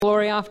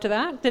glory after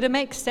that. Did it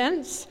make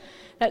sense?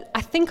 That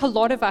I think a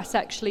lot of us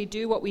actually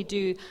do what we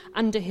do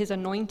under his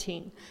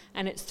anointing,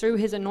 and it's through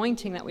his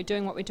anointing that we're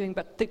doing what we're doing,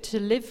 but to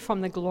live from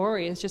the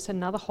glory is just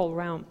another whole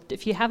realm.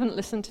 If you haven't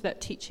listened to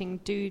that teaching,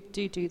 do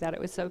that. It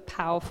was so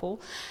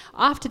powerful.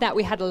 After that,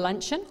 we had a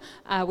luncheon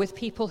with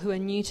people who are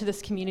new to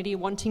this community,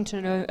 wanting to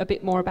know a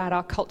bit more about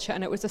our culture,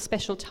 and it was a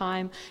special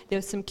time. There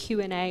was some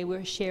Q&A. We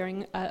were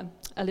sharing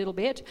a little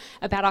bit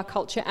about our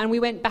culture, and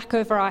we went back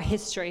over our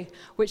history,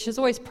 which is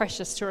always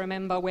precious to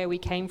remember where we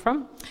came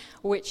from,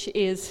 which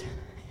is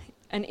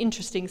an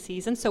interesting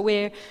season. So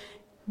we're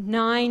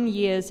 9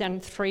 years and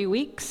 3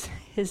 weeks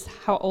is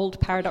how old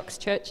Paradox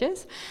Church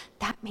is.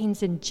 That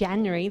means in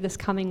January, this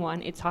coming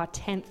one, it's our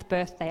 10th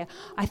birthday.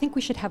 I think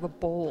we should have a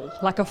ball,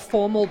 like a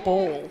formal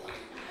ball.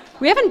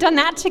 We haven't done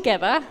that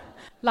together,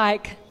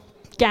 like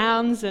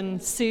gowns and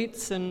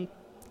suits and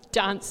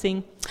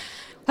dancing.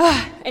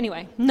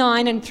 Anyway,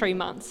 9 and 3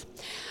 months.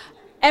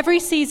 Every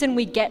season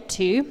we get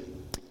to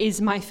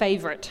is my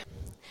favorite,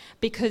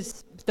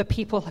 because the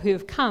people who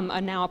have come are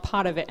now a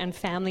part of it, and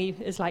family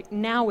is like,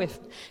 now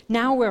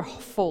we're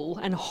full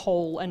and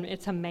whole, and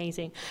it's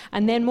amazing.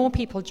 And then more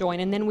people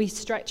join, and then we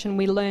stretch and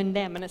we learn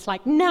them, and it's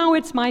like, now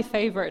it's my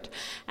favorite.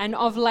 And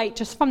of late,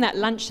 just from that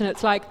luncheon,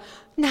 it's like,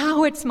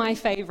 now it's my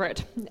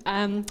favorite.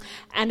 And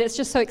it's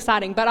just so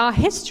exciting. But our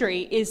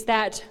history is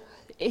that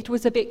it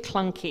was a bit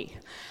clunky.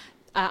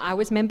 I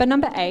was member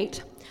number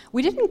 8.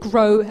 We didn't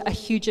grow a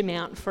huge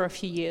amount for a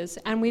few years,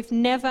 and we've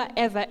never,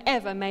 ever,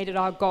 ever made it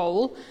our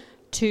goal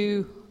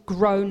to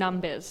grow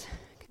numbers.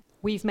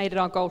 We've made it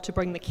our goal to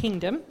bring the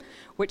kingdom,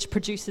 which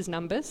produces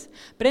numbers.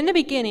 But in the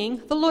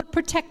beginning, the Lord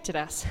protected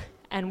us,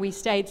 and we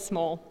stayed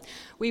small.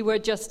 We were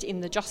just in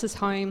the Joss's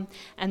home,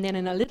 and then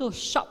in a little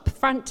shop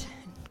front,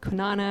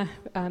 Kunana,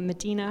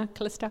 Medina,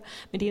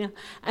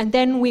 and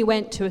then we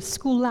went to a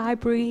school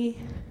library.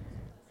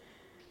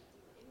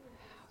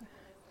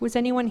 Was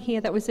anyone here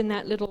that was in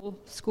that little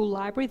school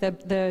library?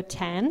 The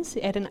Tans,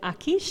 Ed and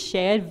Aki,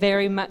 shared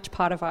very much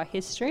part of our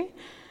history.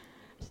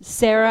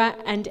 Sarah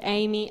and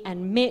Amy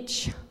and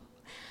Mitch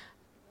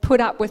put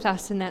up with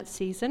us in that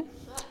season.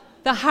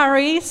 The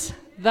Hurries.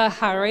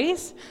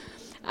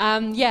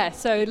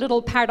 So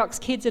little Paradox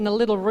kids in a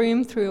little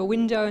room through a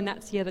window, and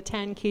that's, the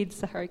Tan kids,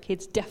 the Hurry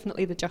kids,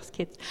 definitely the Just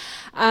kids.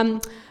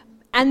 And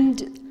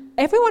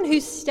everyone who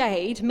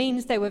stayed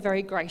means they were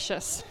very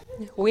gracious.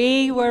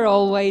 We were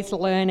always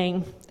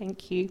learning.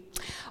 Thank you.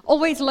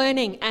 Always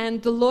learning,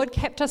 and the Lord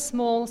kept us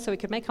small so we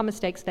could make our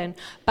mistakes then.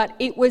 But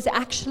it was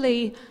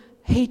actually,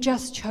 he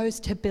just chose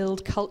to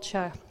build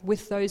culture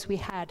with those we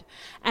had.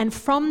 And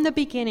from the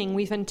beginning,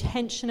 we've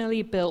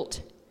intentionally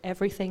built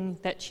everything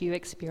that you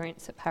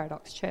experience at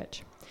Paradox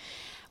Church.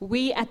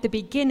 We, at the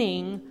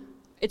beginning,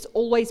 it's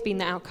always been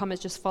the outcome is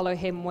just follow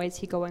him. Where's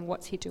he going?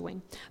 What's he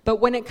doing? But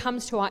when it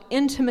comes to our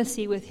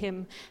intimacy with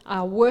him,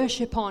 our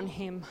worship on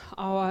him,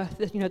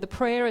 the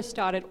prayer has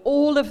started,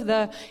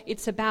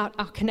 it's about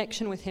our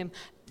connection with him.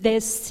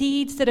 There's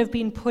seeds that have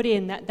been put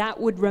in that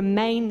would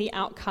remain the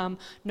outcome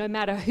no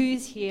matter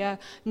who's here,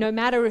 no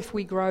matter if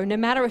we grow, no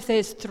matter if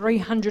there's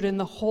 300 in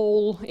the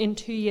hall in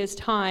 2 years'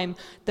 time,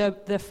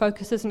 the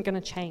focus isn't going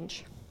to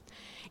change.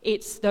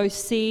 It's those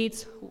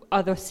seeds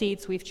are the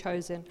seeds we've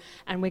chosen,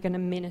 and we're going to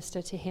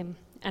minister to him,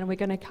 and we're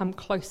going to come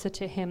closer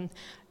to him,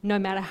 no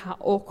matter how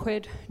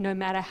awkward, no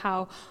matter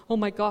how, oh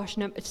my gosh,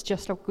 no, it's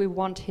just like we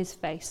want his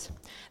face.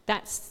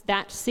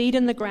 That seed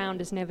in the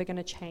ground is never going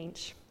to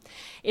change.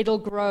 It'll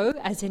grow,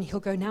 as in he'll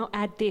go, now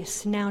add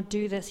this, now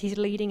do this, he's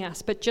leading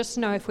us. But just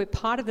know, if we're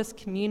part of this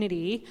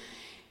community,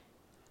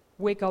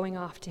 we're going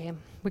after him.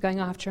 We're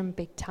going after him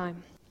big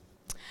time.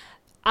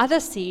 Other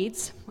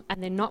seeds,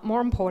 and they're not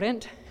more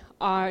important,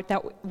 are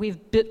that we've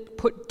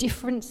put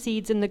different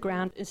seeds in the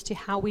ground as to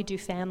how we do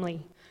family.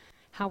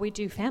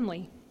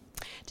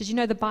 Did you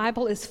know the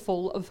Bible is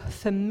full of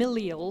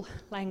familial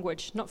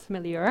language? Not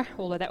familiar,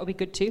 although that would be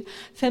good too.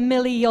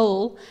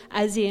 Familial,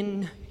 as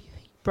in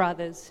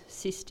brothers,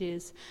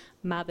 sisters,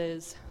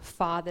 mothers,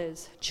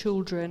 fathers,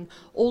 children,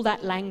 all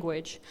that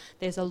language.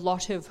 There's a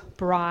lot of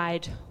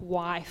bride,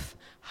 wife,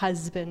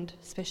 husband,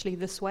 especially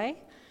this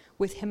way,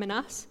 with him and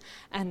us.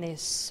 And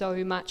there's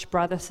so much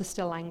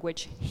brother-sister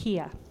language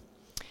here.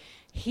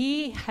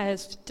 He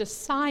has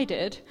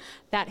decided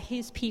that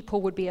his people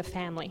would be a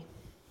family.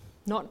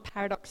 Not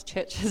Paradox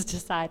Church has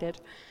decided.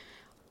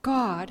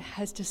 God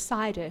has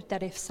decided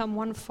that if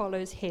someone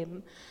follows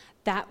him,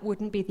 that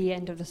wouldn't be the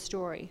end of the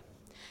story.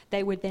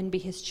 They would then be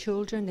his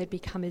children, they'd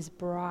become his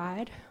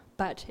bride.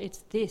 But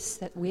it's this,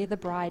 that we're the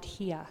bride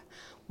here.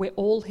 We're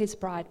all his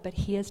bride, but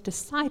he has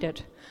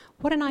decided,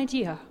 what an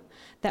idea,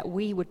 that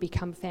we would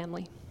become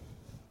family.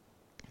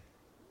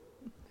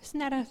 Isn't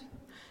that a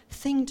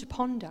thing to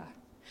ponder?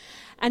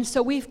 And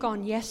so we've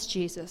gone, yes,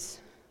 Jesus.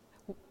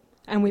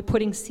 And we're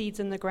putting seeds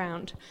in the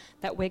ground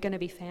that we're going to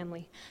be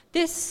family.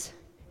 This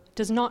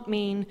does not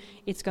mean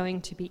it's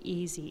going to be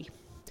easy.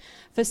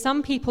 For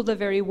some people, the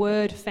very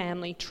word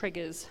family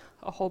triggers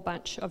a whole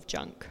bunch of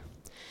junk.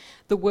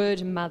 The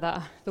word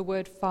mother, the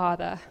word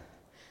father,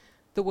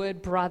 the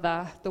word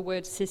brother, the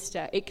word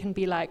sister. It can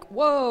be like,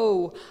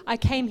 whoa, I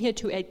came here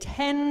to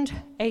attend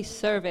a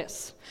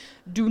service.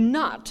 Do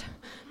not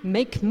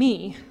make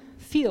me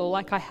feel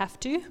like I have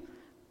to.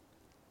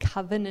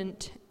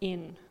 Covenant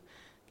in,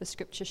 the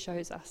scripture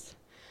shows us.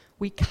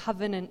 We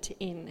covenant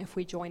in if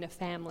we join a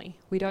family.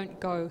 We don't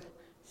go,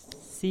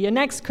 see you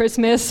next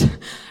Christmas,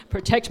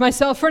 protect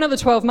myself for another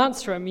 12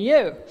 months from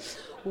you.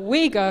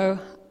 We go,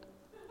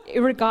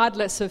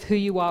 regardless of who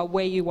you are,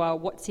 where you are,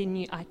 what's in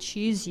you, I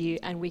choose you,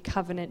 and we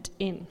covenant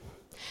in.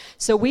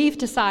 So we've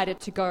decided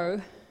to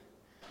go,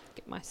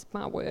 get my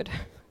smart word.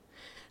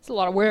 It's a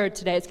lot of word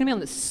today. It's going to be on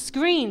the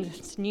screen.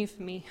 It's new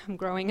for me. I'm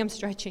growing, I'm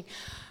stretching.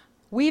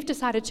 We've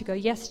decided to go,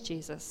 yes,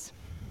 Jesus,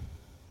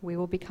 we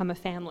will become a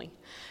family.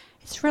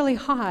 It's really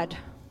hard.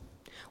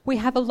 We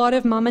have a lot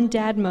of mum and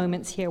dad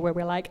moments here where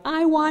we're like,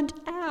 I want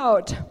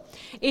out.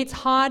 It's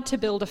hard to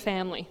build a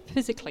family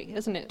physically,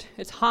 isn't it?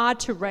 It's hard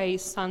to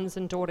raise sons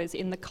and daughters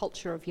in the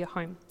culture of your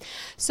home.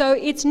 So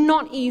it's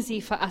not easy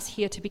for us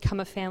here to become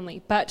a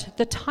family, but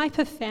the type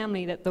of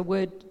family that the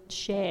word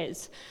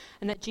shares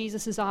and that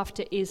Jesus is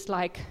after is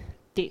like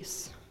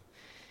this.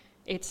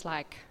 It's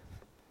like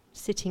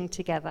sitting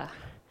together,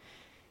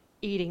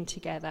 eating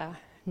together,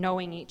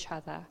 knowing each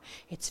other.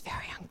 It's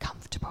very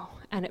uncomfortable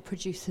and it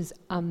produces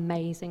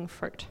amazing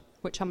fruit,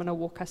 which I'm going to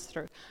walk us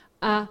through.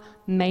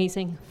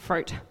 Amazing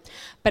fruit.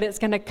 But it's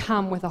going to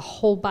come with a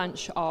whole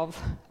bunch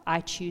of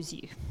I choose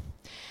you.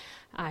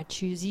 I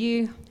choose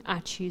you. I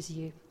choose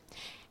you.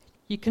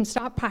 You can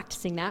start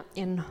practicing that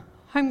in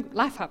home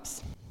life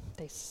hubs.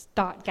 They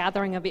start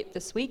gathering a bit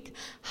this week.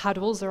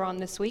 Huddles are on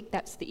this week.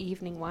 That's the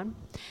evening one.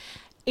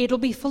 It'll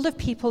be full of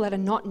people that are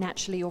not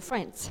naturally your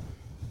friends.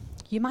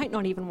 You might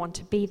not even want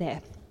to be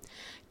there.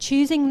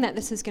 Choosing that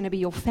this is going to be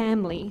your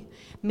family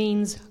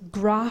means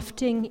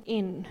grafting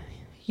in.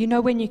 You know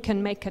when you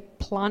can make a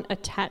plant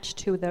attached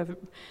to the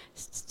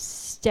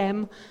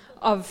stem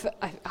of,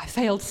 I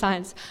failed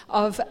science,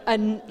 of,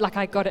 like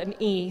I got an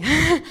E.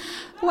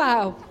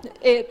 Wow.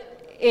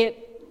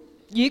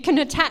 You can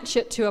attach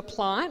it to a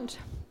plant.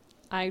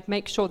 I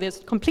make sure there's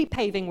complete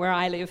paving where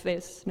I live.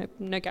 There's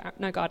no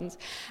gardens.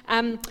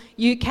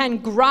 You can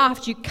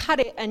graft, you cut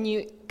it and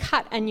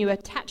you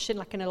attach it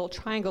like in a little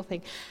triangle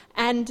thing.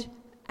 And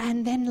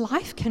then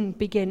life can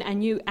begin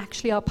and you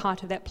actually are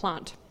part of that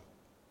plant.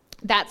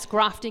 That's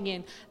grafting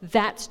in.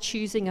 That's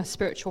choosing a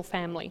spiritual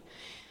family.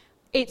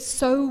 It's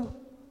so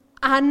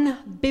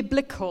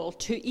unbiblical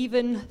to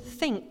even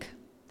think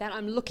that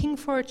I'm looking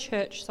for a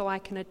church so I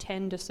can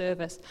attend a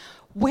service.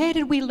 Where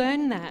did we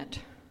learn that?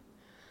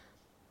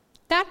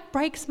 That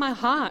breaks my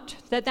heart,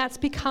 that's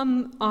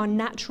become our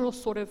natural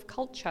sort of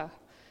culture.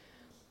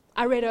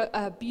 I read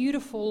a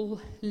beautiful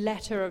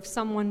letter of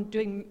someone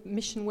doing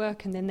mission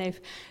work and then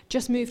they've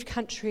just moved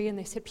country and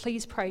they said,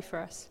 please pray for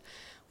us.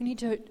 We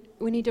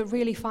need to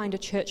really find a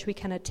church we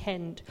can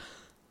attend.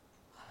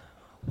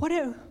 What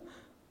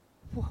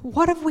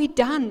have we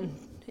done?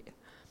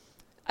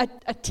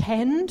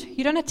 Attend?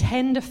 You don't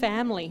attend a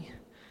family,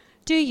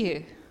 do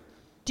you?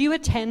 Do you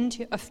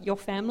attend your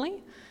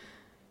family?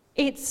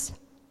 It's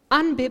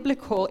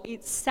unbiblical,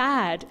 it's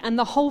sad, and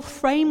the whole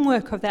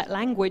framework of that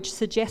language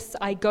suggests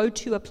I go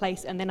to a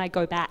place and then I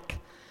go back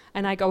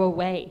and I go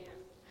away.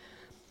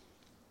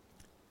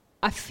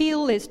 I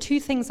feel there's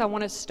two things I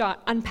want to start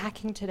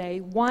unpacking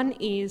today. One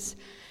is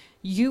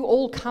you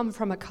all come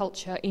from a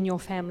culture in your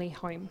family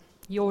home.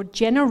 Your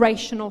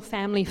generational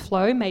family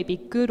flow may be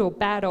good or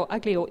bad or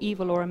ugly or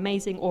evil or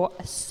amazing or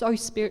so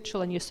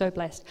spiritual and you're so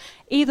blessed.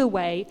 Either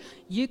way,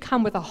 you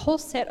come with a whole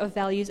set of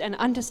values and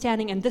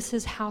understanding, and this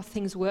is how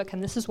things work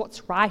and this is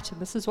what's right and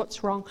this is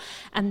what's wrong.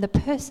 And the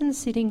person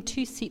sitting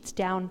 2 seats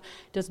down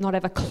does not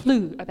have a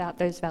clue about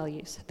those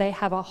values. They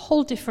have a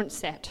whole different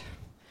set.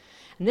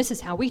 And this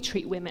is how we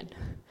treat women.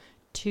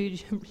 2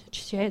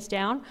 chairs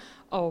down,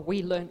 oh,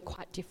 we learn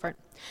quite different.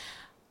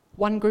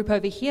 One group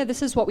over here,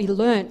 this is what we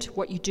learnt,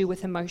 what you do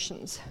with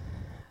emotions.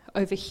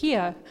 Over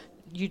here,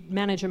 you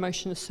manage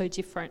emotions so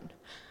different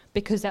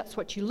because that's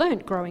what you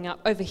learnt growing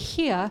up. Over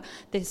here,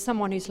 there's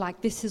someone who's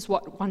like, this is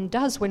what one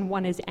does when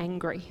one is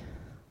angry.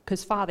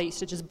 Because father used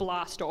to just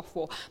blast off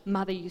or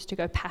mother used to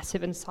go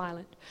passive and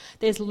silent.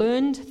 There's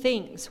learned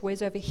things,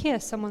 whereas over here,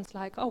 someone's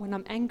like, oh, when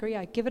I'm angry,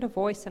 I give it a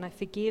voice and I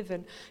forgive,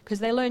 and because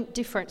they learned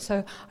different.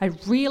 So I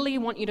really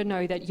want you to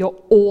know that you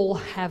all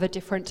have a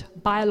different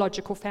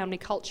biological family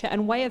culture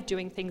and way of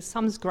doing things.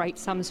 Some's great,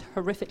 some's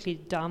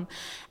horrifically dumb.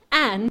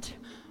 And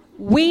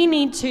we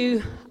need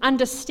to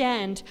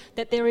understand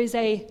that there is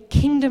a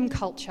kingdom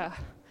culture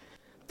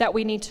that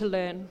we need to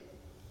learn.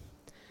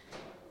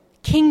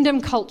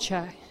 Kingdom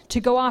culture. To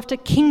go after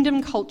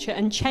kingdom culture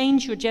and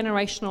change your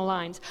generational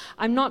lines.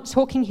 I'm not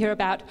talking here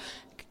about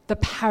the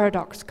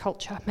paradox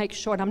culture. Make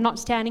sure, and I'm not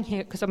standing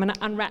here because I'm going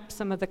to unwrap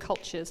some of the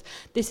cultures.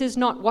 This is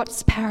not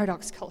what's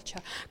paradox culture.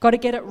 Got to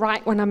get it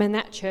right when I'm in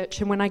that church,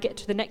 and when I get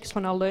to the next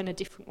one, I'll learn a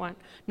different one.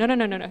 No.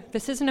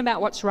 This isn't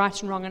about what's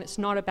right and wrong, and it's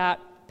not about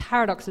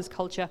paradoxes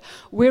culture.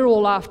 We're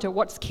all after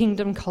what's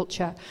kingdom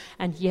culture.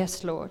 And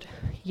yes, Lord.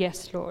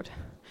 Yes, Lord.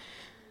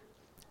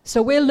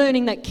 So we're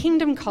learning that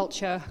kingdom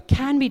culture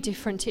can be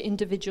different to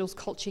individuals'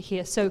 culture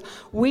here. So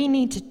we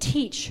need to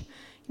teach.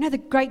 You know the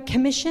Great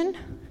Commission?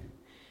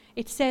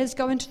 It says,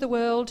 go into the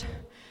world,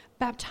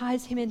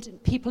 baptize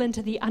people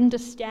into the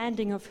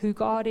understanding of who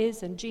God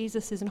is and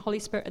Jesus is and Holy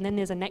Spirit. And then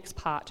there's a next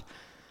part,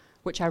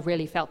 which I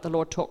really felt the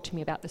Lord talked to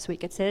me about this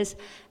week. It says,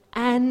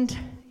 and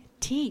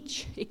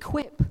teach,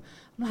 equip.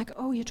 I'm like,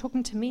 oh, you're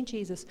talking to me,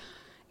 Jesus.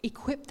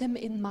 Equip them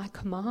in my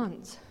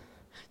commands.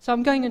 So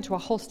I'm going into a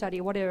whole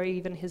study, what are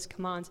even his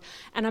commands?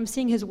 And I'm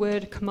seeing his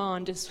word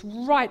command is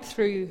right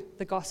through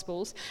the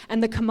Gospels.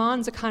 And the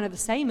commands are kind of the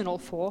same in all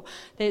four.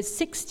 There's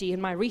 60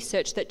 in my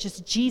research that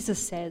just Jesus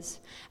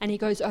says. And he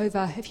goes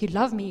over, if you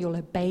love me, you'll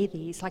obey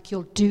these. Like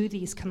you'll do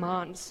these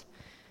commands.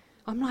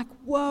 I'm like,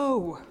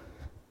 whoa.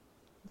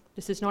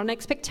 This is not an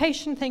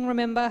expectation thing,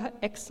 remember?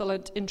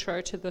 Excellent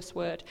intro to this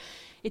word.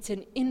 It's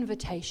an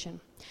invitation.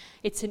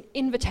 It's an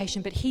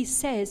invitation. But he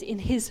says in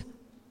his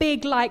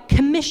big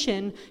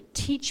commission,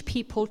 teach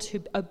people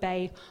to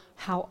obey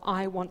how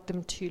I want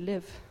them to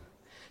live.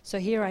 So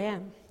here I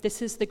am.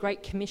 This is the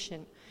Great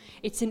Commission.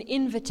 It's an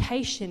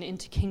invitation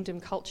into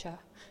kingdom culture,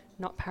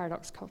 not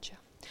paradox culture.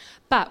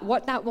 But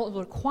what that will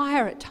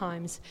require at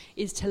times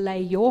is to lay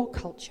your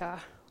culture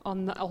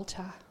on the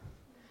altar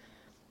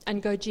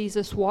and go,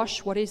 Jesus,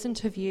 wash what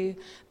isn't of you,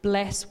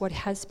 bless what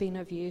has been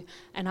of you,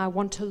 and I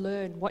want to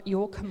learn what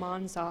your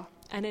commands are.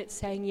 And it's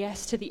saying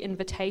yes to the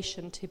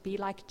invitation to be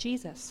like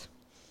Jesus.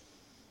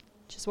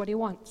 Which is what he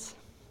wants.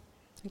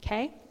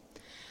 Okay?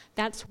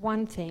 That's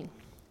one thing.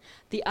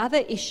 The other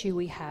issue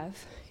we have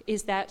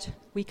is that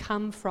we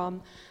come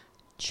from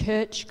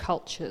church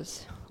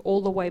cultures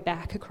all the way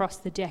back across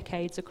the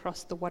decades,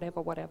 across the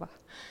whatever.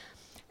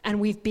 And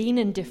we've been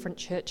in different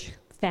church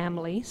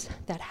families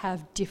that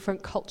have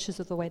different cultures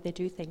of the way they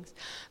do things.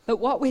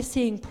 But what we're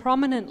seeing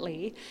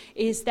prominently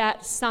is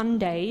that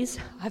Sundays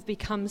have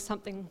become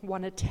something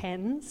one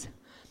attends.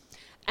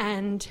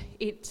 And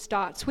it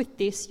starts with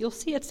this. You'll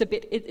see it's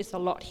a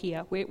lot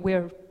here.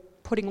 We're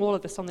putting all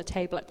of this on the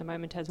table at the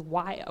moment as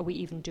why are we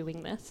even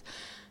doing this?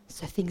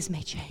 So things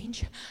may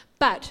change.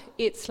 But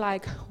it's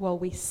like, well,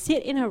 we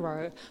sit in a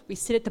row. We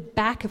sit at the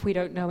back if we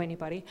don't know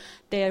anybody.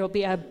 There will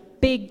be a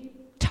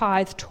big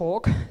tithe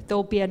talk. There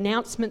will be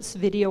announcements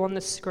video on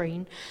the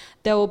screen.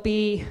 There will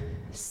be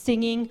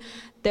singing.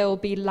 There will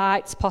be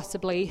lights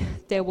possibly.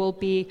 There will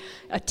be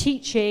a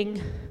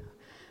teaching.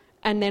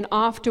 And then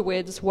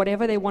afterwards,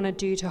 whatever they want to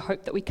do to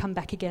hope that we come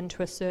back again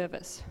to a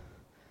service.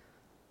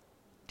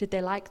 Did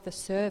they like the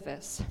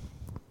service?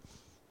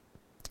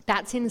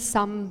 That's in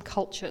some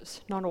cultures,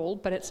 not all,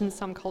 but it's in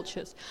some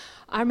cultures.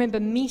 I remember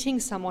meeting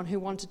someone who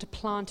wanted to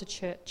plant a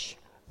church.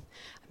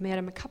 I met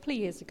him a couple of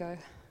years ago.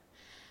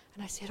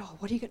 And I said, oh,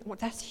 what are you going to, well,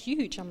 that's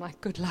huge. I'm like,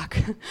 good luck.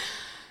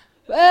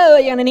 Well,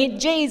 you're going to need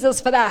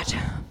Jesus for that.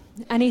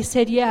 And he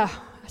said, yeah.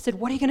 I said,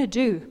 what are you going to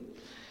do?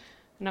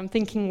 And I'm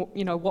thinking,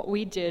 what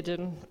we did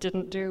and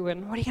didn't do,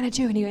 and what are you going to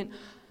do? And he went,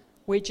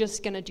 we're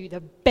just going to do the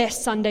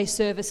best Sunday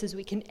services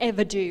we can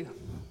ever do,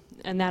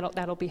 and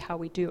that'll be how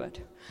we do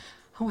it.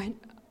 I went,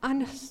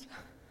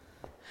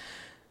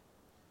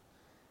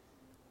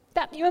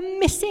 that you're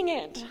missing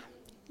it.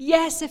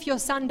 Yes, if your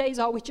Sundays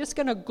are, we're just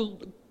going to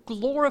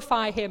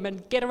glorify him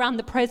and get around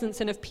the presence,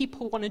 and if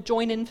people want to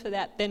join in for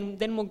that, then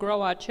we'll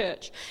grow our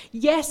church.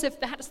 Yes, if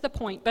that's the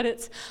point, but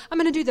I'm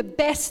going to do the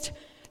best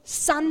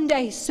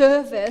Sunday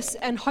service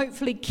and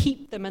hopefully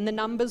keep them and the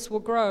numbers will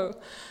grow.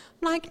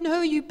 Like,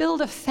 no, you build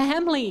a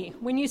family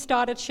when you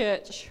start a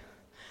church.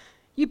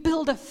 You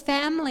build a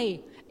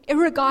family,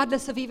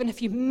 irregardless of even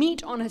if you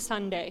meet on a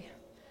Sunday.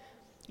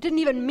 We didn't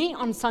even meet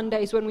on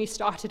Sundays when we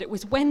started. It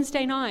was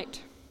Wednesday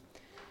night.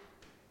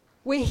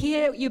 We're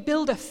here, you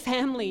build a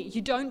family.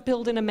 You don't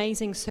build an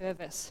amazing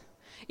service.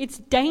 It's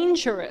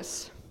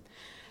dangerous.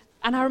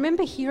 And I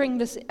remember hearing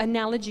this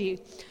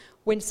analogy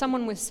when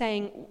someone was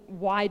saying,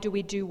 why do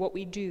we do what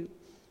we do?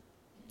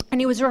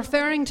 And he was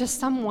referring to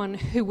someone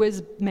who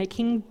was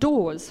making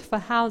doors for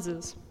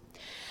houses.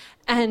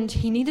 And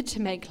he needed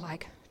to make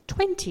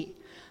 20.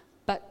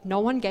 But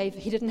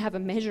he didn't have a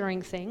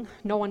measuring thing.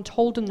 No one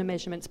told him the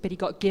measurements, but he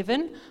got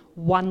given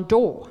one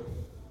door.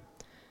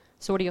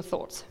 So what are your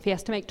thoughts? If he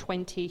has to make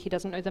 20, he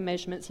doesn't know the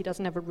measurements, he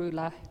doesn't have a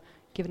ruler,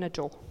 given a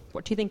door.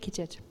 What do you think he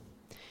did?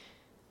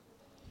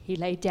 He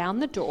laid down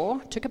the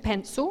door, took a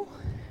pencil,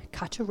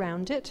 cut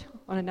around it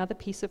on another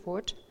piece of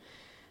wood.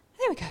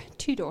 There we go,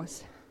 2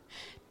 doors.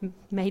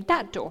 Made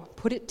that door,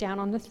 put it down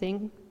on the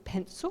thing,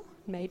 pencil,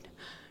 made.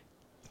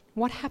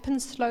 What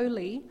happens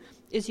slowly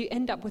is you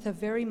end up with a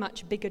very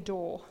much bigger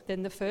door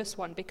than the first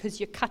one because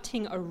you're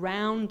cutting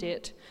around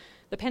it.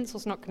 The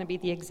pencil's not going to be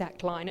the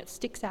exact line, it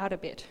sticks out a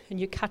bit, and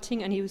you're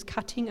cutting, and he was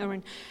cutting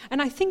around.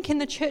 And I think in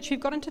the church we've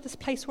got into this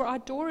place where our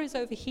door is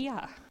over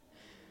here.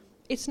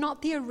 It's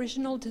not the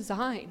original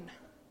design.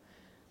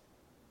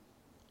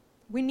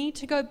 We need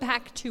to go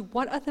back to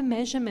what are the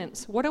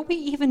measurements? What are we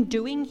even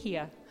doing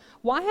here?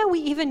 Why are we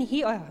even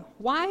here?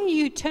 Why are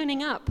you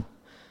turning up?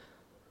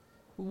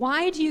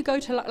 Why do you go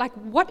to,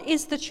 what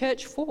is the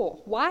church for?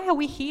 Why are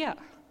we here?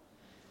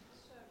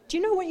 Do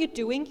you know what you're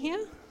doing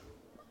here?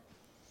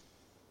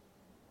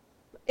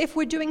 If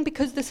we're doing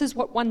because this is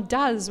what one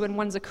does when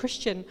one's a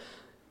Christian,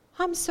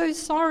 I'm so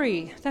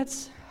sorry.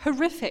 That's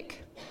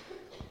horrific.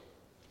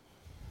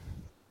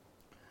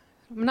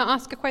 I'm going to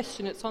ask a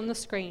question. It's on the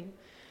screen.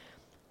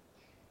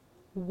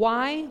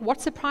 Why?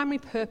 What's the primary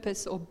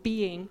purpose or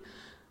being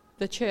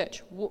the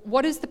church?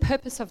 What is the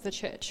purpose of the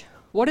church?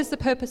 What is the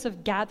purpose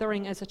of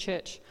gathering as a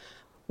church?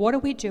 What are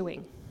we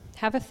doing?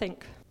 Have a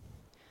think.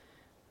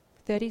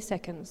 30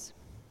 seconds.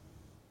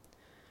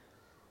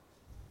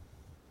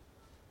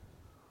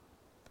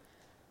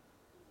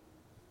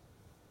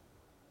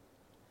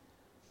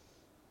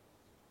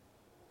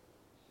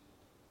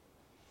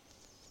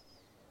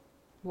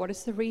 What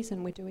is the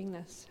reason we're doing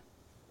this?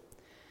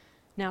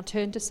 Now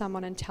turn to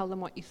someone and tell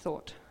them what you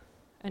thought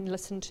and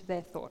listen to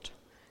their thought.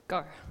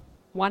 Go.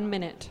 1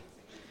 minute.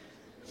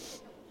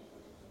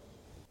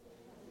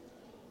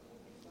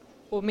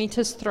 Or meet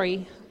us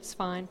 3. It's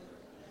fine.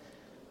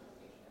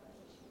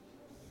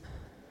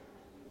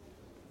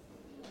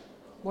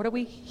 What are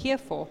we here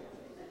for?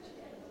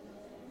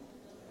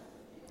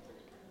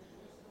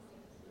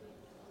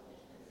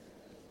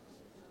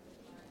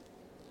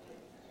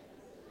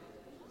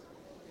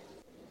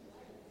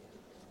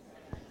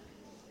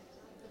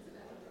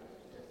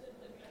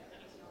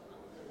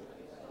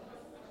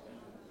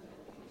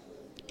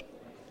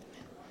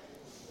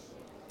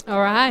 All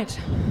right.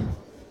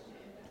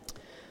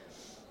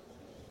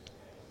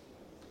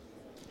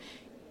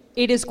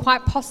 It is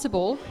quite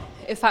possible,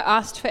 if I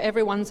asked for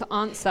everyone's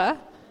answer,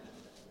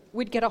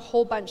 we'd get a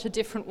whole bunch of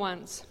different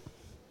ones.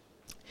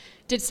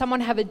 Did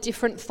someone have a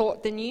different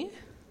thought than you?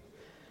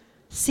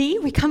 See,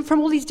 we come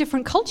from all these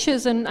different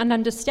cultures and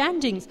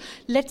understandings.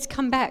 Let's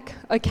come back.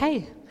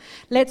 Okay,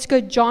 let's go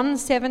John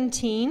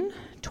 17,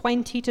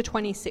 20 to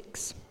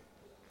 26.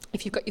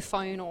 If you've got your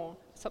phone or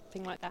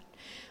something like that.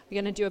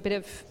 We're going to do a bit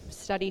of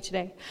study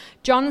today.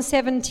 John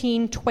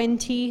 17,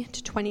 20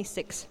 to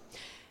 26.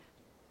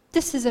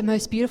 This is a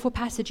most beautiful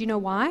passage. You know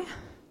why?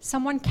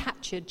 Someone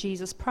captured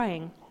Jesus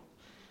praying.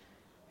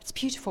 It's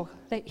beautiful.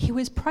 He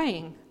was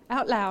praying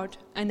out loud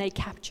and they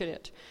captured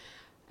it.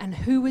 And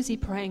who was he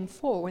praying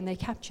for when they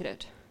captured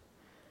it?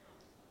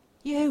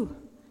 You,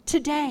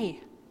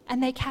 today.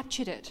 And they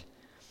captured it.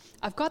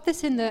 I've got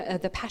this in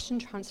the Passion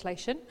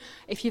Translation.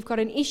 If you've got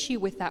an issue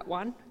with that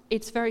one,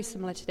 it's very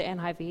similar to the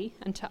NIV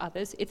and to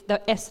others. It's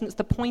the essence,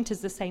 the point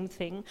is the same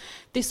thing.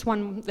 This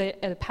one,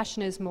 the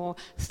Passion is more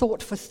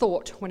thought for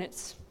thought when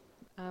it's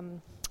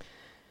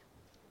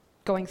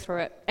going through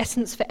it.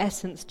 Essence for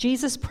essence.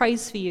 Jesus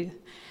prays for you.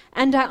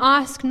 And I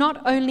ask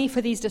not only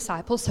for these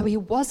disciples, so he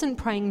wasn't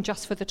praying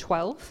just for the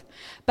 12,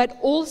 but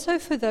also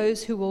for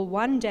those who will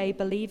one day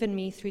believe in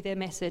me through their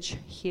message.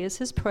 Here's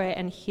his prayer,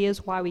 and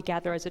here's why we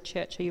gather as a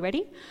church. Are you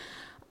ready?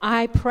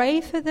 I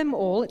pray for them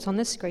all, it's on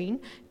the screen,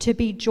 to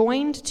be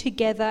joined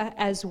together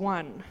as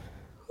one.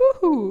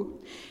 Woohoo!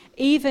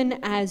 Even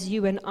as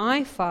you and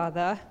I,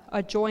 Father,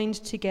 are joined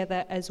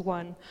together as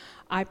one.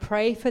 I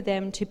pray for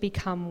them to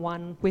become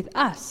one with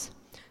us,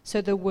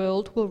 so the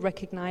world will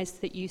recognize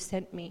that you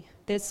sent me.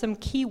 There's some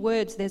key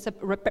words. There's a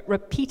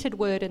repeated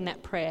word in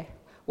that prayer.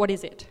 What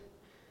is it?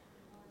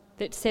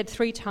 That's said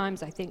 3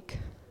 times, I think.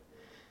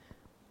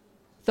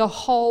 The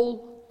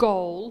whole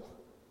goal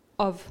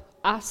of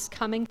us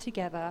coming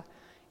together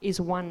is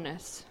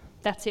oneness.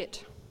 That's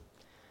it.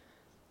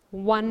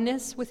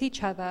 Oneness with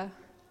each other,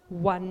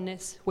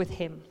 oneness with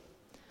him.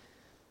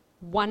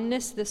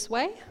 Oneness this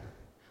way,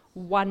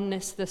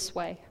 oneness this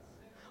way.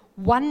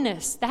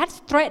 Oneness, that's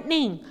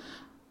threatening.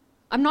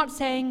 I'm not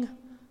saying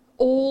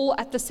all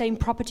at the same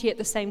property at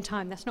the same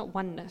time. That's not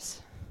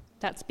oneness.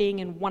 That's being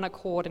in one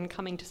accord and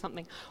coming to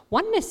something.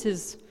 Oneness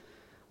is,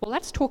 well,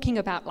 that's talking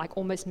about like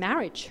almost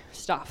marriage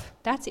stuff.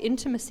 That's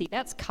intimacy.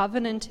 That's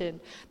covenanted.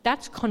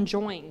 That's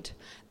conjoined.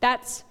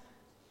 That's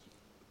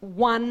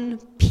one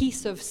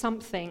piece of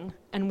something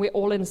and we're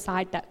all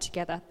inside that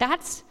together.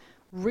 That's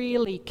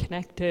really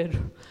connected.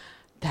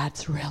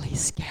 That's really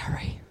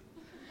scary.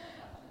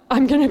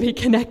 I'm going to be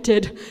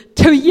connected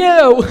to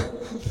you.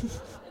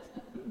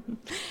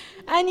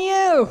 And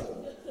you.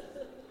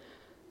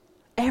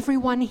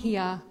 Everyone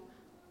here,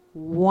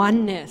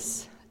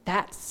 oneness.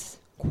 That's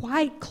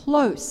quite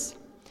close.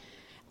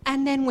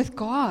 And then with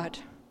God,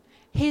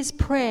 his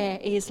prayer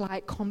is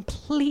like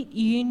complete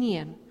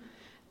union.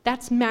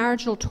 That's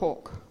marital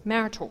talk,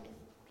 marital.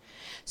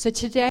 So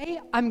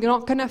today, I'm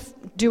not going to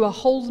do a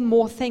whole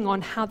more thing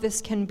on how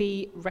this can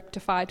be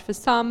rectified for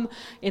some,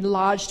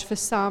 enlarged for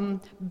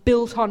some,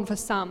 built on for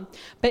some.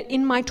 But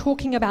in my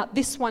talking about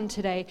this one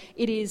today,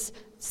 it is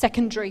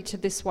secondary to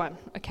this one,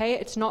 okay?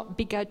 It's not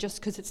bigger just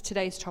because it's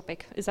today's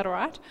topic. Is that all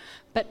right?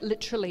 But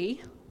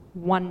literally,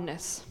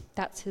 oneness.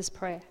 That's his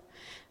prayer.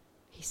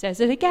 He says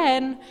it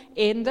again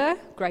in the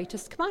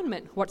greatest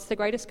commandment. What's the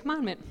greatest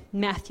commandment?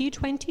 Matthew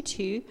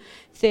 22,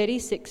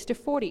 36 to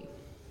 40.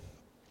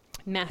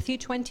 Matthew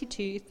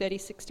 22,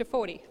 36 to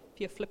 40. If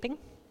you're flipping.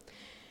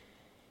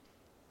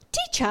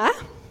 Teacher,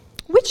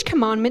 which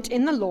commandment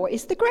in the law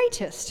is the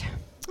greatest?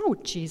 Oh,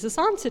 Jesus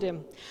answered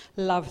him,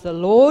 love the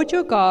Lord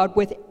your God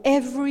with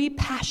every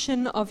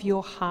passion of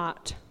your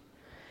heart,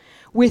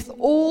 with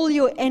all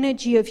your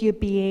energy of your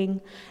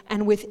being,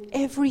 and with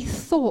every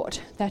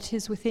thought that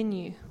is within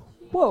you.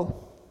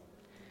 Whoa.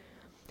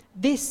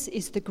 This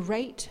is the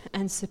great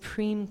and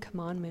supreme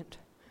commandment.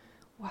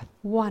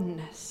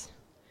 Oneness.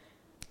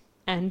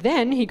 And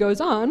then he goes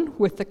on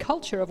with the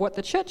culture of what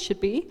the church should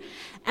be.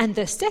 And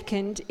the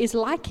second is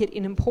like it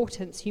in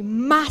importance. You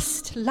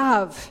must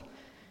love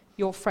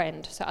your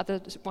friend. So other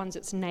ones,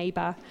 it's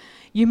neighbor.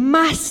 You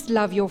must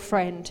love your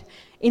friend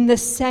in the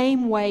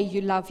same way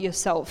you love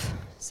yourself.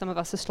 Some of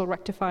us are still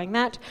rectifying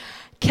that.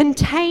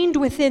 Contained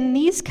within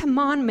these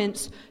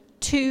commandments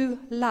to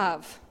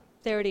love.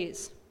 There it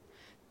is.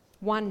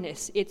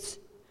 Oneness. It's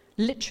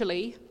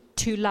literally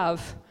to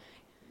love.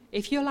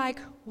 If you're like,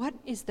 what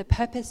is the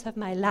purpose of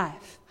my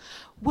life?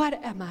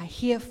 What am I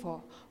here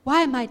for?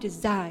 Why am I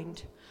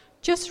designed?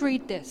 Just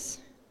read this.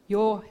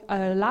 You're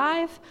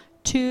alive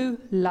to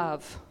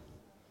love.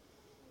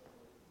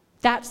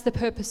 That's the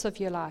purpose of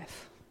your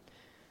life.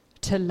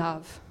 To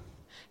love.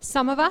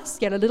 Some of us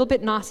get a little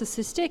bit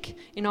narcissistic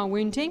in our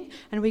wounding,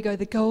 and we go,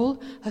 the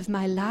goal of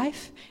my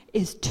life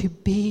is to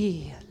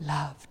be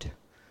loved.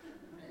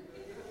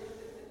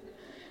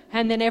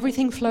 And then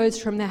everything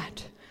flows from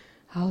that.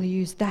 I'll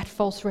use that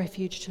false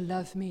refuge to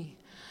love me.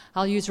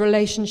 I'll use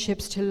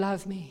relationships to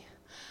love me.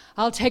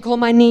 I'll take all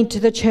my need to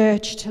the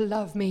church to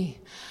love me.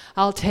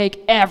 I'll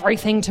take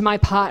everything to my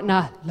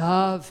partner.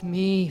 Love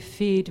me,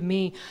 feed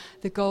me.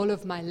 The goal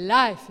of my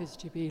life is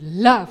to be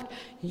loved.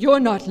 You're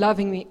not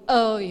loving me.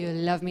 Oh, you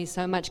love me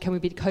so much. Can we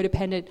be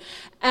codependent?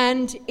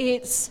 And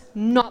it's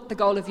not the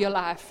goal of your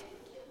life.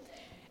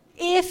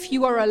 If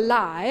you are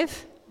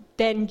alive,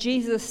 then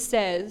Jesus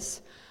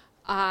says,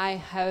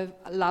 I have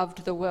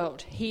loved the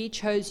world. He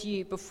chose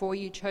you before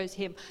you chose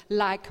him.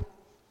 Like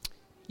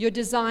you're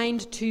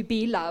designed to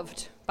be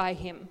loved by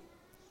him.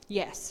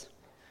 Yes.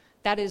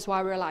 That is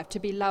why we're alive, to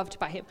be loved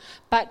by him.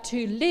 But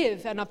to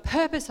live, and a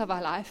purpose of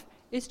our life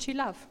is to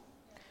love.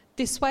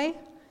 This way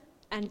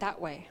and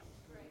that way.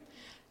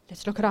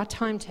 Let's look at our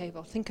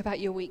timetable. Think about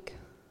your week.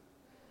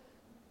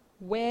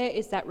 Where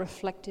is that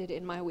reflected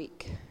in my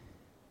week?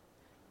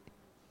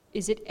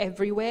 Is it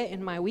everywhere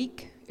in my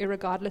week,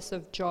 irregardless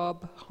of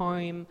job,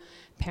 home,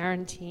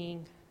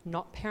 parenting,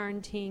 not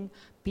parenting,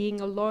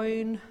 being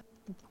alone,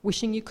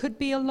 wishing you could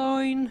be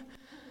alone?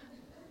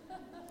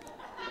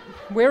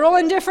 We're all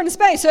in different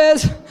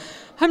spaces.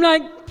 I'm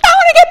like, I want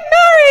to get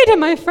married. And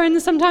my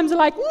friends sometimes are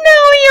like, no,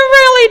 you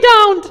really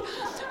don't.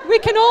 We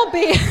can all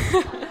be,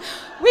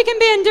 we can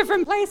be in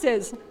different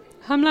places.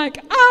 I'm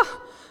like,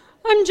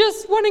 I'm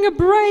just wanting a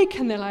break.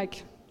 And they're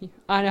like,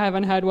 I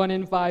haven't had one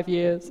in 5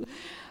 years.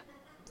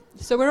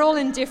 So we're all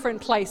in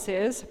different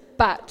places.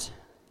 But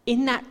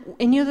in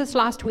this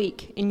last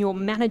week, in your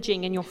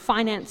managing, in your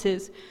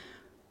finances,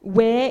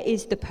 where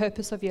is the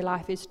purpose of your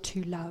life is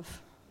to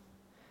love.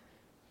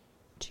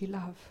 To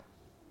love.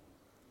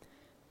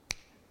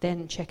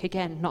 Then check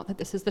again, not that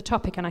this is the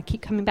topic and I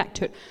keep coming back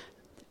to it.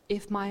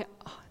 If my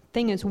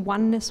thing is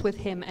oneness with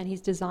him and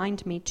he's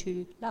designed me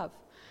to love,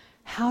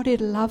 how did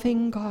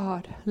loving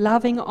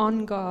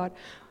on God,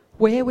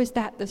 where was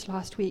that this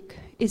last week?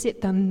 Is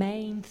it the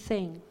main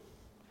thing?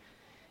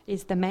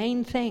 Is the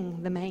main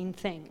thing the main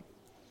thing?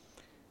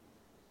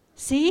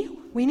 See,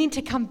 we need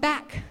to come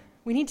back.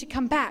 We need to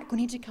come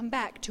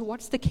back to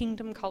what's the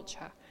kingdom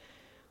culture?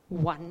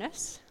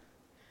 Oneness.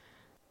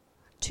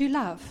 To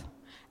love,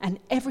 and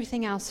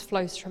everything else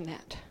flows from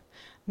that.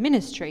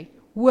 Ministry,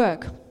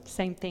 work,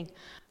 same thing.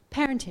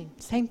 Parenting,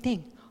 same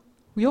thing.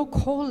 Your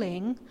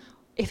calling,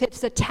 if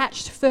it's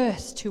attached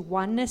first to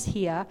oneness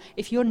here,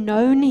 if you're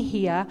known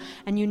here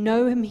and you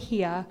know him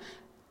here,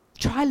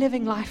 try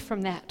living life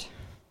from that.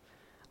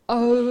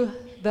 Oh,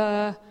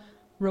 the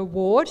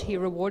reward, he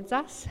rewards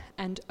us,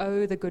 and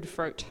oh, the good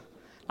fruit,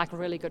 like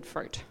really good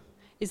fruit.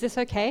 Is this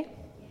okay?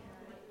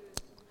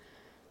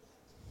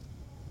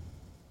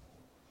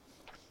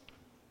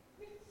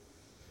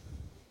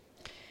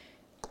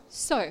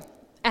 So,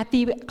 at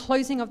the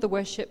closing of the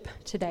worship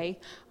today,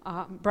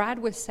 Brad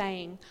was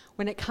saying,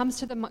 when it comes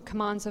to the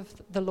commands of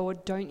the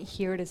Lord, don't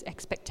hear it as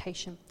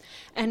expectation.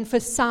 And for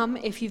some,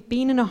 if you've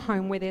been in a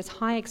home where there's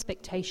high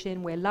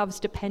expectation, where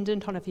love's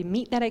dependent on if you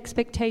meet that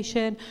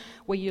expectation,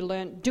 where you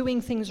learn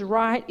doing things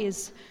right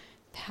is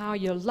how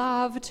you're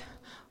loved,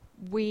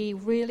 we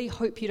really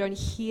hope you don't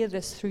hear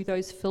this through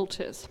those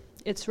filters.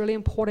 It's really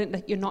important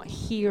that you're not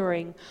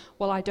hearing,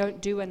 well, I don't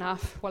do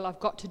enough, well, I've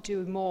got to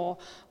do more,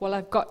 well,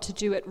 I've got to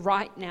do it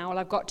right now, well,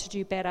 I've got to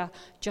do better,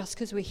 just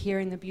because we're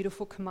hearing the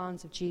beautiful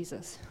commands of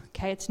Jesus.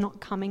 Okay, it's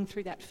not coming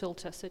through that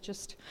filter, so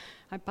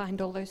I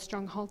bind all those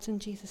strongholds in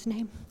Jesus'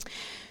 name.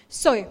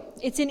 So,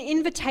 it's an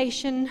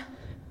invitation.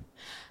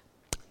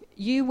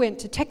 You went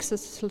to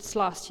Texas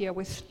last year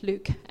with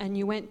Luke, and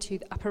you went to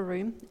the upper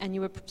room, and you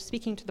were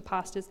speaking to the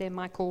pastors there,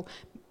 Michael,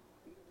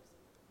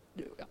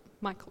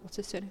 what's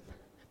his surname?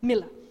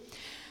 Miller.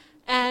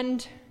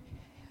 And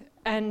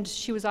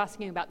she was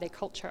asking about their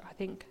culture, I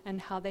think,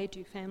 and how they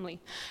do family.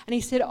 And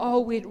he said,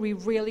 we're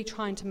really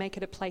trying to make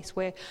it a place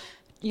where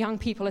young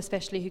people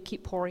especially who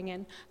keep pouring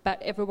in, but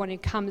everyone who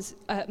comes,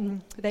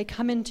 they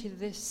come into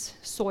this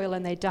soil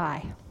and they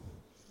die.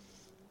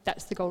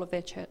 That's the goal of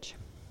their church.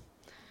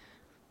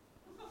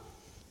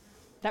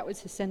 That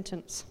was his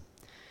sentence.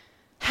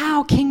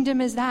 How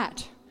kingdom is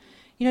that?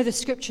 You know, the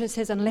scripture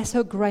says, unless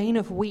a grain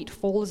of wheat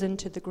falls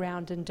into the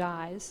ground and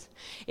dies,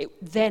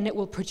 then it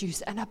will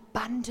produce an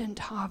abundant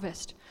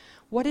harvest.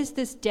 What is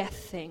this death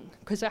thing?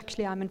 Because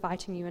actually I'm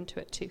inviting you into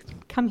it too.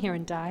 Come here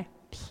and die,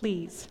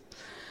 please.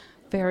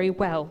 Very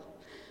well.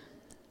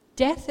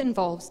 Death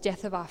involves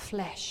death of our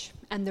flesh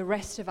and the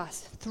rest of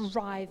us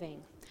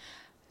thriving.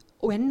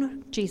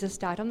 When Jesus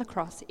died on the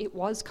cross, it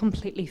was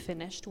completely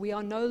finished. We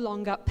are no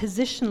longer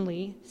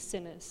positionally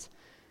sinners.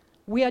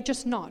 We are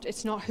just not.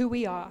 It's not who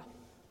we are.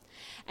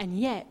 And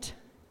yet,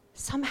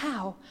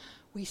 somehow,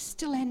 we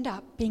still end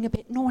up being a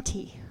bit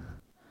naughty.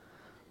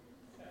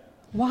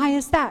 Why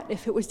is that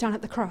if it was done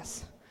at the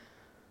cross?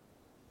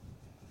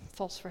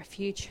 False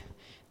refuge,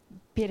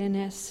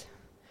 bitterness,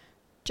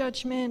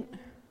 judgment,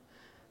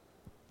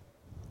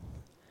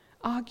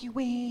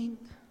 arguing,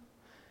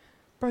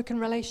 broken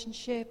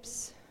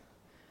relationships,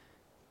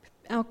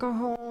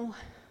 alcohol,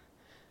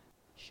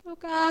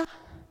 sugar.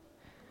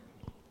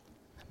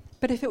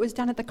 But if it was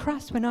done at the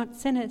cross, we're not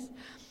sinners.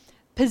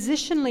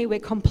 Positionally, we're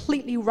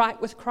completely right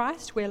with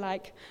Christ. We're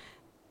like,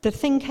 the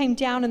thing came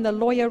down in the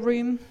lawyer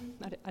room.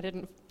 I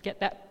didn't get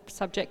that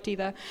subject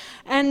either.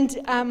 And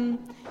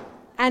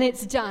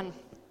it's done.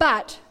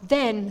 But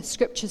then,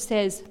 Scripture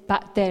says,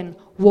 but then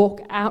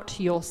walk out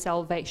your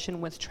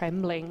salvation with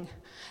trembling.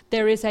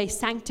 There is a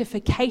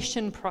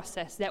sanctification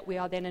process that we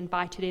are then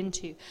invited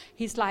into.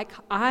 He's like,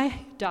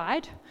 I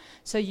died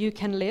so you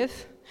can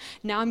live.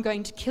 Now I'm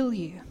going to kill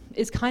you,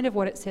 is kind of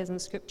what it says in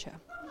Scripture.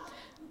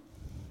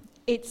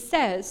 It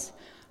says,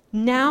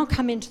 now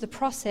come into the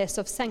process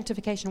of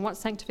sanctification. What's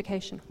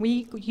sanctification?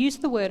 We use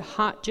the word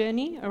heart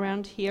journey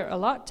around here a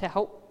lot to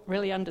help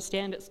really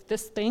understand it's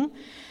this thing.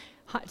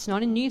 It's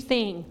not a new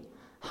thing.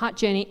 Heart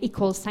journey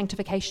equals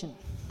sanctification.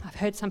 I've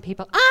heard some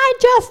people, I'm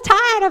just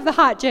tired of the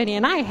heart journey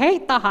and I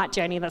hate the heart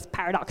journey, this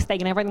paradox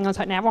thing and everything else.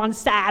 And everyone's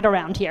sad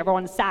around here.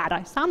 Everyone's sad.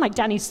 I sound like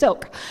Danny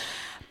Silk.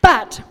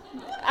 But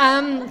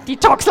he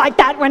talks like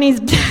that when he's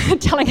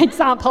telling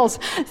examples.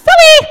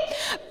 Silly!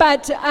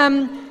 But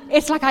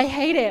it's like, I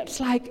hate it. It's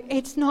like,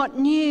 it's not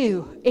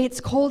new.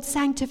 It's called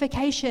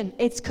sanctification.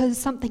 It's because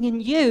something in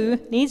you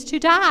needs to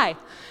die.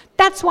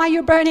 That's why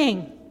you're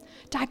burning.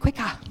 Die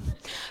quicker.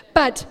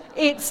 But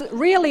it's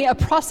really a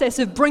process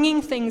of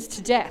bringing things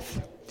to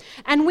death.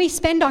 And we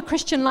spend our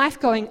Christian life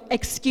going,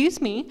 excuse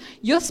me,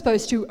 you're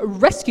supposed to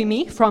rescue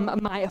me from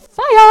my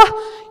fire.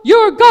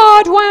 You're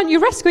God, why aren't you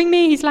rescuing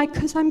me? He's like,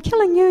 because I'm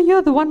killing you,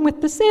 you're the one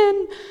with the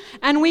sin.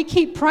 And we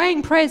keep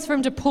praying prayers for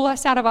him to pull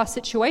us out of our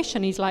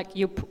situation. He's like,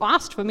 you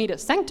asked for me to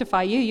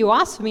sanctify you. You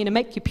asked for me to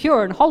make you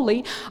pure and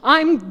holy.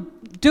 I'm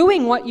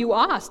doing what you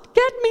asked.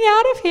 Get me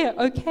out of here.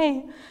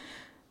 Okay.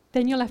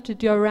 Then you'll have to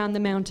go around the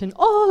mountain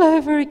all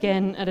over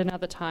again at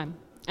another time.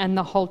 And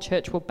the whole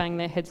church will bang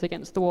their heads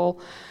against the wall.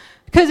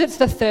 Because it's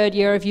the third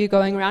year of you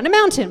going around a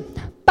mountain.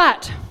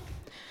 But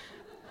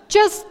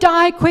just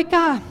die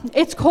quicker.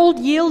 It's called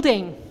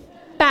yielding.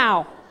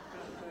 Bow.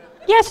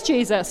 Yes,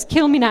 Jesus,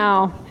 kill me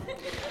now.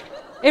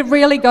 It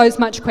really goes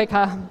much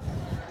quicker.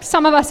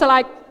 Some of us are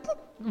like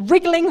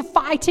wriggling,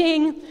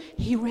 fighting.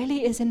 He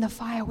really is in the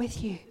fire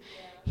with you.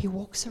 He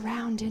walks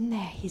around in there.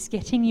 He's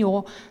getting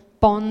your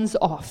bonds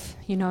off,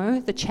 you know,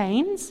 the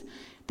chains,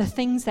 the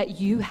things that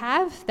you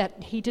have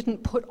that he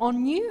didn't put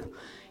on you.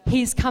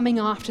 He's coming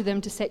after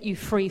them to set you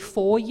free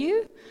for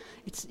you.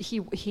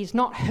 He's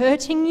not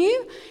hurting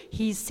you.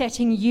 He's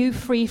setting you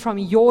free from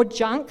your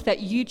junk that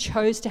you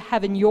chose to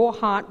have in your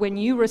heart when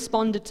you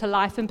responded to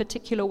life in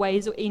particular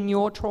ways in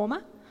your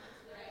trauma.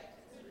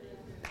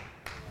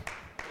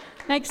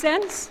 Make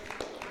sense?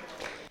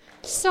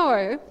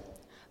 So,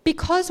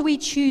 because we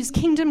choose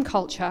kingdom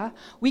culture,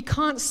 we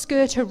can't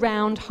skirt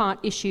around heart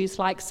issues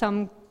like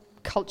some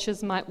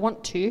cultures might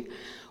want to.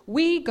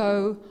 We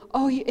go,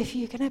 oh, if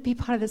you're going to be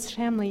part of this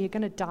family, you're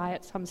going to die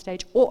at some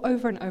stage, or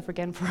over and over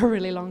again for a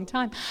really long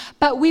time.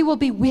 But we will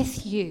be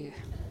with you.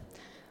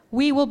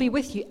 We will be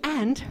with you.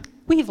 And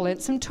we've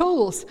learnt some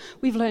tools.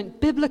 We've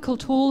learnt biblical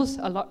tools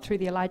a lot through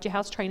the Elijah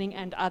House training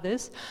and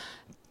others.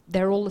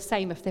 They're all the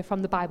same if they're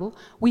from the Bible.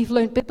 We've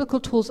learnt biblical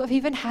tools of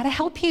even how to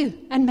help you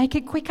and make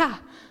it quicker.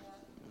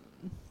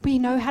 We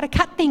know how to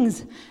cut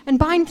things and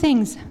bind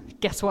things.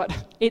 Guess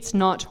what? It's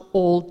not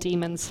all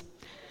demons.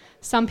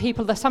 Some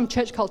people, some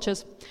church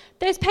cultures,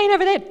 there's pain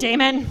over there,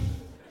 demon.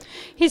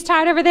 He's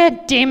tired over there,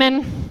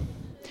 demon.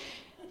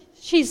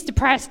 She's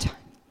depressed,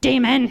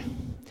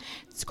 demon.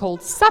 It's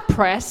called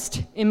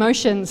suppressed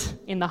emotions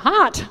in the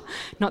heart,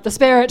 not the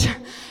spirit.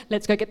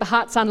 Let's go get the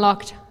hearts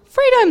unlocked.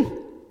 Freedom.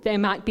 There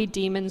might be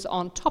demons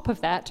on top of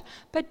that,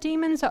 but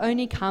demons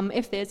only come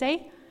if there's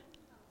a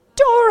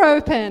door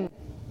open.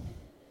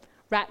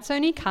 Rats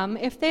only come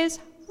if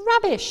there's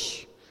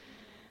rubbish.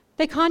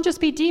 They can't just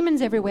be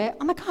demons everywhere.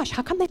 Oh my gosh,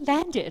 how come they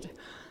landed?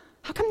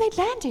 How come they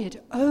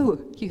landed? Oh,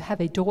 you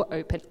have a door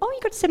open. Oh, you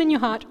got to sit in your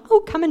heart.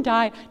 Oh, come and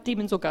die.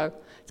 Demons will go.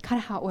 It's kind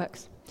of how it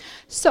works.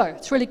 So,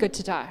 it's really good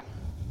to die.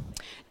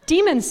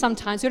 Demons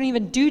sometimes, we don't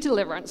even do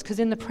deliverance because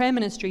in the prayer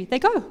ministry, they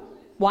go.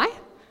 Why?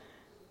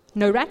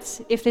 No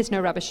rats if there's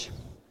no rubbish.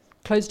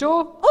 Closed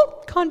door,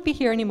 oh, can't be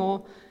here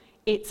anymore.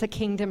 It's a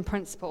kingdom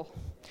principle.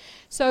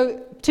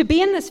 So to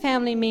be in this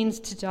family means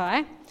to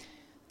die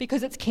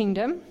because it's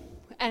kingdom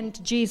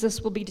and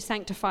Jesus will be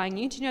sanctifying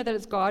you. Do you know that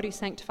it's God who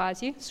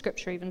sanctifies you?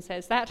 Scripture even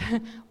says that.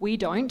 We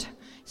don't.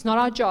 It's not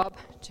our job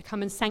to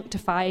come and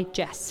sanctify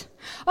Jess.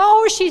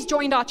 Oh, she's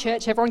joined our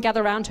church. Everyone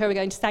gather around her. We're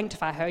going to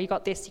sanctify her. You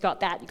got this, you got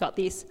that, you got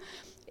this.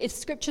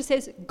 Scripture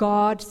says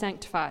God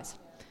sanctifies.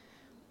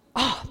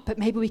 Oh, but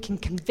maybe we can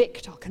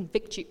convict. I'll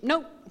convict you.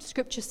 No,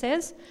 Scripture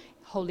says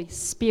Holy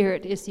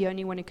Spirit is the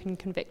only one who can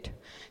convict.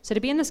 So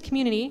to be in this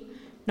community,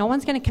 no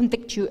one's going to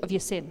convict you of your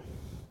sin.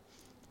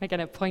 We're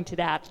going to point it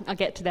out. I'll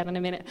get to that in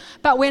a minute.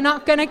 But we're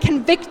not going to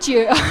convict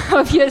you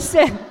of your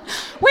sin.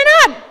 We're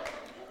not.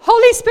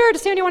 Holy Spirit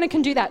is the only one who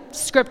can do that.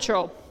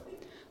 Scriptural.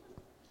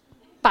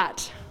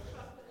 But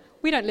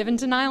we don't live in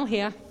denial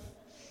here.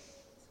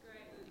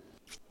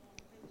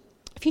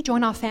 If you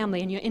join our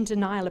family and you're in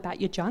denial about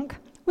your junk,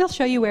 we'll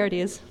show you where it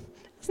is.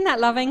 Isn't that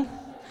loving?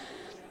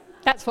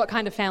 That's what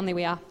kind of family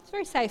we are. It's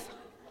very safe.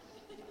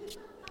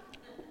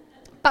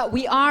 But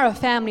we are a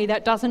family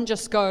that doesn't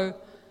just go,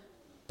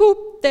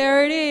 boop,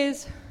 there it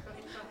is.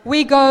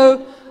 We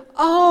go,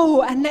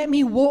 oh, and let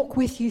me walk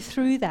with you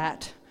through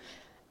that.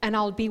 And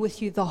I'll be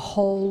with you the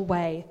whole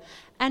way.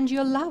 And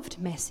you're loved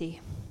messy.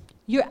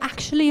 You're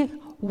actually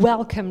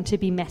welcome to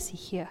be messy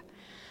here.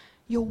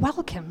 You're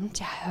welcome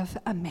to have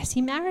a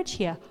messy marriage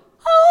here.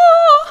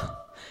 Oh!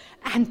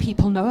 And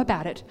people know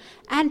about it.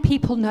 And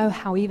people know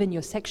how even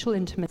your sexual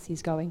intimacy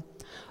is going.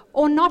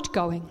 Or not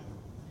going.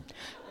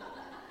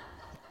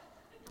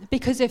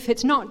 Because if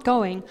it's not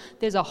going,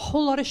 there's a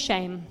whole lot of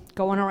shame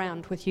going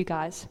around with you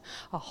guys.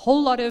 A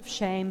whole lot of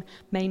shame.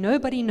 May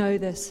nobody know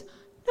this.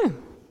 No,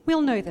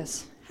 we'll know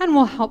this. And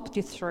we'll help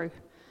you through.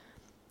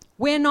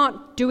 We're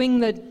not doing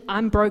the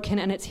I'm broken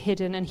and it's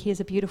hidden and here's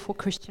a beautiful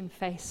Christian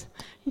face.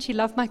 Don't you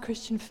love my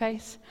Christian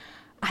face?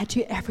 I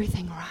do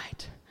everything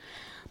right.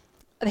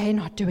 They're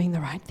not doing the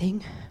right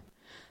thing.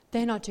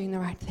 They're not doing the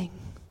right thing.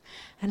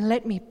 And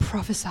let me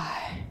prophesy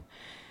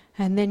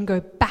and then go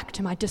back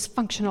to my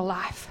dysfunctional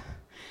life.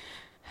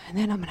 And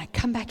then I'm going to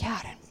come back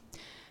out and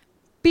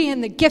be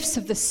in the gifts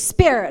of the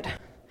Spirit.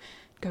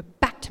 Go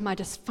back to my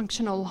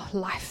dysfunctional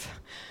life.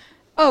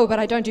 Oh, but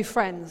I don't do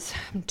friends.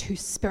 I'm too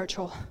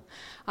spiritual.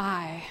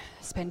 I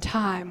spend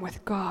time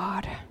with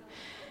God.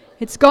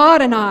 It's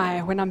God and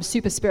I when I'm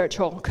super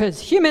spiritual, because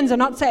humans are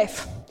not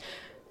safe.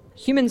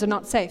 Humans are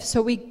not safe.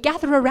 So we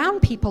gather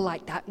around people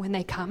like that when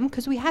they come,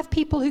 because we have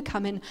people who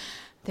come in,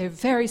 they're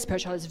very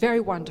spiritual, it's very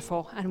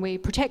wonderful, and we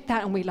protect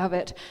that and we love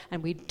it,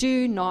 and we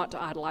do not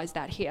idolize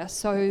that here.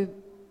 So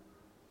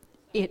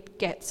it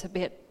gets a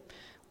bit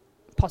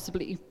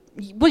possibly,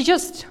 well,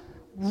 just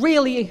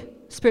really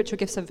spiritual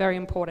gifts are very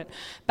important.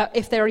 But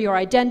if they're your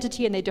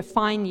identity and they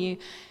define you,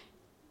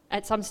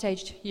 at some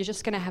stage you're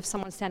just going to have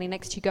someone standing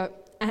next to you go,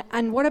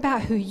 and what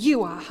about who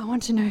you are? I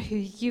want to know who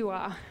you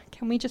are.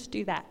 Can we just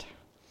do that?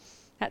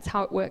 That's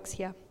how it works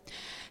here.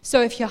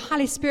 So if you're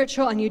highly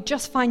spiritual and you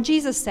just find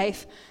Jesus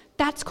safe,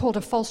 that's called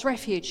a false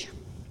refuge.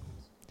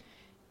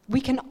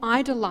 We can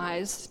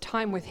idolize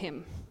time with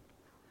him.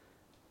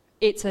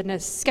 It's an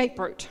escape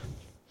route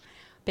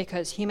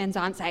because humans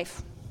aren't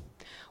safe.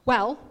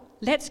 Well,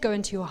 let's go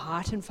into your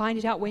heart and find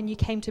it out when you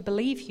came to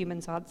believe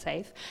humans aren't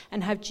safe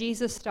and have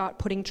Jesus start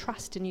putting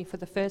trust in you for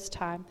the first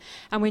time.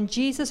 And when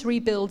Jesus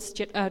rebuilds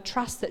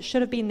trust that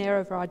should have been there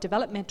over our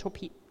developmental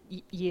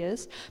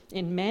years,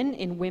 in men,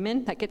 in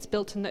women, that gets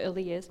built in the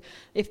early years,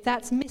 if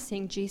that's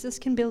missing, Jesus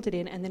can build it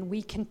in and then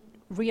we can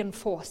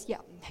reinforce, yeah,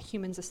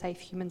 humans are safe,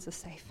 humans are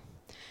safe.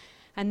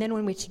 And then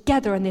when we're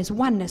together and there's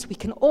oneness, we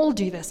can all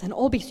do this and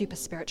all be super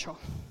spiritual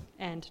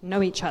and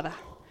know each other.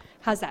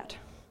 How's that?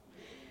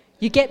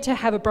 You get to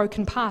have a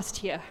broken past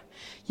here.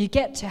 You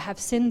get to have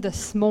sinned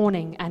this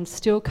morning and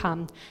still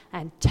come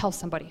and tell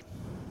somebody.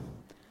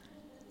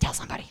 Tell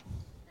somebody.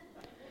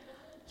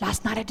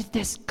 Last night I did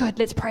this. Good,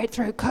 let's pray it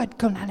through.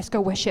 Good, now let's go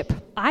worship.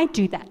 I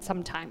do that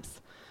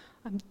sometimes.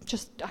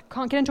 I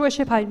can't get into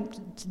worship. I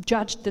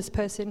judged this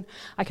person.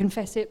 I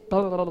confess it.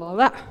 Blah, blah, blah, blah,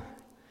 blah.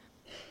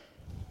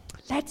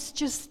 Let's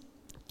just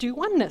do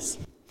oneness.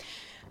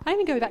 I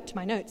even go back to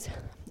my notes.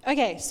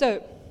 Okay,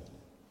 so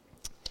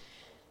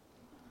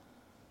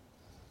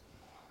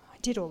I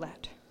did all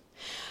that.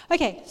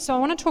 Okay, so I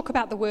want to talk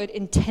about the word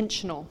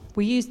intentional.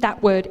 We use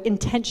that word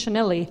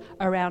intentionally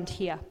around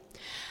here.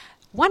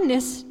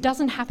 Oneness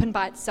doesn't happen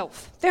by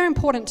itself. Very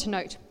important to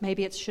note.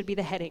 Maybe it should be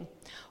the heading.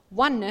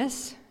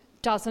 Oneness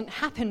doesn't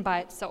happen by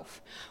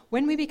itself.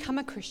 When we become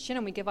a Christian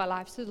and we give our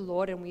lives to the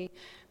Lord and we,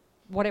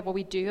 whatever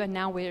we do, and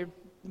now we're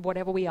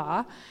whatever we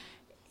are,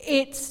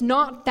 it's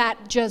not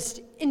that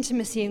just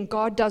intimacy and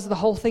God does the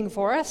whole thing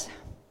for us,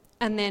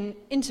 and then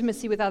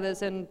intimacy with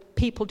others and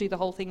people do the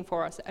whole thing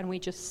for us, and we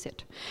just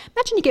sit.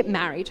 Imagine you get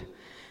married, and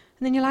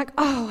then you're like,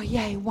 oh,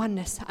 yay,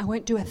 oneness, I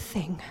won't do a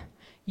thing.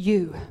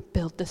 You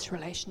build this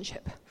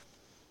relationship.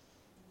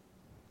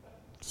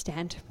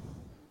 Stand.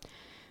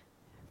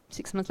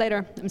 6 months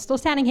later, I'm still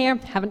standing here,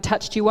 haven't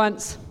touched you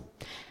once,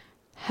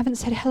 haven't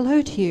said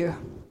hello to you.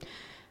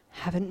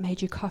 haven't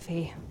made you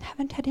coffee,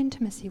 haven't had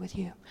intimacy with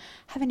you,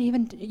 haven't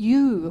even,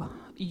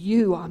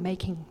 you are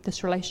making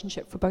this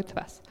relationship for both of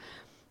us.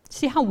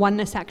 See how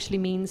oneness actually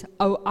means,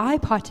 I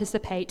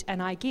participate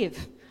and I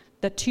give.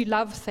 The to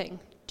love thing.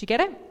 Do you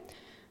get it?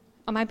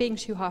 Am I being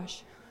too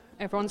harsh?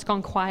 Everyone's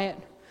gone quiet.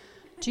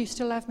 Do you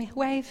still love me?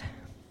 Wave.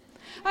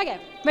 Okay,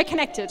 we're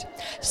connected.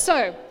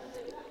 So,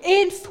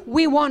 if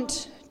we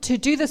want to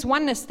do this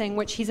oneness thing,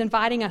 which he's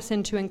inviting us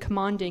into and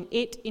commanding,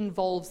 it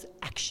involves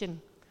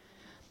action.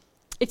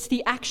 It's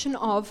the action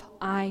of,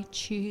 I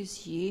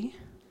choose you,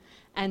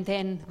 and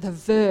then the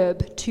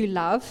verb to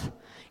love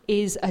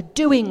is a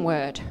doing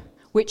word,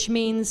 which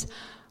means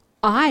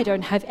I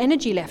don't have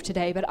energy left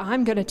today, but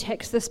I'm going to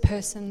text this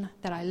person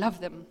that I love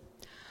them.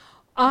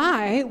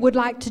 I would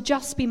like to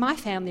just be my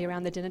family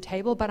around the dinner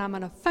table, but I'm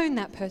going to phone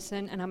that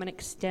person and I'm going to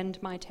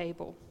extend my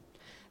table.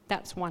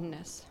 That's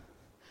oneness.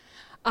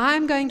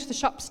 I'm going to the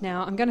shops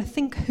now. I'm going to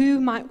think who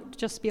might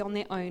just be on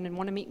their own and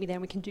want to meet me there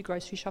and we can do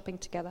grocery shopping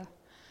together.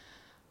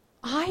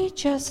 I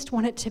just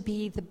want it to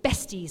be the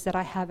besties that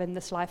I have in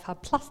this Life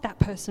Hub, plus that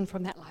person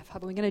from that Life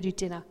Hub, and we're going to do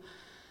dinner.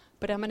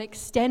 But I'm going to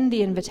extend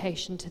the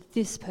invitation to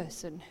this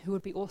person who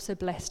would be also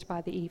blessed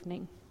by the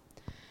evening.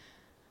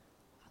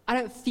 I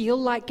don't feel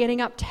like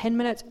getting up 10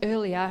 minutes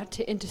earlier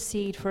to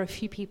intercede for a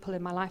few people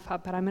in my Life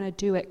Hub, but I'm going to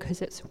do it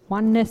because it's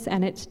oneness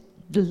and it's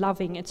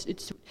loving,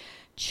 it's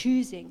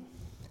choosing.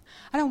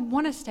 I don't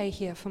want to stay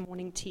here for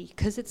morning tea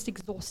because it's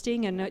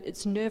exhausting and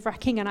it's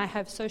nerve-wracking and I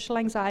have social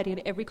anxiety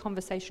and every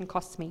conversation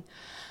costs me.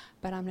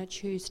 But I'm going to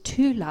choose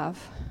to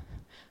love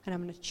and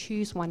I'm going to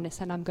choose oneness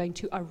and I'm going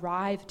to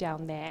arrive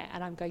down there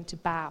and I'm going to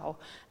bow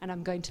and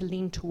I'm going to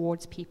lean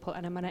towards people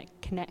and I'm going to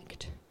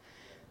connect.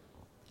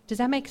 Does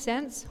that make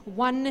sense?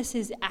 Oneness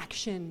is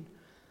action.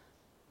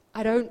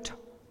 I don't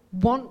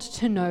want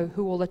to know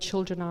who all the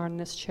children are in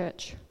this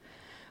church.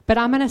 But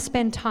I'm going to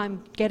spend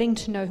time getting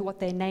to know what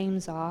their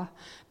names are,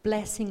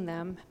 blessing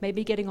them,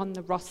 maybe getting on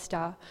the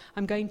roster.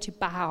 I'm going to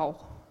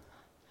bow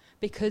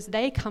because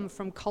they come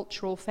from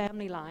cultural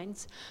family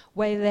lines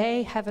where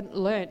they haven't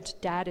learnt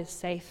dad is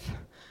safe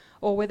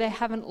or where they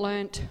haven't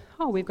learnt,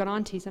 we've got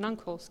aunties and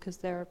uncles because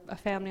they're a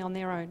family on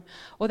their own,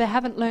 or they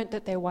haven't learnt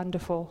that they're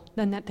wonderful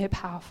and that they're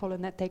powerful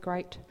and that they're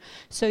great.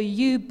 So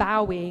you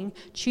bowing,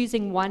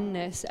 choosing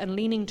oneness and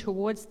leaning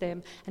towards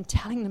them and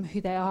telling them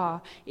who they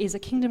are is a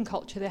kingdom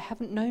culture they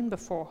haven't known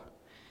before.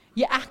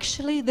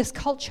 This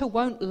culture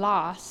won't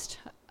last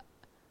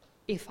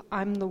if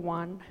I'm the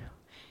one,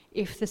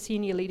 if the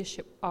senior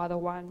leadership are the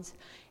ones,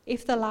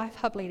 if the Life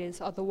Hub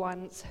leaders are the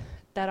ones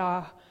that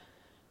are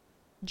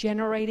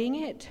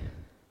generating it.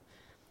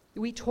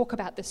 We talk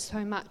about this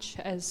so much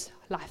as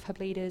Life Hub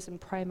leaders and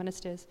prayer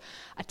ministers.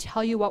 I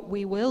tell you what,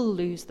 we will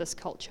lose this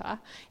culture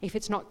if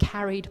it's not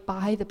carried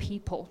by the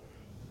people.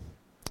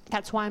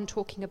 That's why I'm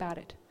talking about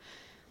it.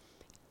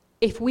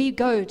 If we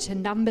go to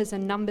numbers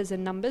and numbers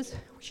and numbers,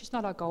 which is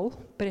not our goal,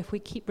 but if we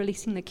keep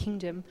releasing the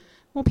kingdom,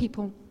 more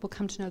people will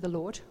come to know the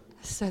Lord,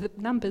 so the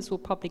numbers will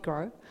probably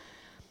grow.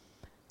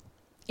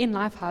 In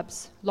Life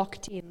Hubs,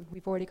 locked in,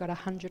 we've already got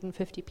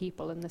 150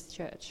 people in this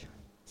church.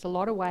 It's a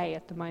lot away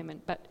at the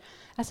moment, but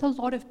that's a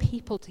lot of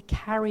people to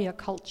carry a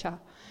culture.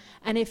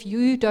 And if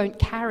you don't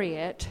carry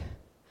it,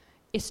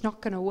 it's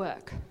not going to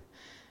work.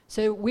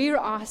 So we're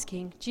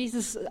asking,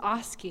 Jesus is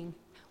asking,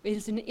 it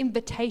is an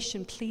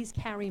invitation, please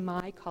carry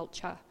my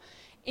culture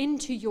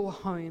into your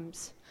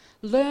homes.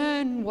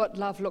 Learn what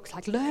love looks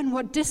like. Learn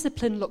what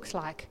discipline looks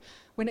like.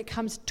 When it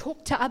comes,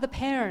 talk to other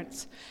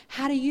parents.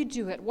 How do you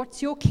do it?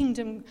 What's your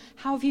kingdom?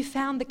 How have you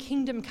found the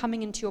kingdom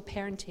coming into your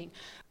parenting?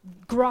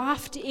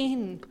 Graft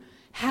in.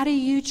 How do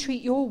you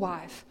treat your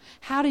wife?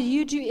 How do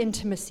you do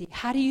intimacy?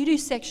 How do you do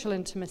sexual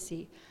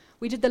intimacy?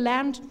 We did the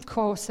land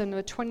course and there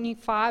were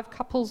 25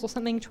 couples or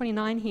something,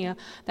 29 here.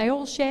 They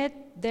all shared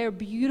their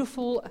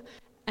beautiful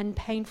and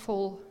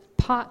painful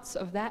parts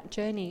of that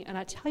journey. And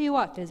I tell you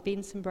what, there's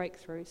been some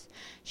breakthroughs.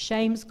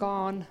 Shame's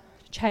gone,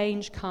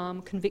 change,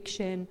 calm,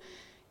 conviction.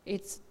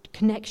 It's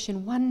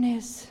connection,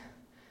 oneness.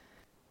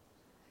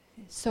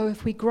 So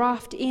if we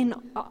graft in,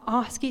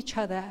 ask each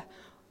other,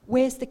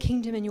 where's the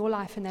kingdom in your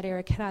life in that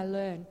area? Can I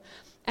learn?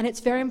 And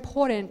it's very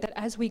important that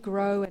as we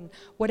grow and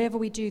whatever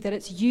we do, that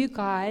it's you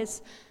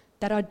guys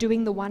that are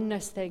doing the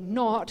oneness thing,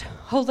 not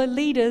all the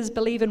leaders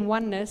believe in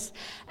oneness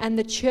and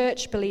the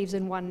church believes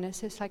in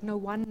oneness. It's like, no,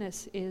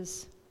 oneness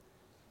is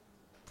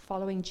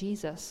following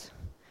Jesus.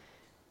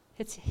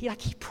 He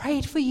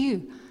prayed for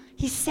you.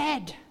 He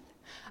said,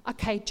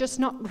 okay, just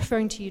not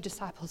referring to you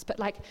disciples, but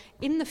like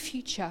in the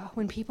future,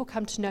 when people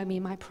come to know me,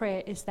 my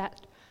prayer is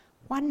that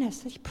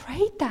oneness, he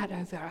prayed that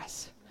over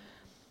us.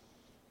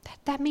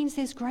 That means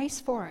there's grace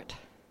for it.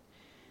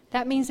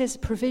 That means there's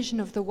provision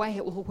of the way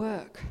it will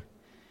work.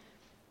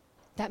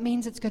 That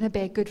means it's going to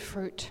bear good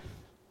fruit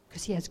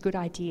because he has good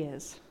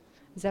ideas.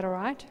 Is that all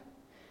right?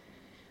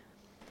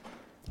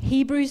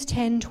 Hebrews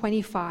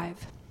 10:25.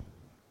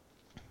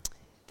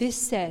 This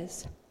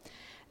says,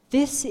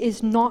 "This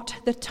is not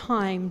the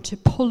time to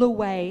pull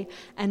away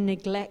and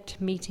neglect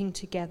meeting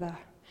together,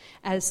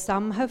 as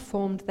some have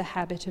formed the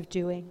habit of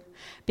doing,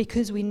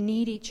 because we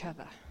need each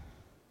other.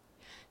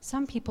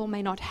 Some people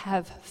may not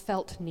have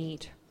felt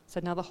need. It's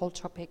another whole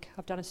topic.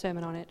 I've done a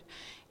sermon on it.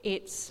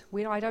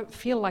 I don't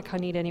feel like I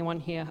need anyone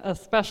here,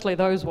 especially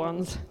those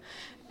ones.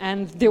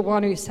 And the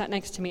one who sat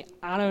next to me,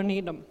 I don't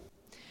need them.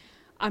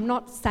 I'm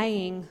not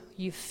saying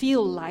you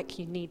feel like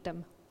you need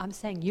them. I'm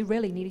saying you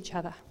really need each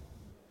other.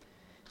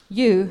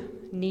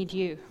 You need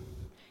you.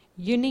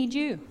 You need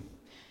you.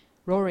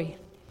 Rory,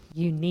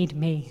 you need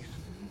me.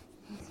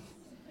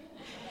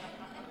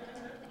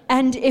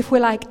 And if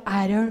we're like,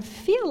 I don't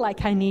feel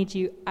like I need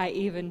you, I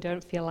even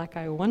don't feel like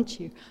I want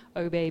you,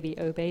 oh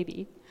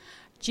baby,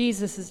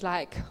 Jesus is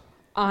like,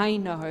 I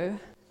know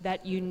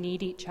that you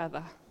need each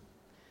other.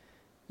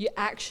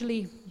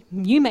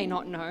 You may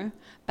not know,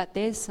 but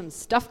there's some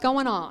stuff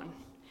going on.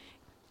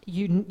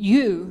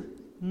 You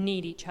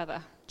need each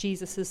other.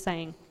 Jesus is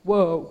saying,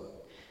 whoa.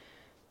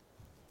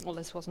 Well,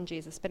 this wasn't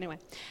Jesus, but anyway.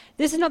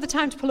 This is not the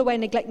time to pull away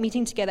and neglect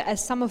meeting together,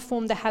 as some have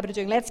formed the habit of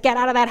doing. Let's get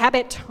out of that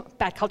habit,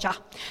 bad culture,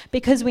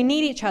 because we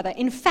need each other.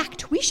 In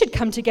fact, we should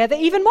come together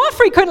even more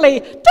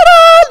frequently. Ta-da!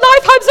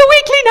 Life Hub's a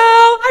weekly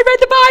now. I read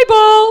the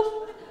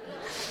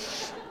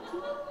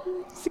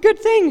Bible. It's a good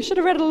thing. Should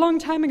have read it a long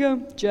time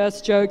ago.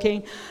 Just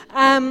joking.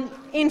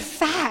 In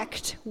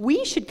fact,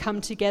 we should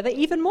come together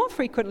even more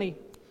frequently.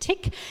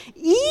 Tick.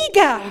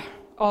 Eager.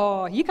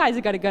 Oh, you guys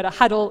have got to go to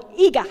Huddle.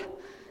 Eager.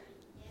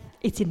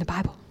 It's in the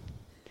Bible.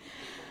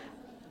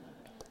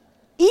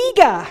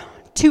 Eager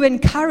to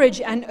encourage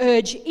and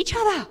urge each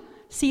other.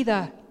 See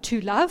the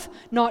to love,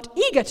 not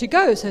eager to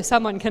go so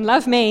someone can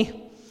love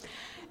me.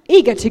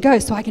 Eager to go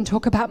so I can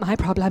talk about my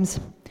problems.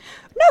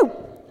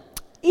 No.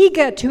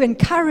 Eager to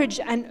encourage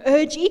and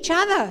urge each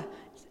other.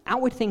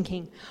 Outward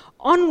thinking.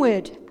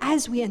 Onward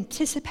as we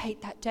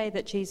anticipate that day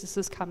that Jesus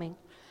is coming.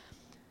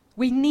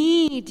 We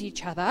need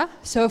each other.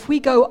 So if we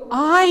go,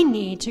 I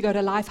need to go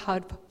to Life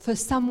Hub for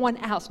someone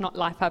else, not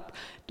Life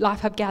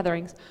Hub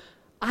gatherings.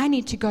 I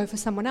need to go for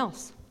someone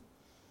else.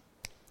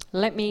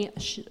 Let me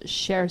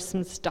share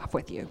some stuff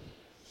with you.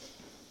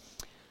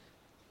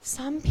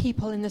 Some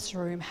people in this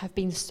room have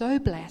been so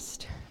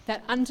blessed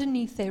that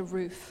underneath their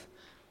roof,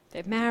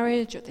 their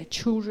marriage or their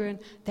children,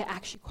 they're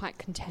actually quite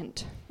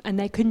content. And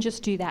they can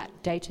just do that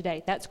day to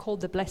day. That's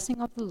called the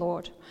blessing of the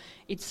Lord.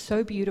 It's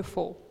so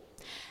beautiful.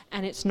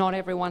 And it's not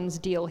everyone's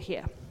deal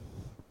here.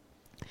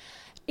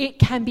 It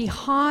can be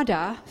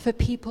harder for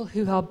people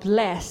who are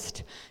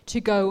blessed to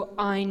go,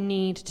 I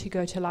need to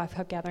go to Life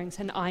Hub gatherings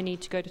and I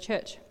need to go to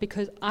church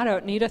because I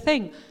don't need a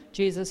thing.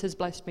 Jesus has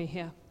blessed me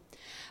here.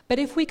 But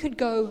if we could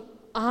go,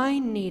 I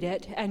need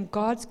it and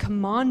God's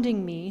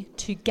commanding me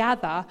to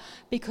gather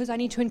because I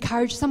need to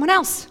encourage someone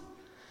else,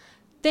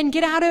 then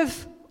get out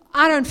of,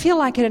 I don't feel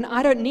like it and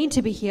I don't need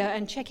to be here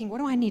and checking, what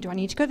do I need? Do I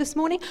need to go this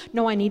morning?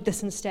 No, I need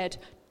this instead.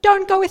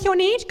 Don't go with your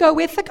need, go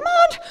with the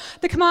command.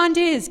 The command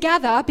is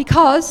gather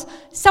because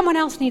someone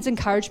else needs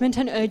encouragement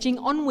and urging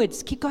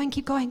onwards. Keep going,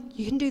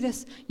 you can do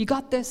this, you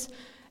got this.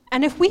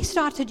 And if we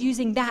started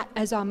using that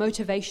as our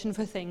motivation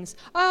for things,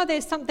 oh,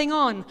 there's something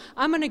on,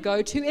 I'm going to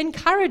go to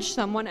encourage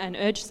someone and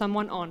urge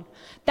someone on.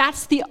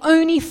 That's the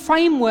only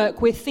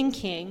framework we're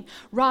thinking,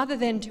 rather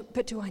than,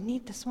 but do I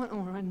need this one?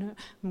 Or I know,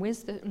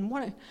 where's the, and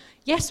what?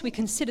 Yes, we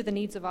consider the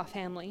needs of our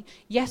family.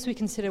 Yes, we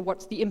consider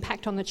what's the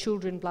impact on the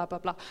children, blah, blah,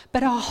 blah.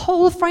 But our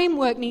whole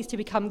framework needs to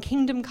become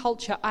kingdom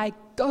culture. I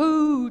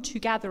go to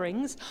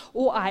gatherings,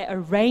 or I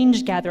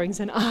arrange gatherings,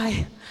 and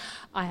I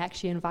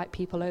actually invite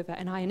people over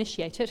and I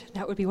initiate it.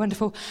 That would be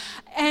wonderful.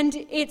 And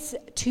it's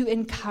to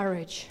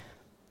encourage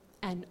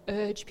and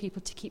urge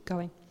people to keep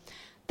going.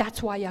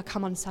 That's why you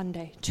come on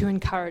Sunday, to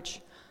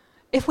encourage.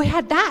 If we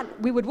had that,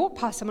 we would walk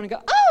past someone and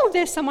go, oh,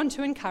 there's someone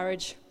to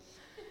encourage.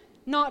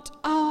 Not,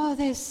 oh,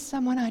 there's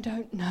someone I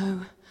don't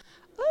know.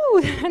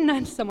 Oh, and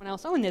then someone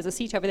else. Oh, and there's a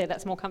seat over there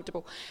that's more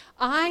comfortable.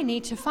 I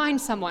need to find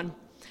someone.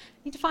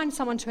 I need to find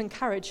someone to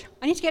encourage.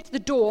 I need to get to the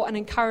door and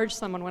encourage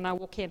someone when I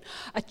walk in.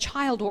 A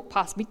child walked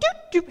past me.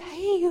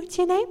 Hey, what's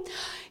your name?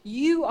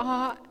 You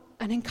are,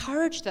 and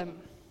encourage them.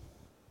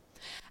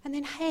 And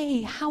then,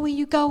 hey, how are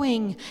you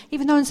going?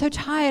 Even though I'm so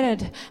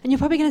tired, and you're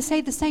probably going to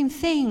say the same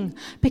thing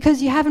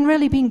because you haven't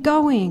really been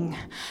going.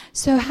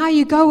 So how are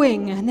you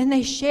going? And then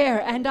they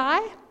share. And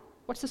I,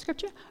 what's the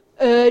scripture?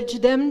 Urge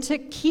them to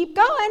keep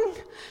going.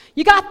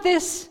 You got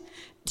this.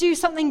 Do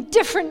something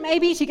different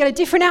maybe to get a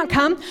different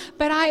outcome,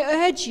 but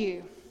I urge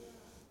you.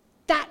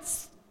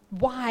 That's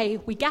why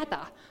we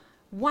gather.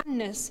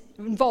 Oneness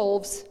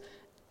involves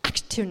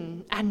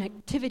action and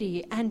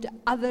activity and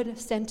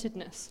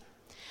other-centeredness.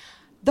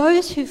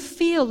 Those who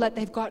feel that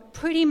they've got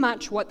pretty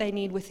much what they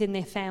need within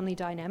their family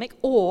dynamic,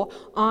 or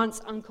aunts,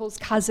 uncles,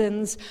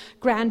 cousins,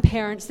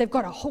 grandparents, they've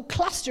got a whole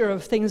cluster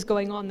of things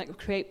going on that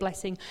create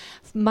blessing,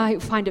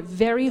 might find it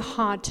very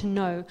hard to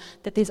know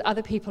that there's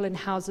other people in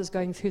houses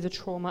going through the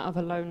trauma of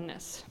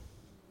aloneness.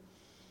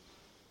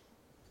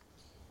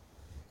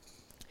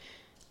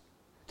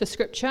 The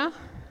scripture,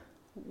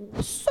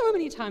 so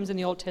many times in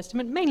the Old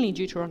Testament, mainly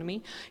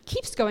Deuteronomy,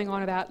 keeps going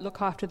on about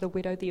look after the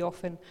widow, the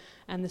orphan,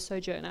 and the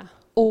sojourner,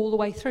 all the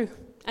way through.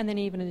 and then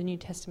even in the New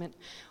Testament,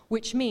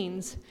 which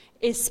means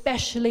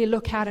especially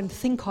look out and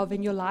think of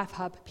in your Life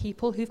Hub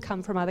people who've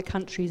come from other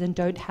countries and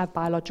don't have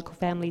biological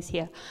families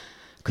here,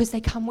 because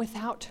they come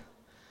without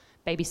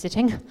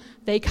babysitting,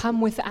 they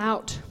come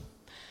without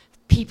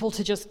people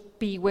to just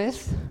be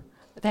with.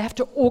 They have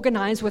to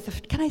organize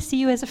with, can I see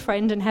you as a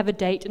friend and have a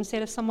date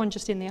instead of someone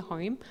just in their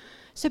home?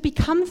 So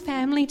become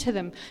family to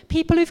them.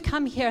 People who've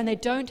come here and they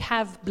don't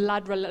have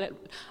blood.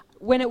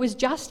 When it was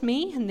just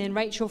me, and then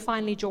Rachel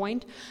finally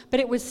joined, but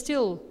it was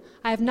still,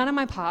 I have none of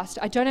my past,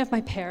 I don't have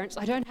my parents,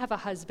 I don't have a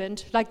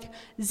husband, like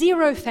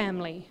zero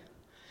family.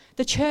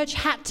 The church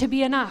had to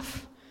be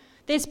enough.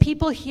 There's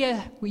people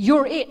here,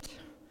 you're it.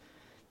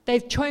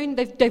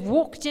 They've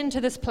walked into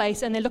this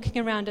place and they're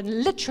looking around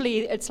and literally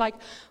it's like,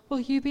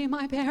 will you be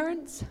my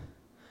parents?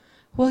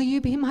 Will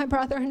you be my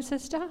brother and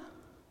sister?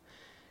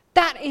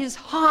 That is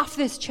half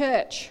this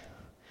church.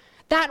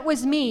 That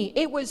was me.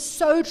 It was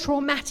so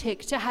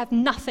traumatic to have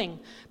nothing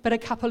but a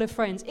couple of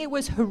friends. It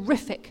was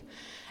horrific.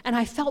 And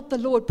I felt the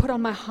Lord put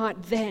on my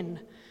heart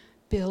then,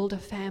 build a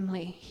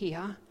family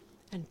here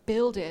and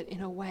build it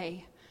in a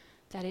way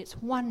that it's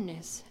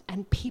oneness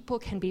and people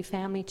can be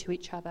family to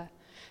each other.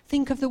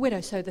 Think of the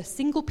widow. So the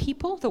single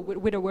people, the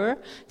widower,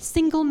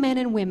 single men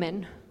and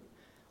women,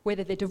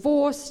 whether they're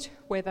divorced,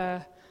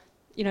 whether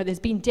there's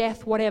been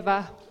death,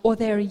 whatever, or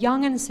they're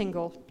young and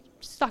single,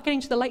 start getting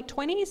to the late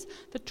 20s,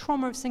 the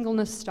trauma of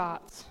singleness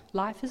starts.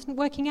 Life isn't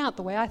working out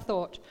the way I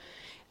thought.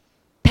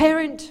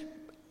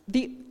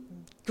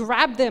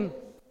 Grab them.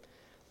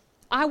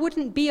 I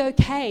wouldn't be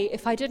okay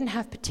if I didn't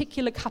have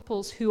particular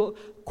couples who are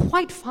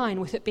quite fine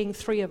with it being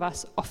 3 of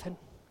us often.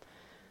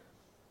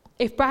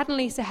 If Brad and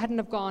Lisa hadn't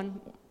have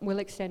gone, we'll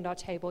extend our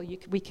table.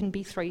 We can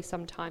be 3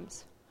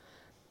 sometimes.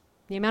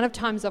 The amount of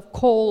times I've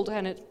called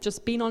and it's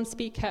just been on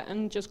speaker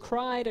and just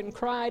cried and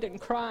cried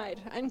and cried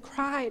and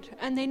cried,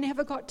 and they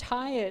never got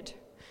tired.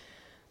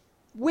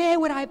 Where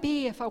would I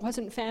be if I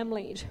wasn't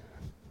familied?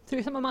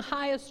 Through some of my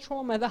highest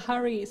trauma, the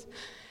hurries.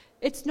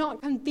 It's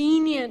not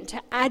convenient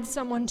to add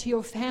someone to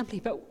your family,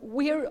 but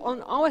we're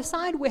on our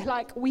side, we're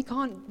like, we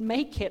can't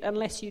make it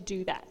unless you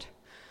do that.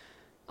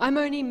 I'm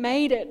only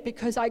made it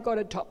because I got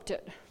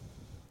adopted.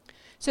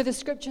 So the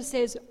scripture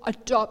says,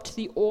 adopt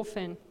the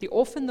orphan, the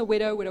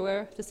widow,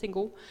 widower, the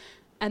single,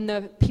 and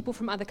the people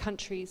from other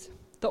countries.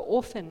 The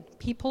orphan,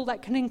 people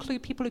that can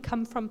include people who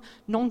come from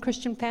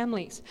non-Christian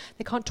families.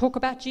 They can't talk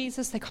about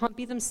Jesus, they can't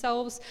be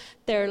themselves,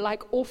 they're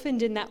like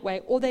orphaned in that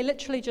way, or they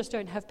literally just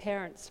don't have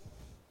parents.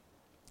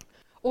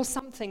 Or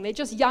something, they're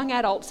just young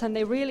adults and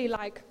they really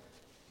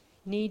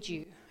need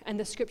you. And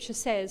the scripture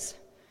says,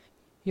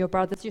 your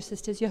brothers, your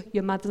sisters,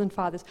 your mothers and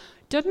fathers.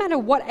 Don't matter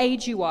what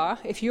age you are,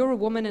 if you're a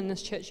woman in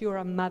this church, you're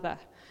a mother.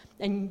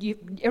 And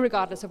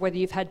irregardless of whether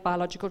you've had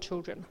biological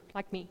children,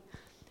 like me,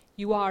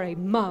 you are a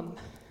mum.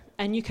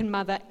 And you can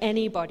mother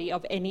anybody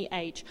of any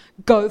age.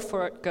 Go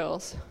for it,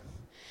 girls.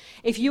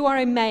 If you are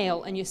a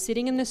male and you're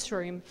sitting in this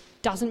room,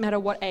 doesn't matter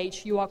what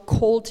age, you are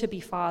called to be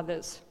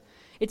fathers.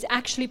 It's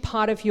actually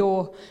part of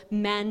your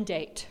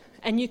mandate.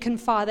 And you can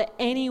father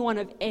anyone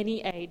of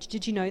any age.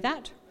 Did you know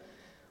that?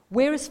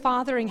 Where is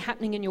fathering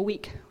happening in your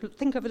week?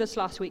 Think over this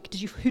last week.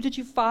 Who did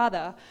you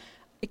father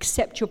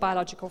except your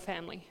biological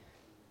family?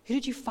 Who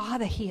did you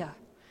father here?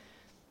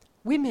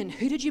 Women,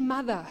 who did you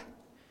mother?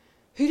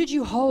 Who did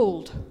you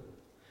hold?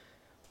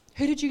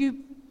 Who did you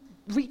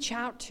reach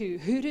out to?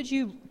 Who did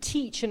you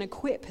teach and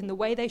equip in the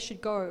way they should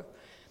go?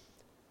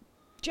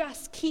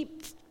 Just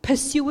keep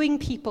pursuing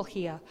people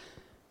here,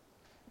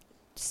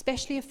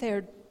 especially if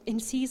they're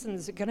in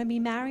seasons, going to be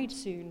married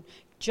soon.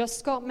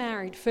 Just got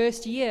married,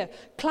 first year.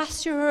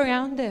 Cluster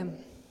around them.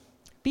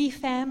 Be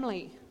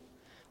family.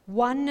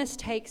 Oneness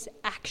takes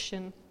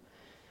action.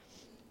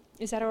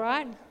 Is that all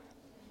right?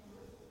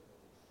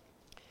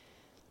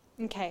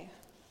 Okay.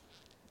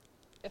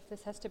 If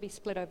this has to be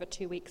split over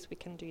 2 weeks, we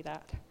can do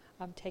that.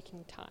 I'm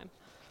taking time.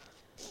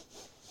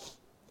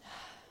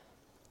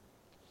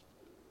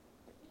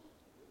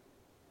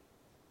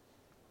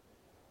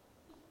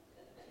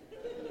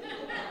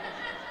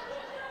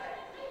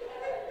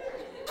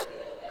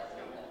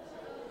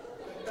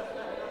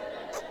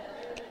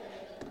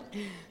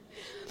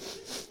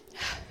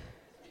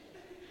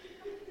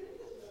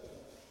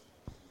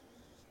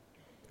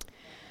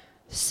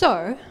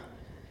 So,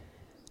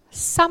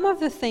 some of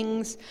the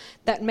things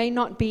that may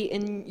not be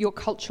in your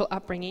cultural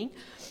upbringing,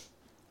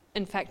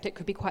 in fact, it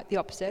could be quite the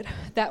opposite,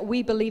 that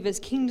we believe is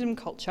kingdom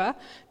culture,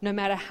 no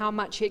matter how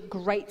much it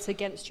grates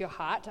against your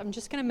heart. I'm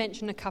just going to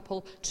mention a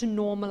couple to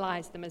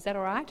normalize them. Is that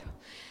all right?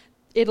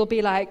 It'll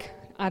be like,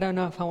 I don't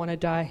know if I want to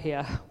die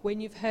here, when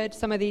you've heard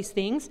some of these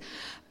things,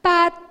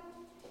 but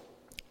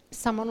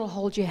someone will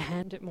hold your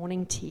hand at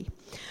morning tea.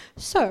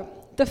 So,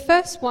 the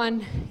first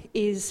one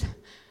is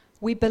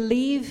we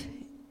believe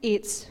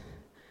it's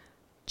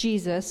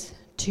Jesus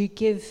to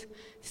give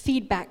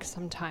feedback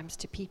sometimes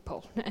to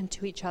people and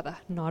to each other.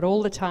 Not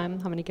all the time,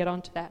 I'm going to get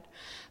onto that,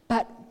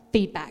 but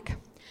feedback.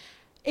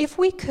 If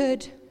we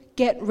could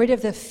get rid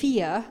of the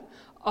fear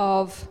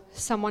of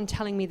someone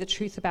telling me the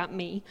truth about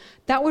me,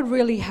 that would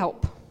really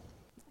help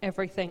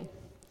everything.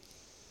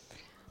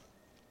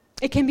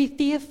 It can be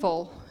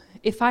fearful.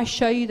 If I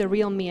show you the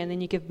real me and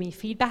then you give me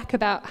feedback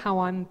about how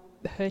I'm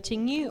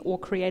hurting you or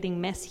creating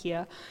mess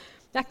here,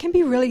 that can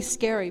be really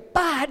scary.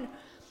 But,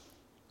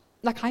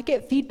 like, I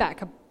get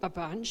feedback a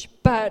bunch,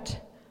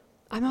 but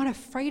I'm not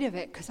afraid of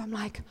it because I'm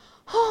like,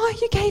 oh,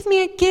 you gave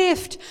me a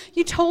gift.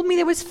 You told me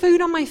there was food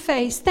on my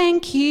face.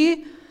 Thank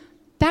you.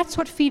 That's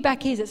what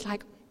feedback is. It's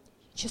like,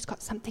 you just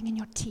got something in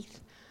your teeth.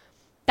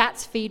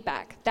 That's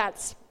feedback.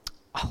 That's,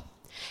 oh,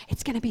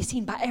 it's going to be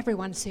seen by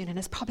everyone soon, and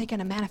it's probably going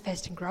to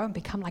manifest and grow and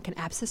become like an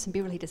abscess and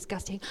be really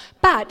disgusting.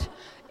 But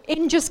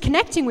in just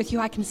connecting with you,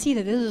 I can see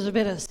that there's a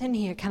bit of sin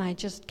here. Can I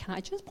just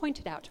point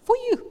it out? For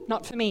you,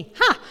 not for me.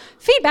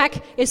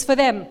 Feedback is for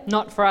them,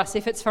 not for us.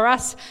 If it's for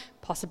us,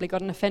 possibly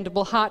got an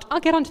offendable heart. I'll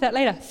get onto that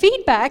later.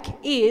 Feedback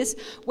is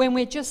when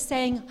we're just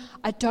saying,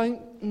 I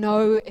don't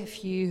know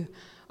if you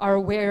are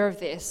aware of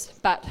this,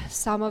 but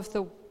some of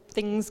the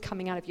things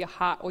coming out of your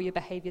heart or your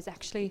behavior is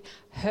actually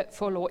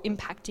hurtful or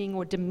impacting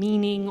or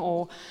demeaning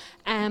or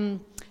and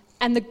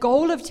the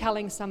goal of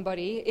telling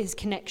somebody is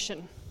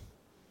connection.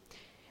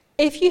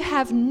 If you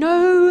have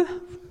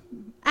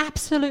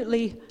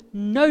absolutely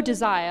no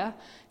desire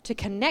to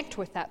connect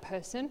with that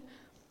person,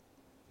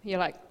 you're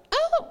like,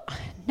 oh,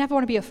 never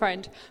want to be a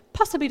friend,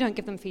 possibly don't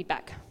give them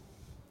feedback.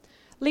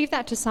 Leave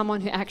that to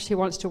someone who actually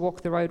wants to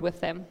walk the road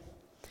with them.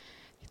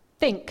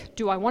 Think,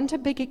 do I want to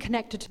be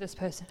connected to this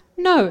person?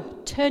 No,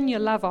 turn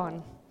your love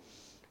on.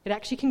 It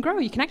actually can grow.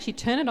 You can actually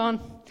turn it on.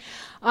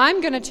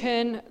 I'm going to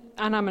turn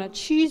and I'm going to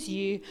choose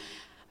you.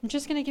 I'm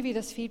just going to give you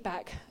this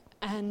feedback,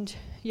 and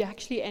you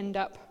actually end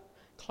up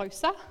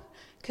closer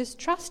because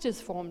trust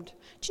is formed.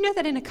 Do you know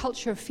that in a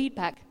culture of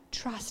feedback,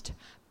 trust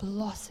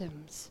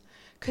blossoms?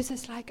 Because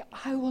it's like,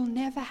 I will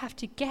never have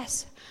to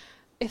guess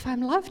if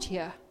I'm loved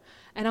here.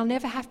 And I'll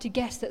never have to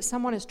guess that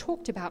someone has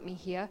talked about me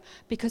here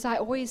because I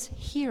always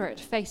hear it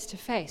face to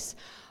face.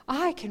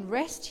 I can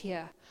rest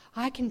here.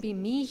 I can be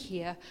me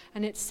here,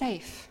 and it's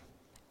safe.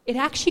 It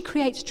actually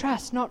creates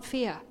trust, not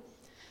fear.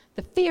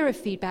 The fear of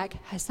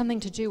feedback has something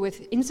to do with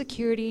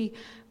insecurity,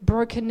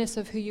 brokenness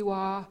of who you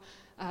are,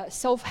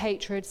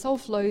 self-hatred,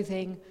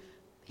 self-loathing.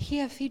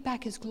 Here,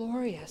 feedback is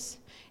glorious.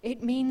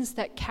 It means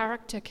that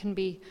character can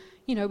be,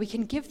 we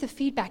can give the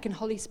feedback and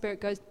Holy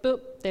Spirit goes,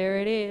 boop, there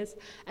it is.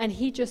 And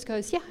he just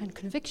goes, yeah, and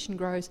conviction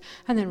grows.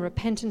 And then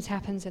repentance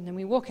happens and then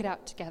we walk it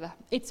out together.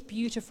 It's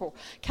beautiful.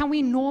 Can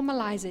we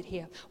normalize it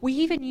here? We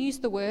even use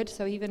the word,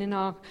 so even in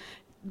our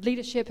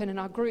leadership and in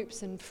our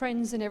groups and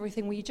friends and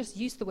everything, we just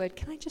use the word,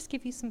 can I just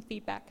give you some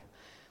feedback?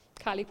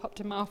 Kylie popped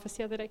in my office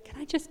the other day,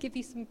 can I just give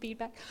you some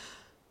feedback?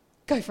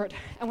 Go for it.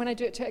 And when I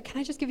do it to her, can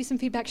I just give you some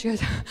feedback? She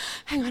goes,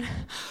 hang on.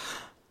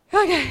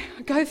 Okay,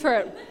 go for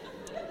it.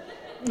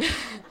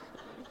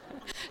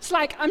 It's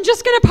like, I'm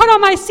just going to put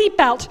on my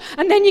seatbelt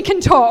and then you can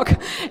talk.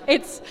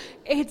 It's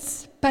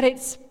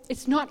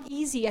not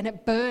easy, and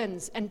it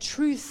burns, and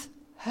truth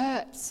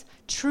hurts.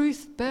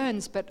 Truth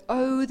burns, but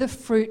oh, the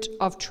fruit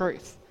of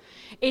truth.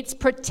 It's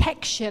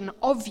protection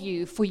of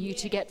you for you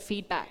to get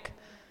feedback.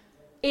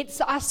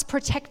 It's us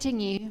protecting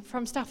you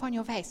from stuff on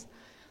your face.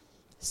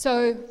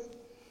 So,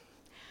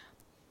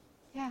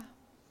 yeah.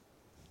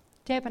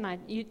 Deb and I,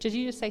 did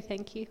you just say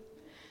thank you?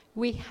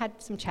 We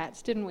had some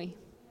chats, didn't we?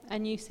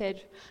 And you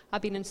said,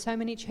 I've been in so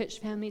many church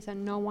families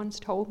and no one's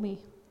told me.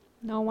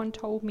 No one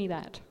told me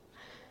that.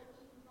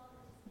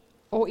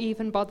 Or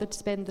even bothered to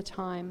spend the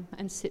time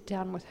and sit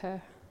down with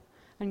her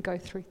and go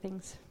through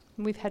things.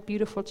 And we've had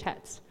beautiful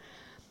chats.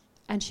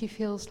 And she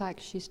feels like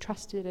she's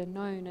trusted and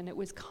known, and it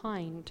was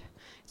kind.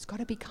 It's got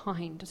to be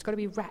kind. It's got to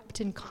be wrapped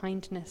in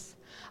kindness.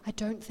 I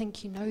don't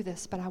think you know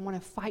this, but I want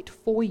to fight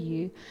for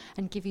you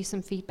and give you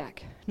some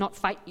feedback, not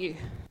fight you.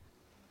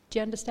 Do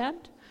you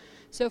understand?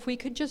 So if we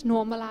could just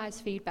normalize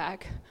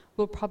feedback,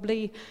 we'll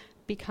probably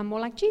become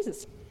more like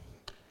Jesus.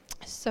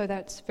 So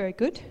that's very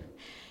good.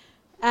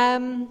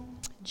 James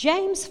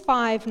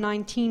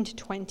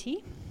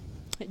 5:19-20.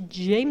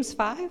 James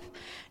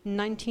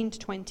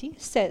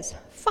 5:19-20 says,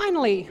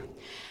 finally,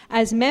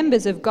 as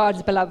members of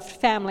God's beloved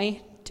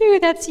family,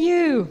 that's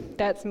you,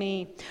 that's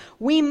me,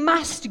 we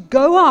must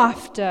go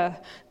after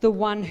the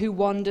one who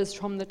wanders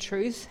from the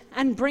truth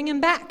and bring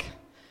him back.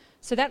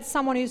 So that's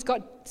someone who's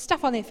got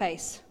stuff on their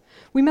face.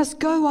 We must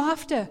go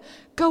after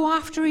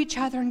each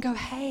other and go,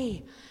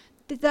 hey,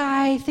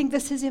 I think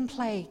this is in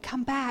play.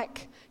 Come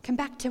back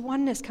to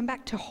oneness, come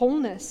back to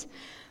wholeness.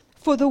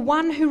 For the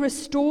one who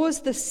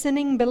restores the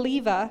sinning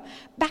believer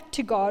back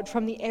to God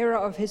from the error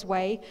of his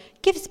way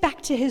gives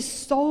back to his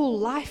soul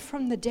life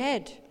from the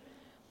dead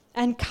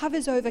and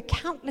covers over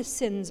countless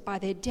sins by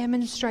their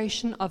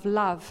demonstration of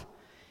love.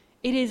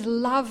 It is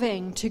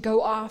loving to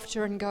go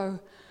after and go,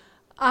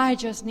 I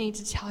just need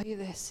to tell you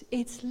this.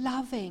 It's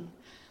loving.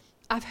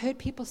 I've heard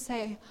people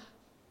say,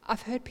 I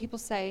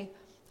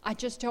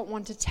just don't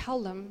want to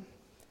tell them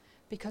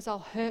because I'll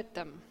hurt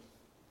them.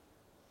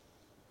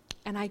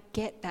 And I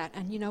get that.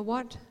 And you know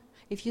what?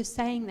 If you're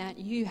saying that,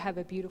 you have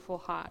a beautiful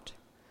heart.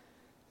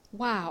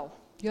 Wow.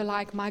 You're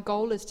like, my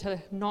goal is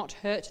to not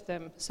hurt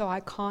them, so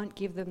I can't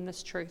give them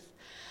this truth.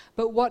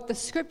 But what the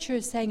scripture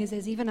is saying is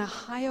there's even a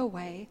higher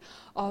way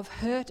of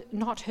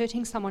not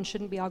hurting someone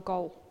shouldn't be our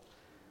goal.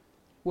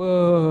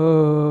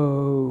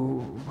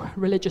 Whoa,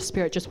 religious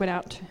spirit just went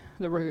out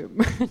the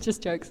room.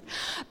 Just jokes.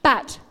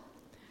 But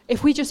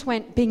if we just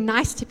went being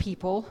nice to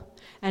people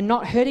and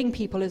not hurting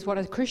people is what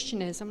a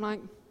Christian is, I'm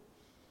like,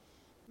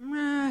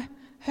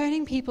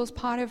 hurting people is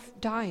part of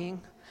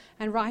dying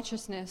and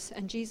righteousness,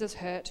 and Jesus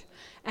hurt.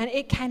 And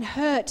it can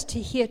hurt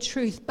to hear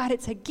truth, but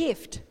it's a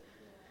gift.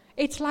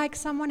 It's like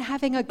someone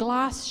having a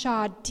glass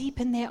shard deep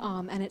in their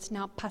arm and it's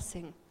now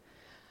pussing.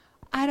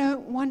 I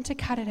don't want to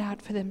cut it out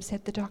for them,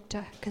 said the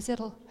doctor, because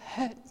it'll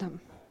hurt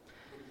them.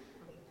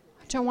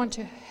 I don't want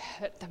to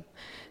hurt them.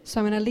 So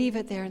I'm going to leave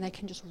it there and they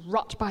can just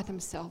rot by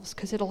themselves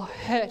because it'll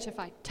hurt if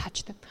I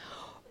touch them.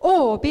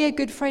 Or be a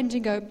good friend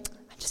and go,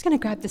 I'm just going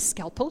to grab the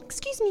scalpel.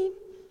 Excuse me.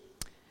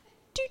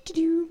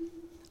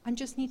 I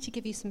just need to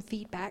give you some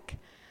feedback.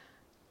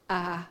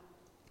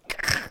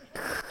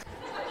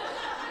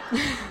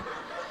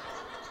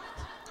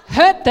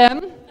 Hurt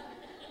them.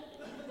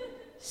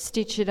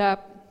 Stitch it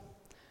up.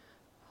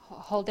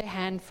 Hold their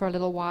hand for a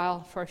little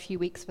while, for a few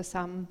weeks for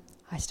some.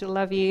 I still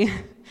love you.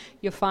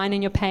 You're fine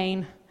in your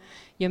pain.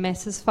 Your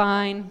mess is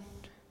fine.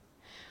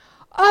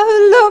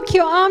 Oh, look,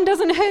 your arm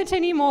doesn't hurt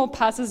anymore.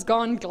 Pus is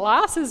gone,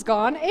 glass is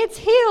gone. It's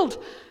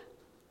healed.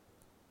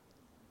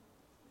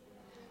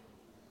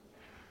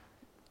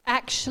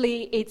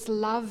 Actually, it's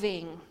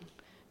loving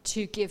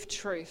to give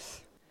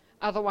truth.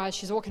 Otherwise,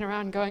 she's walking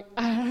around going,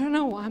 I don't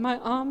know why my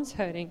arm's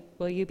hurting.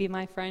 Will you be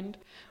my friend?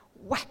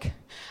 Whack.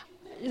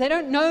 They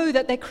don't know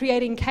that they're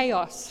creating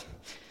chaos.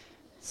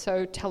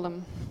 So tell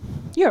them,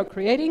 you're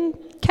creating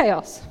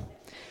chaos.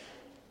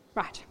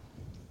 Right.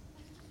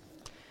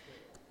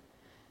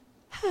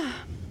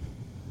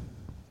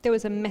 There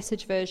was a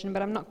message version,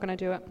 but I'm not going to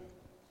do it.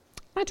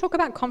 I talk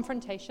about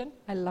confrontation.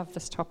 I love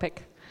this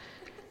topic.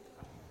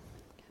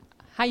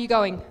 How you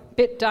going?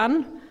 Bit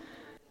done?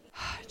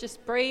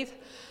 Just breathe.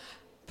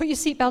 Put your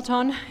seatbelt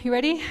on. You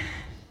ready?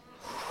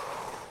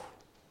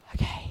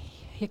 Okay,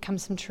 here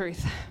comes some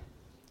truth.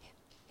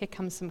 Here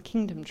comes some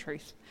kingdom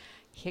truth.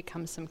 Here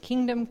comes some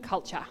kingdom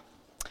culture.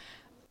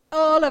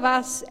 All of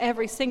us,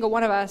 every single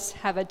one of us,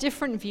 have a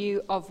different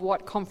view of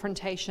what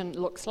confrontation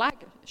looks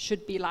like,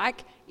 should be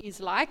like, is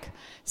like.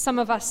 Some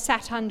of us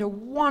sat under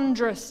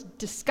wondrous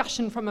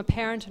discussion from a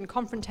parent, and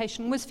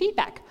confrontation was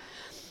feedback.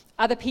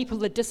 Other people,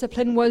 the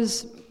discipline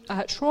was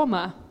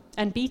trauma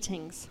and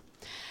beatings.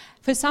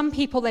 For some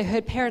people, they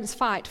heard parents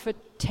fight for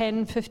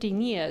 10,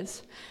 15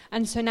 years.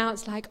 And so now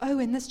it's like, oh,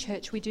 in this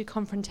church we do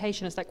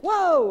confrontation. It's like,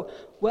 whoa,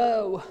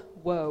 whoa,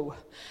 whoa.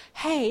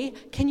 Hey,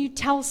 can you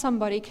tell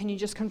somebody, can you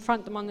just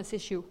confront them on this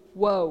issue?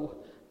 Whoa.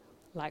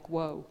 Like,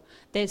 whoa.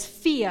 There's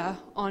fear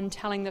on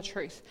telling the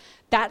truth.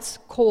 That's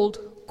called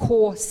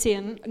core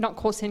sin, not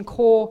core sin,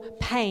 core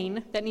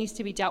pain that needs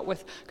to be dealt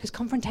with, because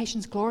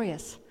confrontation's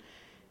glorious.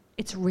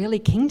 It's really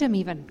kingdom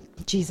even.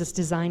 Jesus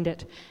designed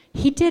it.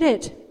 He did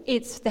it.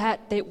 It's that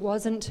it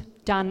wasn't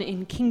done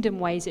in kingdom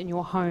ways in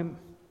your home.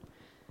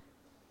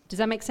 Does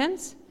that make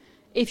sense?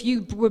 If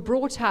you were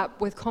brought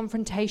up with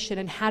confrontation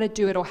and how to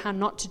do it or how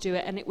not to do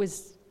it, and it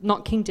was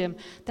not kingdom,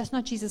 that's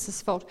not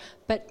Jesus' fault.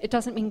 But it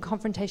doesn't mean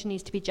confrontation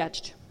needs to be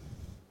judged.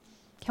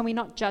 Can we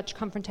not judge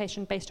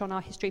confrontation based on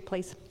our history,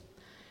 please?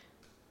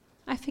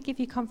 I forgive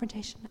you,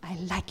 confrontation. I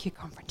like you,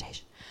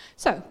 confrontation.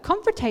 So,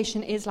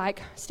 confrontation is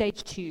like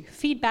stage 2,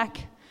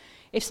 feedback.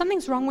 If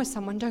something's wrong with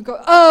someone, don't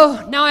go,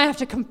 oh, now I have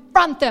to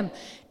confront them.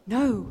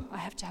 No, I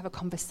have to have a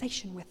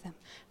conversation with them.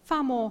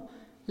 Far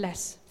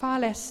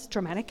less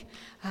dramatic.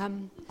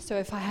 So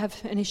if I have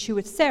an issue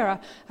with Sarah,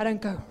 I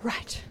don't go,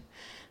 right,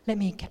 let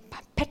me get my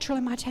petrol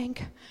in my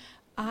tank.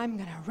 I'm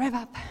going to rev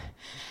up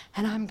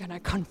and I'm going to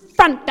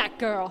confront that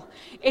girl.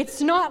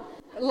 It's not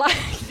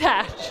like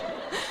that.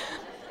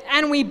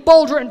 And we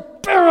boulder and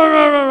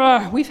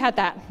we've had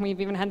that.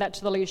 We've even had that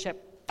to the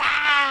leadership.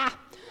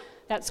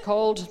 That's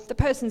called the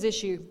person's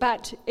issue.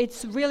 But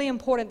it's really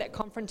important that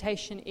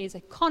confrontation is a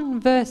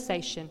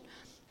conversation.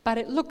 But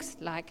it looks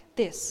like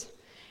this.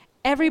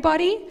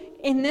 Everybody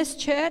in this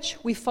church,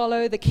 we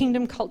follow the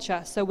kingdom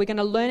culture. So we're going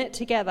to learn it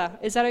together.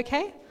 Is that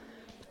okay?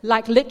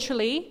 Like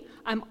literally,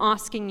 I'm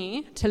asking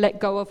you to let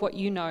go of what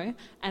you know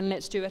and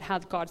let's do it how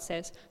God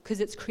says. Because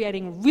it's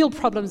creating real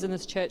problems in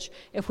this church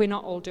if we're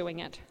not all doing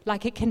it.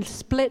 Like it can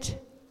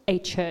split a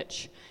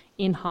church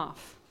in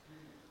half.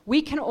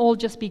 We can all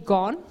just be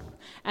gone.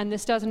 And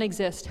this doesn't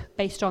exist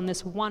based on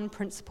this one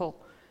principle.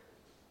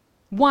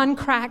 One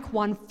crack,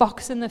 one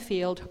fox in the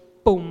field,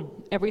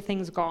 boom,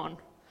 everything's gone.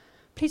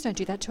 Please don't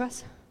do that to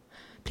us.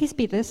 Please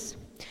be this.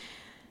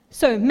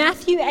 So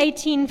Matthew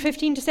 18,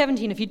 15 to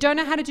 17, if you don't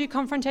know how to do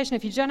confrontation,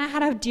 if you don't know how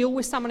to deal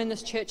with someone in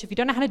this church, if you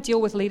don't know how to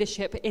deal with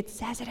leadership, it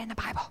says it in the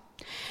Bible.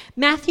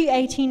 Matthew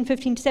 18,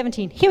 15 to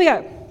 17. Here we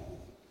go.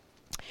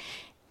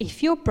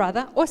 If your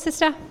brother or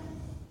sister,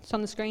 it's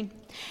on the screen,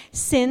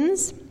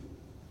 sins,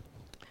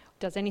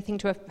 does anything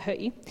to hurt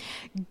you,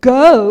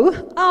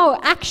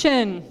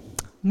 action,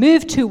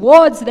 move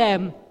towards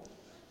them.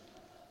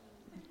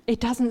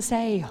 It doesn't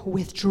say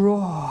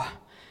withdraw,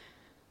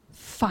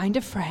 find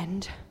a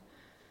friend,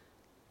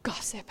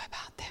 Gossip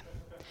about them.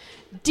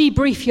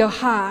 Debrief your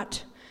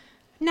heart.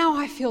 Now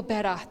I feel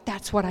better.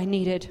 That's what I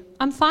needed.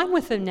 I'm fine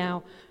with them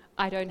now.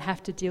 I don't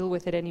have to deal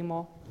with it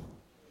anymore.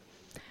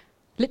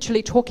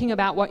 Literally talking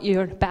about what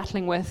you're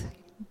battling with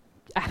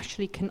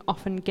actually can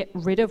often get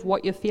rid of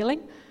what you're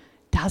feeling.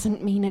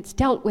 Doesn't mean it's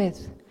dealt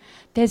with.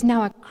 There's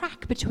now a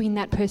crack between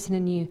that person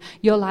and you.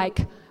 You're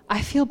like,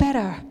 I feel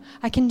better.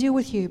 I can deal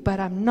with you, but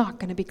I'm not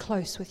going to be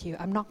close with you.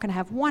 I'm not going to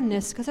have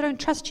oneness because I don't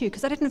trust you,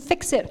 because I didn't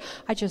fix it.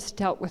 I just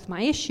dealt with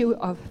my issue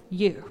of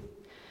you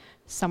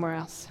somewhere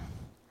else.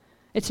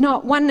 It's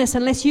not oneness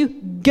unless you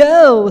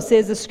go,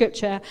 says the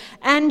scripture,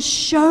 and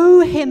show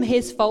him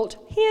his fault.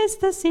 Here's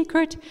the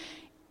secret: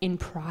 in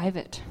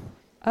private.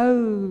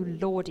 Oh,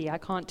 Lordy, I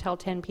can't tell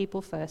 10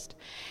 people first.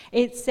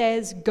 It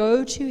says,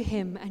 go to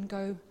him and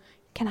go,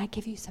 can I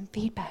give you some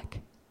feedback?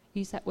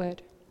 Use that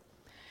word.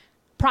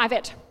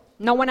 Private.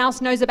 No one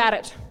else knows about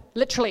it.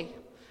 Literally.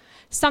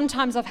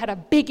 Sometimes I've had a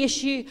big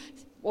issue,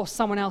 or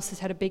someone else has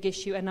had a big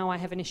issue, and now I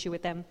have an issue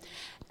with them.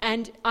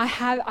 And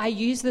I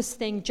use this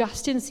thing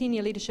just in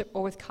senior leadership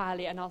or with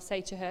Kylie, and I'll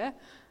say to her,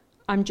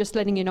 I'm just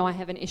letting you know I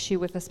have an issue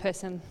with this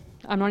person.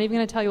 I'm not even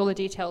going to tell you all the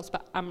details,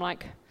 but I'm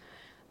like,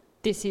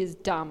 this is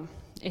dumb.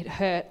 It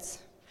hurts.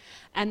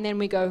 And then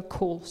we go,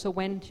 cool. So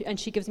and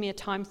she gives me a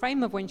time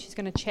frame of when she's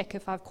going to check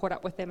if I've caught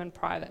up with them in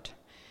private.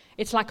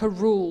 It's like a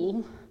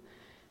rule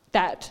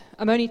that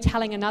I'm only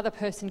telling another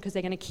person because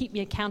they're going to keep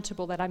me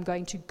accountable that I'm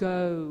going to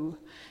go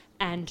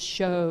and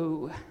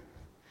show.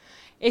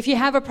 If you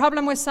have a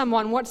problem with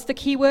someone, what's the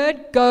key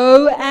word?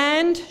 Go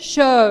and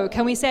show.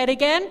 Can we say it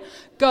again?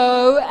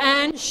 Go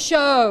and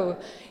show.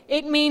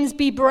 It means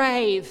be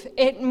brave.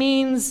 It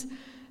means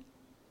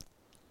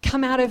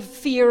come out of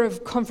fear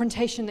of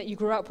confrontation that you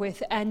grew up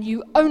with, and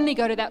you only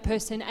go to that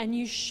person and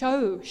you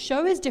show.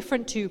 Show is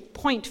different to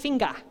point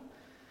finger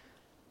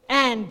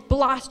and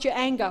blast your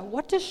anger.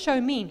 What does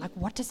show mean? Like,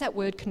 what does that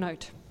word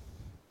connote?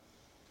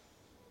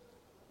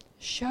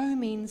 Show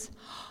means,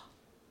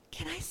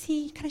 can I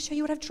show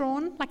you what I've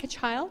drawn like a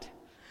child?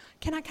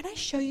 Can I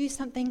show you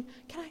something?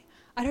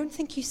 I don't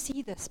think you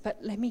see this, but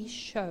let me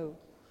show.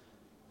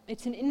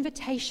 It's an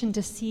invitation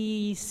to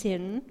see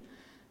sin,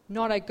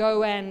 not a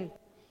go and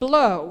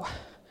blow.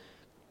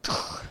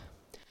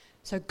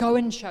 So go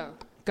and show,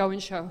 go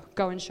and show,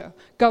 go and show,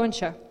 go and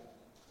show.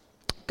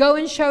 Go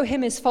and show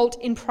him his fault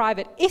in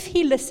private. If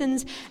he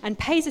listens and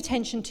pays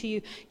attention to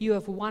you, you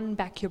have won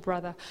back your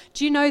brother.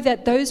 Do you know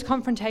that those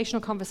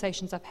confrontational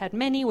conversations, I've had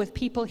many with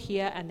people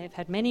here and they've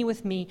had many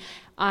with me,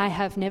 I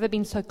have never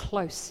been so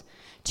close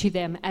to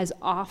them as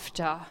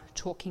after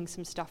talking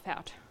some stuff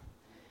out.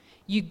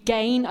 You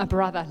gain a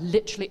brother,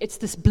 literally. It's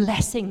this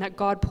blessing that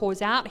God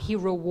pours out. He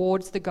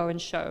rewards the go and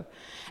show.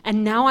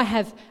 And now I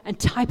have a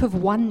type of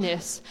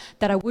oneness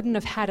that I wouldn't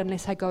have had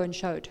unless I go and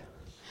showed.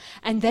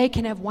 And they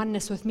can have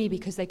oneness with me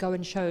because they go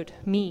and showed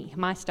me,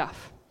 my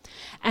stuff.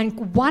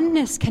 And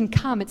oneness can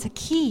come. It's a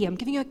key. I'm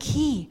giving you a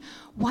key.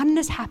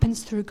 Oneness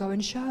happens through go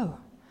and show.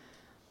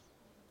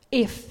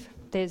 If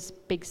there's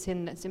big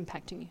sin that's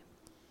impacting you.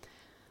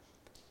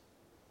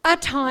 A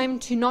time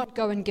to not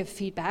go and give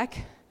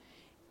feedback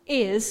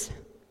is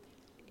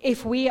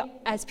if we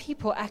as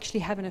people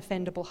actually have an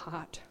offendable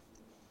heart.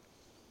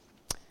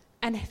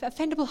 And if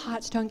offendable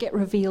hearts don't get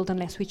revealed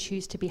unless we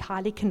choose to be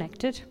highly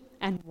connected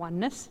and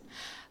oneness.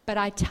 But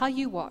I tell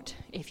you what,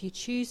 if you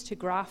choose to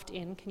graft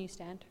in, can you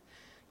stand?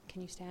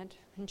 Can you stand?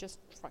 And just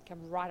come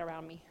right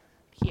around me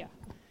here.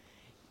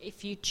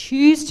 If you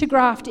choose to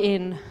graft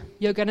in,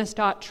 you're going to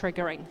start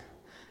triggering.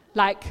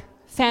 Like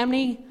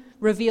family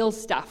reveals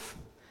stuff.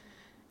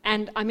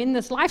 And I'm in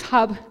this life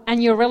hub,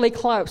 and you're really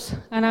close.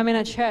 And I'm in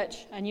a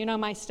church, and you know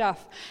my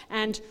stuff.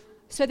 And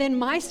so then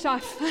my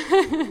stuff,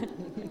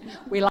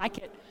 we like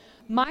it.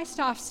 My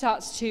stuff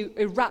starts to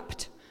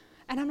erupt.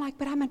 And I'm like,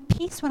 but I'm at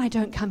peace when I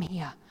don't come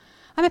here.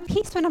 I'm at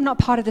peace when I'm not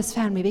part of this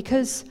family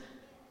because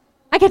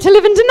I get to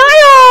live in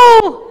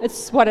denial.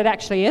 It's what it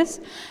actually is.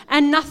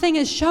 And nothing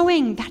is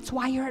showing. That's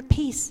why you're at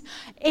peace.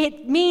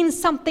 It means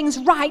something's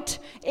right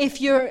if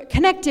you're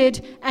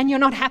connected and you're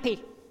not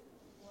happy.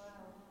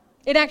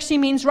 It actually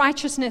means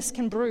righteousness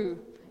can brew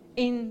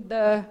in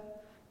the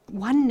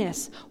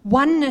oneness.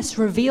 Oneness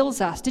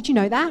reveals us. Did you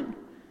know that?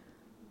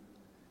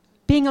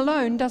 Being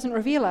alone doesn't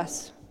reveal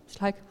us.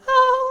 It's like,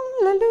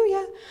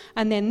 hallelujah.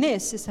 And then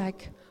this is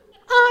like,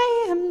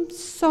 I am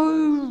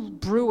so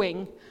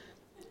brewing.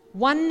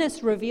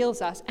 Oneness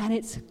reveals us, and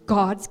it's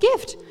God's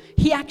gift.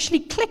 He actually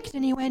clicked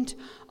and he went,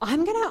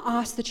 I'm going to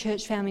ask the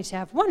church family to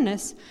have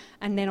oneness,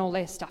 and then all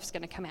their stuff's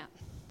going to come out.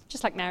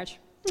 Just like marriage.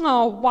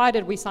 Oh, why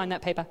did we sign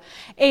that paper?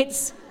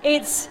 It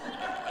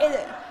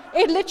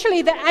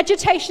literally, the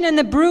agitation and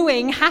the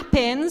brewing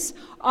happens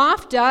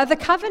after the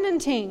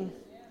covenanting.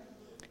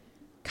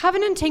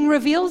 Covenanting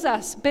reveals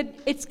us, but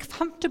it's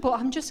comfortable.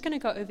 I'm just going to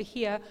go over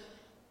here.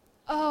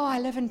 Oh, I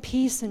live in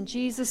peace and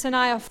Jesus and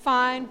I are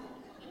fine.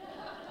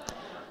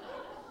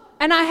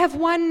 And I have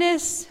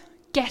oneness.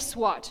 Guess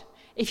what?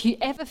 If you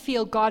ever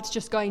feel God's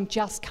just going,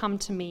 just come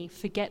to me,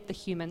 forget the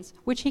humans,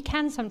 which he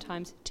can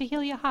sometimes, to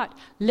heal your heart.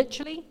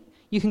 Literally,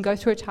 You can go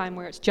through a time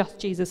where it's just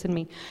Jesus and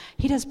me.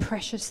 He does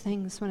precious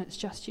things when it's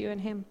just you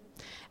and him.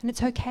 And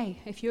it's okay.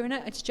 If you're in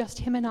it, it's just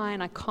him and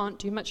I can't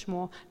do much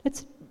more.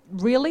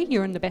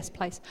 You're in the best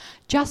place.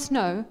 Just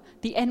know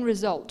the end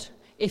result,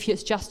 if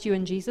it's just you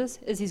and Jesus,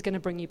 is he's going to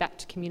bring you back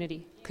to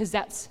community, because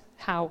that's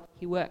how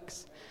he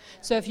works.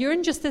 So if you're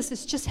in just this,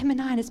 it's just him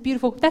and I and it's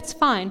beautiful, that's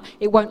fine.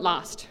 It won't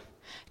last.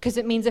 Because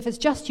it means if it's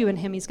just you and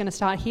him, he's going to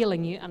start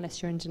healing you,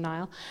 unless you're in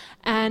denial.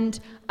 And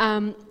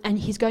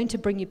he's going to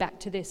bring you back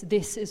to this.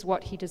 This is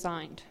what he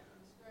designed.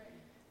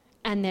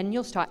 And then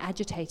you'll start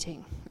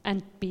agitating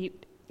and be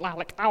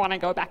like, I want to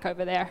go back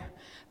over there.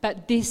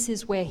 But this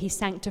is where he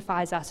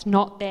sanctifies us,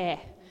 not there.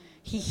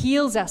 He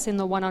heals us in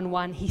the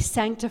one-on-one. He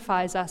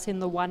sanctifies us in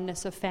the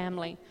oneness of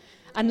family.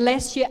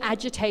 Unless you're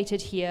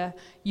agitated here,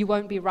 you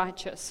won't be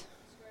righteous.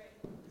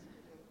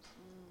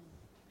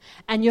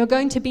 And you're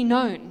going to be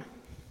known,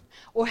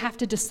 or have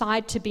to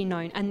decide to be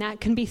known, and that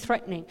can be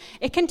threatening.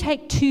 It can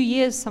take 2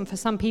 years for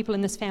some people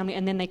in this family,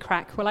 and then they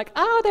crack. We're like,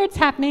 oh, there it's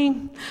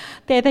happening.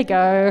 There they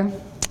go.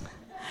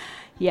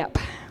 Yep,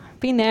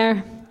 been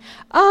there.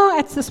 Oh,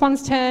 it's this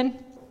one's turn.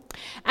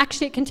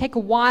 Actually, it can take a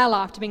while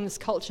after being this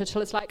culture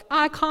till it's like,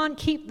 I can't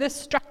keep this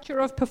structure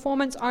of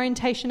performance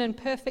orientation and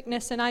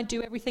perfectness, and I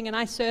do everything, and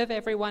I serve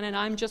everyone, and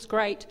I'm just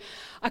great.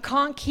 I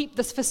can't keep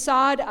this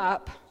facade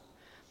up.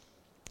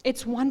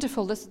 It's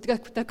wonderful.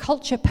 The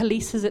culture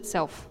polices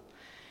itself.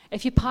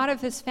 If you're part of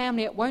this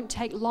family, it won't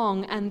take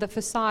long, and the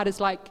facade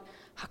is like,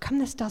 how come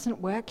this doesn't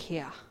work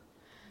here?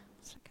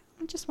 It's like,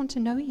 I just want to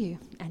know you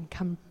and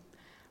come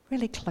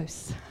really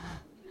close.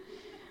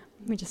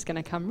 We're just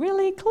going to come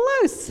really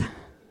close.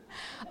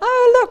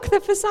 Oh, look,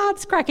 the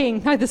facade's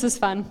cracking. Oh, this is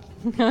fun.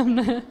 I'm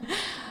going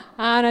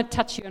to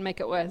touch you and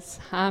make it worse.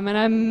 I'm going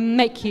to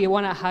make you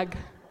want to hug.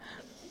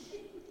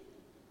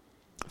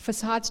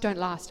 Facades don't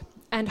last.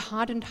 And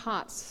hardened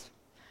hearts,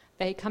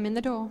 they come in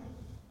the door.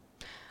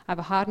 I have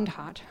a hardened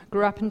heart.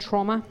 Grew up in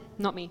trauma.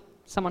 Not me.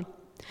 Someone.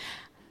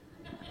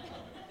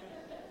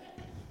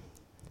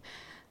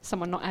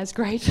 Someone not as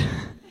great.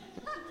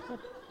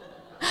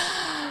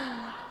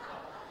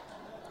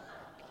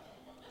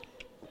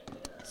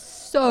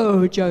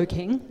 So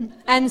joking.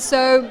 And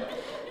so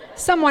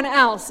someone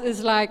else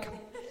is like,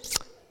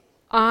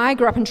 I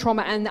grew up in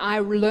trauma and I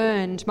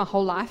learned my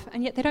whole life,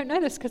 and yet they don't know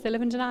this because they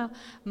live in denial.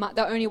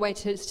 The only way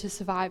to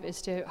survive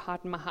is to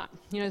harden my heart.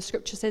 You know, the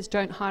scripture says,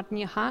 don't harden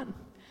your heart.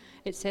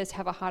 It says,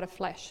 have a heart of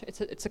flesh.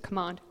 It's a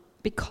command,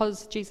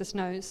 because Jesus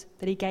knows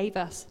that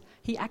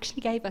he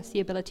actually gave us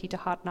the ability to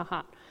harden our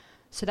heart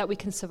so that we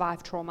can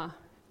survive trauma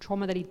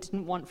that he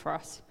didn't want for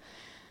us.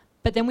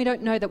 But then we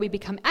don't know that we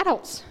become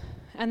adults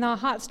and our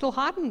heart's still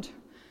hardened,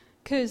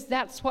 because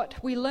that's what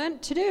we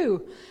learned to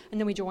do.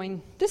 And then we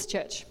join this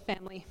church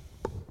family.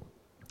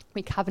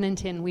 We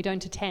covenant in, we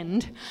don't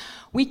attend.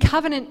 We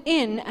covenant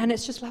in, and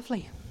it's just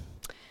lovely.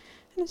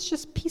 And it's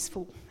just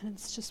peaceful, and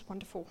it's just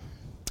wonderful,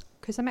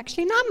 because I'm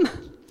actually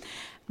numb.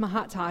 My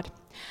heart's hard.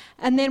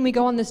 And then we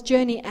go on this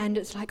journey, and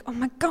it's like, oh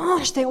my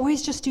gosh, they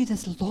always just do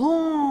this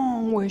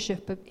long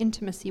worship of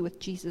intimacy with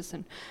Jesus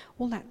and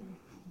all that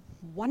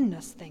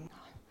oneness thing.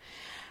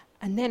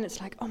 And then it's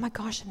like, oh my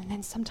gosh, and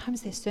then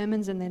sometimes there's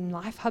sermons and then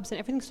life hubs and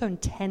everything's so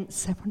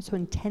intense. Everyone's so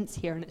intense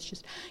here, and it's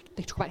just,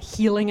 they talk about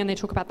healing and they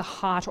talk about the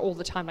heart all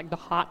the time, like the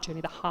heart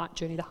journey, the heart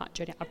journey, the heart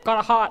journey. I've got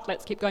a heart,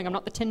 let's keep going. I'm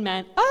not the Tin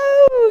Man.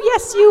 Oh,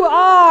 yes, you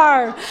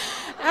are.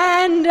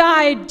 And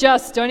I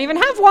just don't even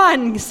have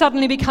one.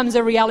 Suddenly becomes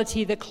a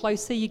reality the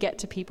closer you get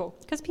to people.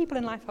 Because people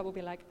in Life Hub will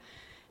be like,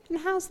 and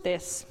how's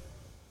this?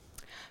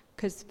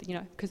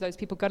 Because those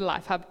people go to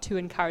Life Hub to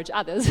encourage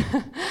others,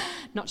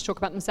 not to talk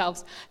about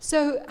themselves.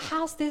 So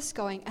how's this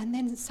going? And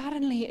then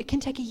suddenly, it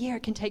can take a year,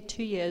 it can take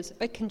 2 years,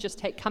 it can just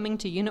take coming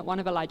to Unit 1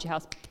 of Elijah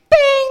House.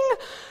 Bing!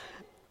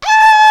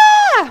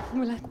 Ah!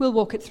 We're like, we'll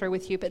walk it through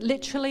with you. But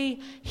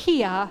literally,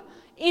 here,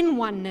 in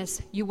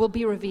oneness, you will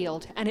be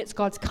revealed. And it's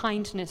God's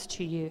kindness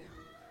to you.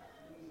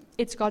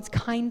 It's God's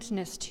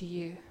kindness to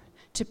you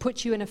to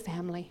put you in a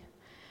family,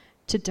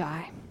 to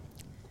die.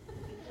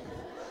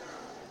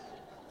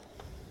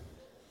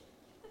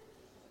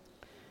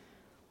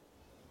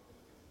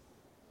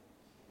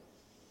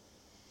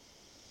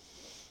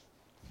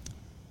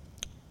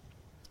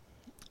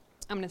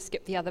 I'm going to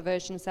skip the other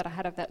versions that I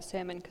had of that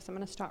sermon because I'm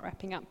going to start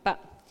wrapping up. But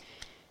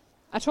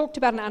I talked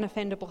about an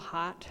unoffendable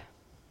heart.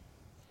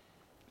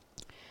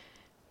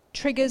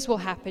 Triggers will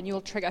happen.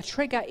 You'll trigger. A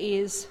trigger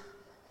is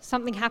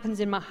something happens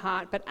in my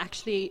heart, but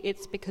actually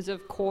it's because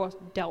of core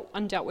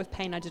undealt with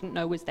pain I didn't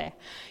know was there.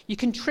 You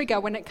can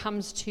trigger when it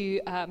comes to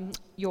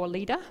your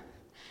leader,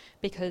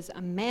 because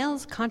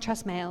males can't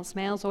trust males.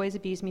 Males always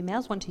abuse me.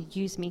 Males want to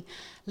use me.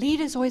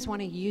 Leaders always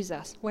want to use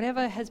us.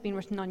 Whatever has been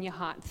written on your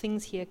heart,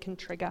 things here can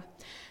trigger.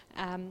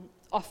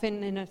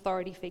 Often in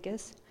authority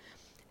figures.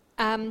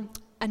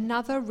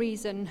 Another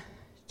reason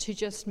to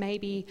just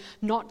maybe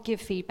not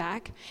give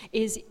feedback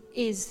is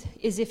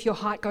if your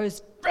heart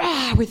goes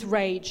with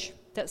rage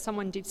that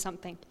someone did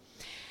something.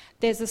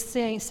 There's a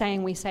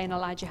saying we say in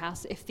Elijah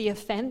House: if the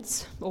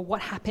offense or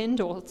what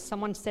happened or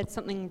someone said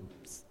something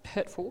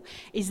hurtful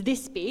is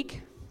this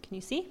big, can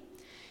you see?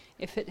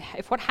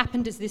 if what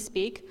happened is this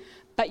big,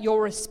 but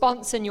your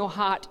response in your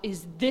heart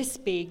is this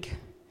big,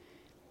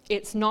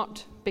 it's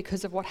not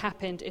because of what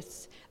happened,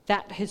 it's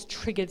that has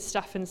triggered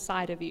stuff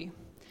inside of you.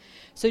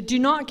 So do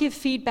not give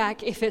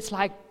feedback if it's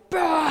like,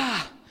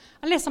 bah!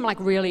 Unless I'm like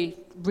really,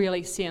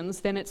 really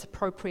sins, then it's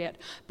appropriate.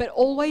 But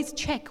always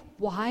check,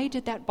 why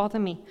did that bother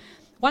me?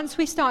 Once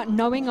we start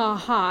knowing our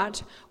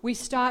heart, we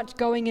start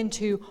going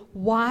into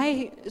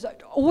why.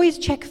 Always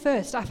check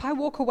first. If I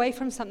walk away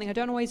from something, I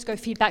don't always go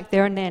feedback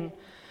there and then.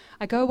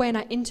 I go away and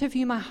I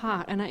interview my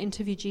heart and I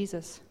interview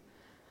Jesus.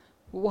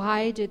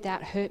 Why did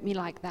that hurt me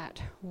like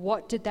that?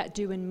 What did that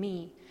do in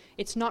me?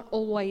 It's not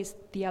always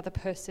the other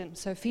person.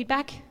 So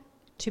feedback,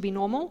 to be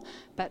normal,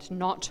 but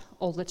not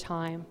all the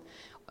time.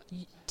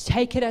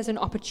 Take it as an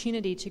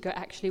opportunity to go,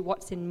 actually,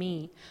 what's in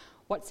me?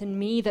 What's in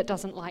me that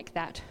doesn't like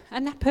that?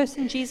 And that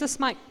person, Jesus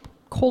might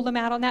call them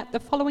out on that the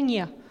following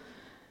year.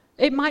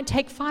 It might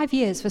take 5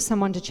 years for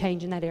someone to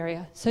change in that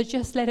area. So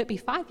just let it be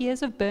 5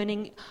 years of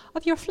burning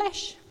of your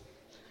flesh.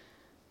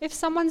 If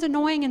someone's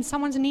annoying and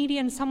someone's needy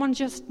and someone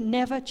just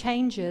never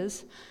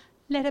changes,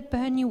 let it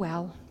burn you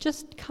well.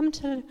 Just come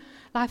to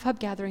Life Hub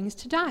gatherings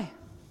to die.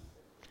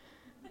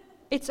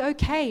 It's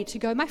okay to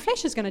go, my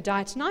flesh is going to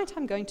die tonight.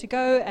 I'm going to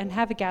go and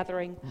have a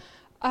gathering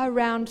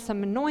around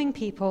some annoying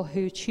people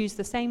who choose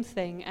the same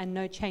thing and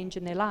no change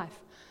in their life.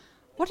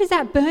 What does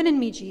that burn in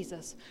me,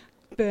 Jesus?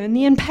 Burn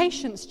the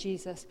impatience,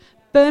 Jesus.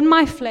 Burn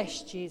my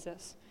flesh,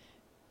 Jesus.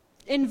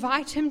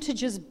 Invite him to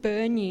just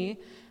burn you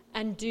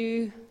and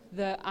do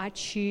the I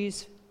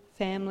choose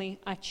family,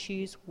 I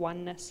choose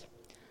oneness.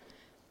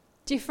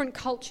 Different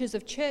cultures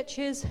of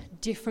churches,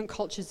 different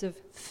cultures of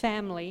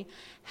family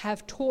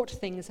have taught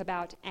things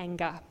about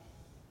anger.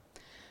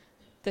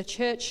 The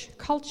church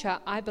culture,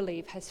 I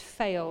believe, has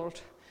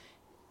failed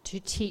to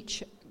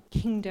teach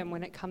kingdom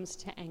when it comes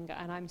to anger,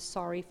 and I'm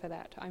sorry for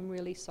that. I'm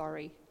really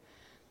sorry.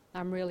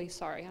 I'm really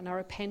sorry, and I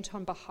repent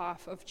on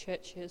behalf of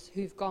churches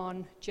who've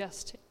gone,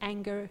 just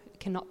anger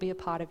cannot be a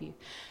part of you.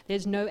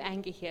 There's no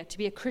anger here. To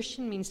be a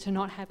Christian means to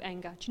not have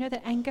anger. Do you know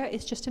that anger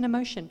is just an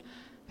emotion?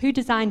 Who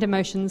designed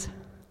emotions?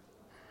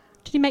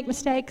 Did he make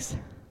mistakes?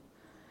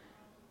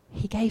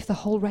 He gave the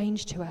whole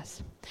range to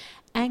us.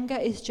 Anger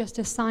is just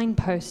a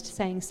signpost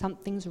saying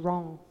something's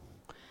wrong.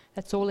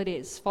 That's all it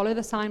is. Follow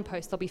the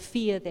signpost. There'll be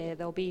fear there.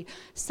 There'll be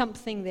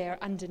something there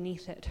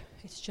underneath it.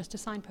 It's just a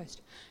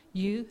signpost.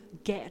 You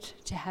get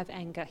to have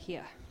anger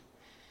here.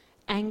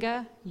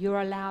 Anger,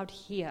 you're allowed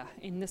here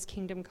in this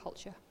kingdom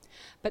culture.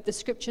 But the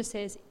scripture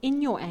says, in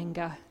your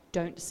anger,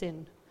 don't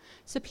sin.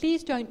 So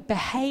please don't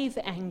behave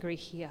angry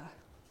here.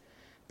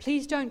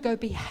 Please don't go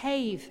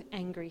behave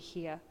angry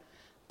here.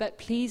 But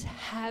please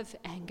have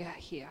anger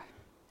here.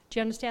 Do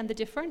you understand the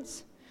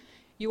difference?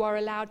 You are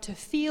allowed to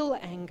feel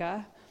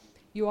anger.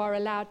 You are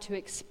allowed to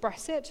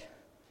express it.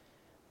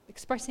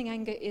 Expressing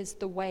anger is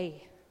the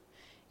way.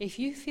 If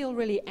you feel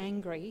really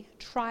angry,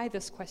 try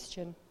this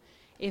question.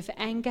 If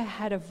anger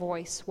had a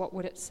voice, what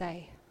would it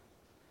say?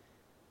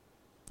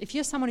 If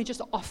you're someone who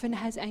just often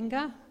has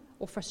anger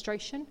or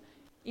frustration,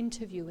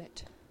 interview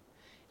it.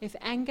 If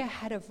anger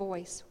had a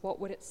voice, what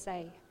would it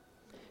say?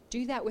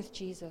 Do that with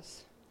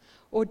Jesus.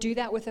 Or do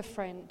that with a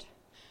friend.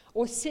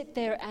 Or sit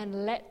there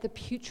and let the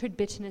putrid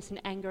bitterness and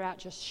anger out.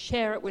 Just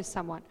share it with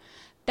someone.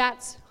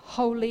 That's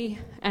holy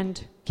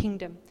and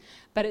kingdom.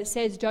 But it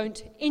says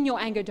in your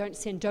anger, don't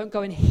sin. Don't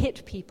go and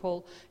hit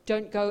people.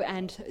 Don't go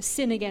and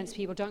sin against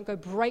people. Don't go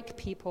break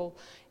people.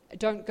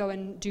 Don't go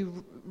and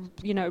do,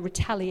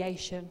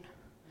 retaliation.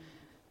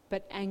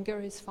 But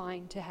anger is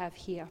fine to have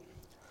here.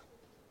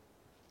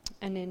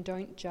 And then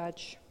don't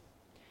judge.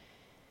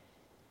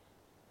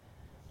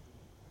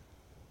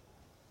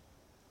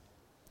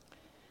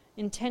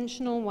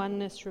 Intentional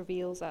oneness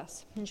reveals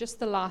us. And just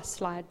the last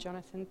slide,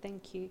 Jonathan,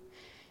 thank you.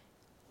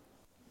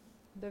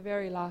 The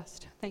very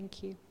last,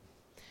 thank you.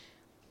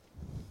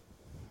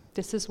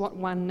 This is what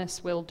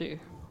oneness will do.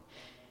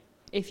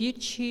 If you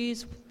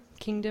choose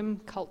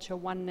kingdom culture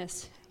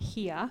oneness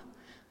here,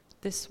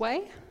 this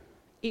way,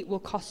 it will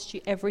cost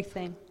you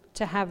everything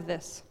to have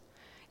this.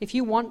 If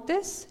you want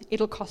this,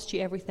 it'll cost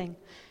you everything.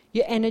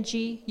 Your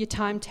energy, your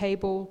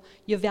timetable,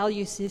 your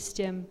value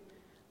system.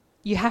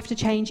 You have to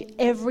change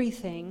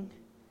everything.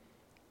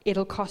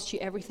 It'll cost you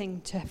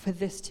everything for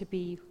this to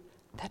be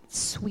that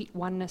sweet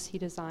oneness he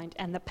designed,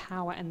 and the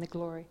power and the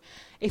glory.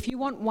 If you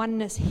want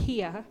oneness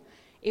here,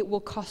 it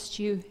will cost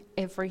you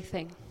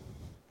everything.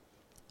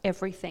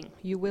 Everything.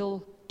 You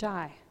will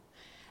die.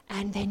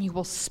 And then you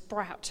will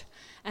sprout.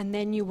 And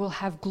then you will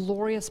have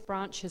glorious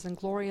branches and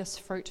glorious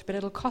fruit. But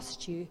it'll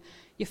cost you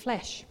your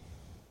flesh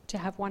to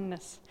have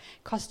oneness.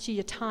 Cost you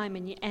your time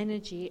and your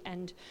energy,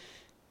 and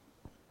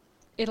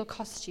it'll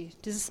cost you.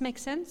 Does this make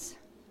sense?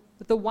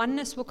 The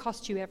oneness will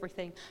cost you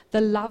everything.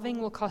 The loving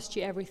will cost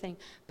you everything.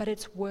 But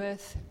it's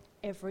worth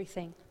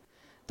everything.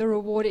 The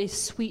reward is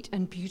sweet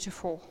and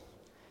beautiful.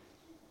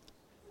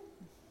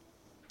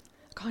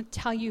 I can't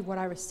tell you what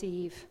I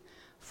receive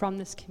from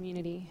this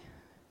community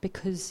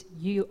because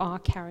you are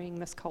carrying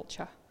this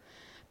culture.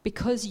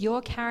 Because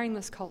you're carrying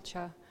this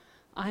culture,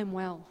 I'm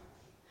well.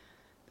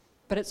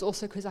 but it's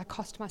also because I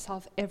cost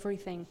myself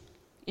everything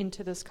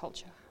into this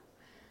culture.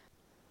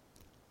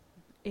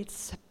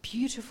 It's a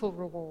beautiful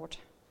reward.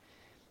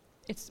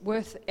 It's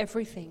worth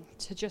everything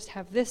to just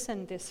have this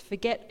and this.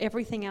 Forget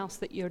everything else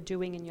that you're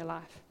doing in your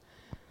life.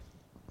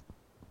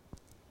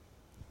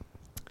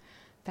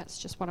 That's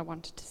just what I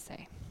wanted to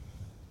say.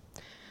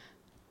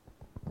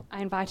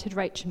 I invited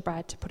Rach and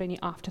Brad to put any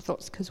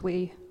afterthoughts because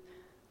we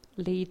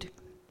lead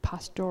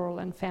pastoral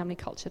and family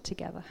culture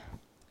together.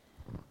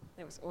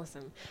 That was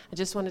awesome. I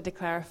just wanted to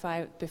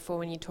clarify before,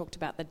 when you talked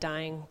about the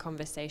dying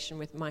conversation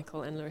with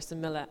Michael and Larissa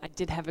Miller, I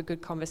did have a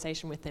good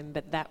conversation with them,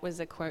 but that was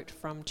a quote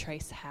from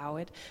Trace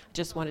Howard. I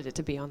just wanted it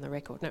to be on the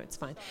record. No, it's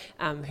fine.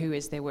 Who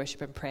is their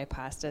worship and prayer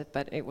pastor,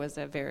 but it was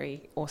a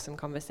very awesome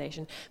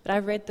conversation. But I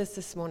read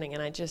this morning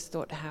and I just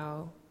thought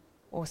how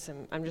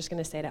awesome. I'm just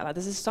going to say it out loud.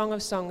 This is Song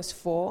of Songs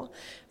 4,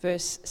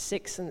 verse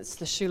 6, and it's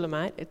the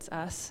Shulamite, it's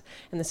us.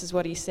 And this is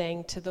what he's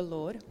saying to the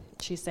Lord.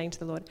 She's saying to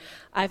the Lord,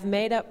 I've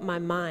made up my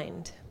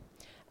mind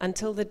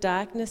until the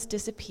darkness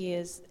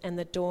disappears and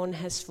the dawn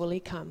has fully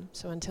come.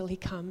 So until he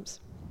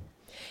comes.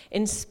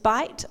 In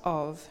spite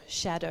of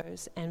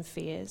shadows and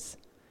fears,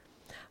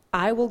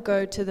 I will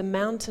go to the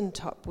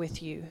mountaintop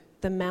with you,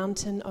 the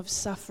mountain of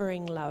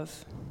suffering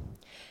love,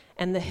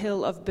 and the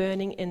hill of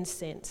burning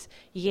incense.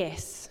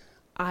 Yes,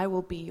 I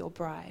will be your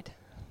bride.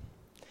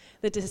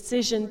 The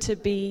decision to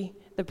be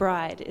the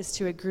bride is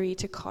to agree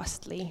to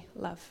costly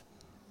love.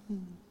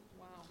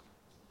 Wow.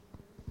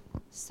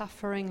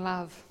 Suffering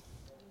love.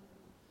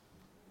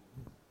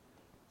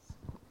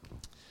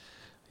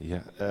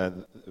 Yeah,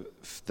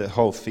 the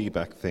whole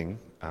feedback thing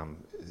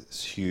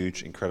is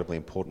huge, incredibly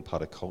important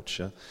part of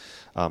culture.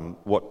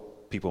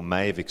 What people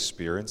may have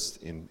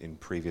experienced in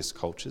previous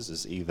cultures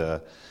is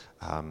either,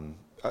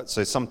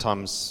 so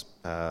sometimes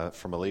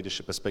from a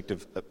leadership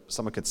perspective,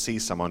 someone could see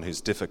someone who's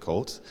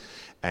difficult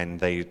and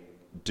they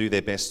do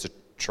their best to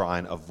try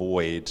and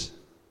avoid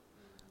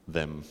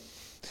them.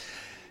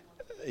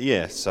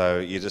 Yeah, so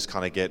you just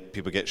kind of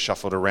people get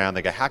shuffled around.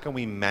 They go, how can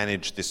we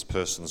manage this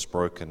person's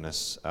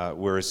brokenness?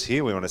 Whereas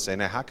here we want to say,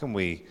 now how can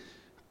we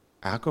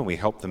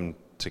help them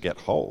to get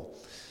whole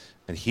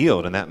and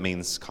healed? And that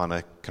means kind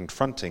of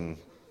confronting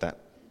that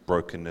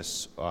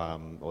brokenness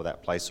or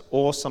that place.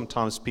 Or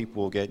sometimes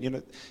people will get,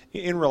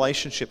 in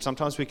relationships,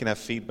 sometimes we can have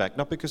feedback,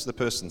 not because the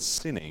person's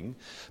sinning,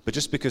 but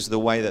just because the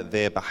way that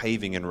they're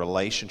behaving in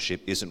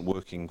relationship isn't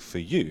working for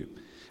you.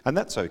 And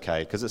that's okay,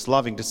 because it's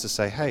loving just to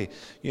say, hey,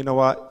 you know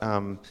what,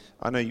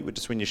 I know you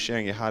just when you're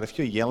sharing your heart, if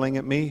you're yelling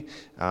at me,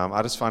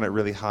 I just find it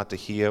really hard to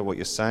hear what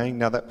you're saying.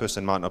 Now, that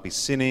person might not be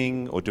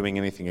sinning or doing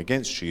anything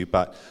against you,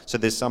 but so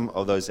there's some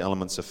of those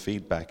elements of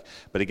feedback.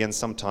 But again,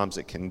 sometimes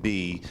it can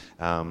be,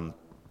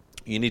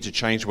 you need to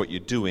change what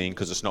you're doing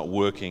because it's not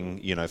working,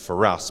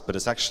 for us, but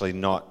it's actually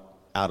not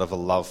out of a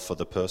love for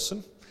the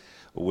person.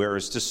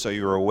 Whereas, just so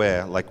you're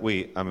aware, like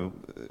we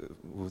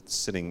were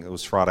sitting, it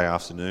was Friday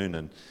afternoon,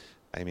 and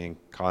Amy and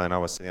Kylie and I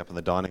were sitting up in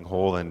the dining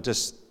hall and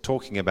just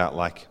talking about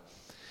like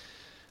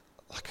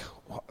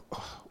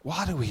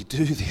why do we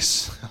do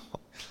this?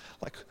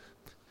 Like,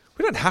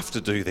 we don't have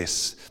to do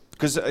this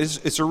because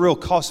it's a real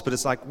cost, but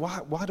it's like,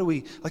 why do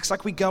we, like, it's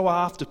like we go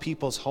after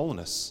people's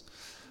wholeness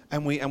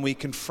and we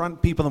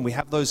confront people and we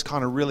have those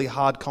kind of really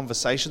hard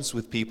conversations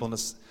with people, and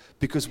it's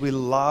because we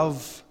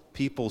love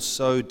people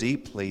so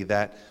deeply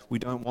that we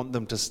don't want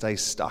them to stay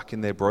stuck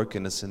in their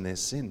brokenness and their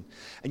sin.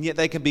 And yet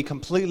they can be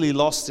completely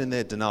lost in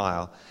their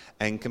denial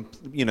and,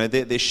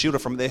 they're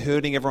shielded from it. They're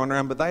hurting everyone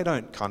around, but they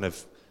don't kind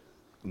of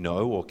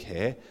know or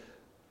care.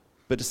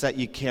 But it's that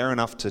you care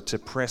enough to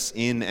press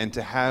in and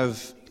to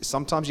have,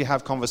 sometimes you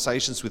have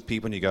conversations with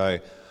people and you go,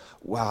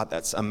 wow,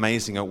 that's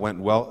amazing, it went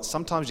well.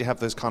 Sometimes you have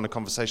those kind of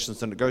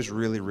conversations and it goes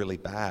really, really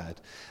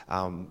bad.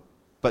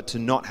 But to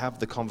not have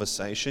the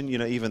conversation,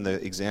 even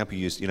the example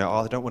you used,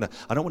 I don't want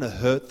to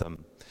hurt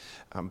them.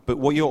 But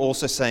what you're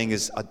also saying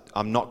is,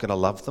 I'm not going to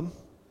love them.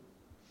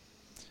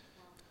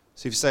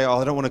 So if you say,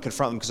 I don't want to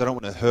confront them because I don't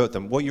want to hurt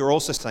them, what you're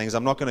also saying is,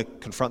 I'm not going to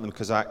confront them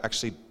because I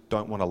actually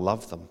don't want to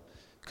love them.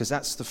 Because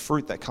that's the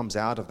fruit that comes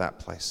out of that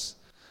place.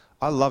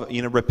 I love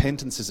it.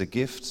 Repentance is a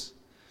gift.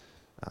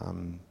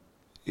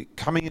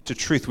 Coming into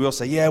truth, we all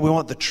say, yeah, we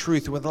want the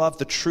truth, we love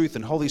the truth,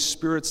 and Holy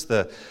Spirit's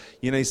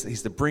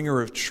he's the bringer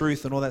of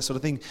truth and all that sort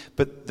of thing.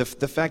 But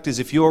the fact is,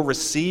 if you're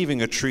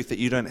receiving a truth that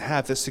you don't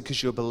have, that's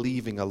because you're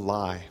believing a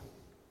lie.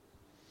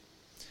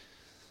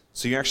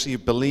 So you're actually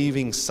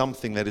believing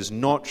something that is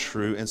not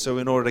true, and so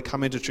in order to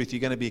come into truth,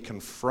 you're going to be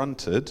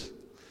confronted,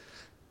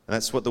 and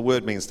that's what the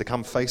word means, to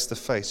come face to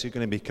face. You're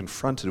going to be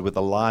confronted with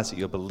the lies that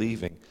you're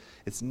believing.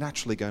 It's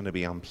naturally going to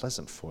be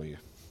unpleasant for you.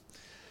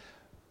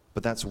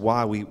 But that's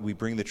why we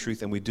bring the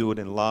truth and we do it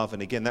in love.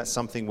 And again, that's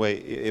something where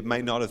it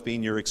may not have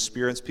been your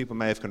experience. People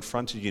may have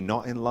confronted you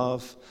not in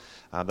love.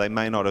 They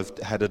may not have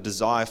had a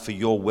desire for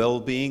your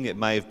well-being. It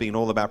may have been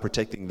all about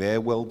protecting their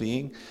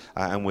well-being,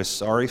 and we're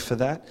sorry for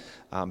that.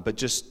 But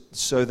just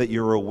so that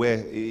you're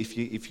aware, if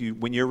you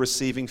when you're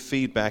receiving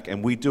feedback,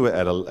 and we do it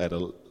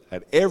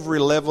at every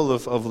level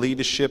of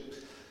leadership,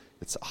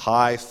 it's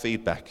high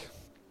feedback.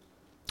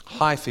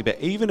 High feedback,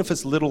 even if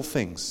it's little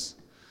things.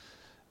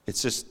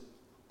 It's just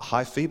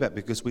high feedback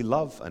because we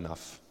love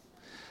enough.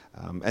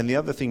 And the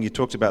other thing you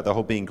talked about, the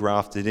whole being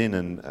grafted in,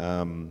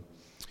 and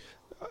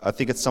I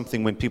think it's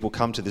something when people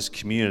come to this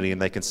community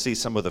and they can see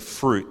some of the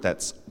fruit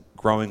that's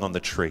growing on the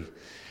tree.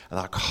 And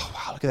they're like, oh,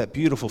 wow, look at that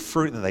beautiful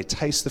fruit. And they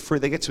taste the fruit.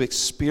 They get to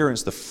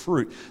experience the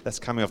fruit that's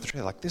coming off the tree.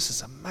 They're like, this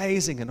is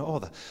amazing. And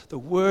the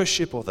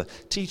worship or the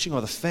teaching or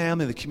the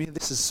family, the community,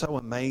 this is so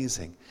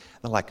amazing.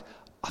 And they're like,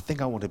 I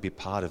think I want to be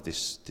part of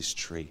this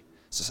tree.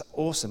 So it's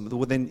awesome.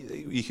 Well,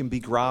 then you can be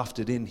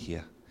grafted in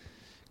here.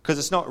 Because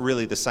it's not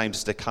really the same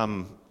just to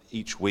come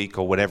each week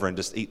or whatever and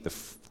just eat the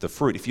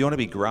fruit. If you want to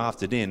be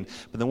grafted in,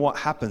 but then what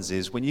happens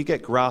is when you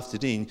get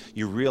grafted in,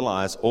 you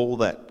realize all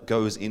that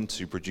goes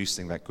into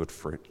producing that good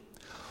fruit.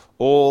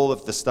 All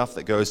of the stuff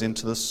that goes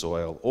into the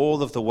soil,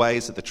 all of the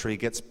ways that the tree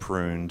gets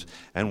pruned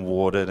and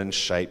watered and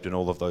shaped and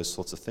all of those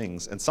sorts of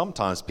things. And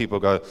sometimes people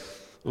go,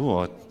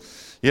 oh,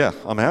 yeah,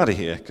 I'm out of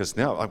here because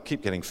now I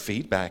keep getting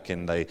feedback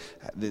and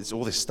there's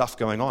all this stuff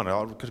going on.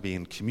 I've got to be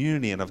in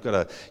community and I've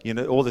got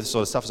to, all this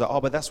sort of stuff. So,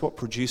 but that's what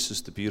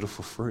produces the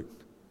beautiful fruit.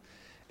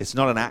 It's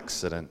not an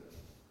accident.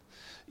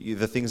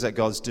 The things that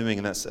God's doing,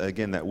 and that's,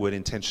 again, that word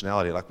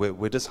intentionality. Like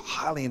we're just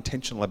highly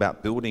intentional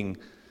about building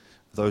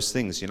those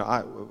things.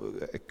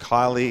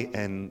 Kylie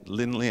and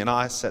Lindley and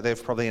I sat there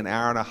for probably an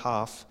hour and a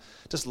half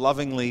just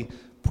lovingly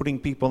putting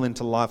people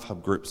into Life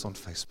Hub groups on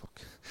Facebook.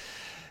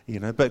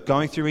 But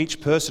going through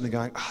each person and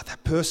going,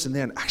 that person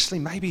there, and actually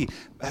maybe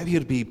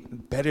it'd be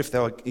better if they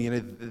were,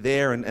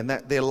 there and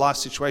that their life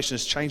situation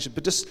has changed.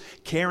 But just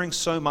caring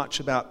so much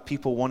about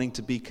people wanting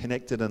to be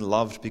connected and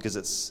loved because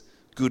it's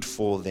good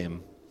for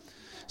them.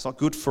 It's not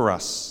good for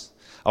us.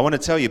 I want to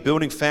tell you,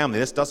 building family,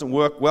 this doesn't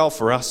work well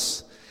for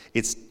us.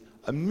 It's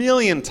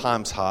 1,000,000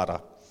 times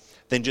harder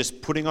than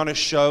just putting on a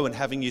show and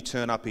having you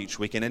turn up each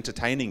week and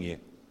entertaining you.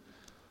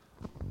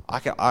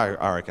 I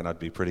reckon I'd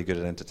be pretty good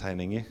at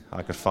entertaining you.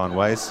 I could find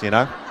ways,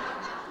 I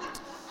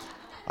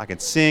can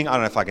sing. I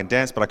don't know if I can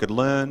dance, but I could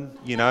learn,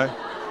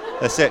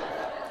 That's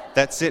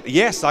it.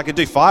 Yes, I could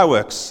do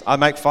fireworks. I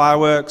make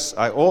fireworks.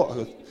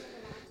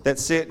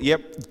 That's it.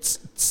 Yep.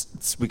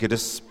 We could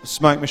just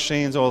smoke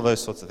machines, all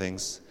those sorts of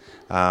things.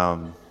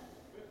 But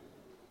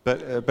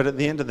at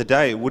the end of the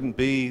day, it wouldn't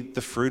be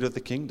the fruit of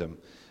the kingdom.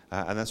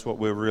 And that's what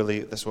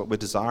we're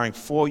desiring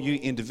for you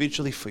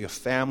individually, for your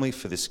family,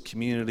 for this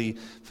community,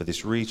 for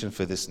this region,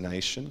 for this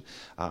nation.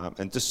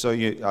 And just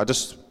I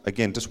just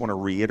want to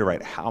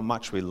reiterate how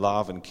much we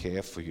love and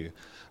care for you.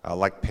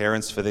 Like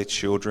parents for their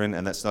children,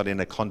 and that's not in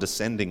a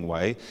condescending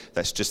way.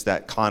 That's just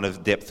that kind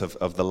of depth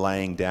of the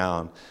laying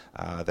down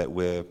that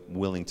we're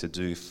willing to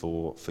do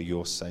for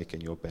your sake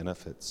and your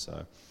benefit.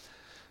 So,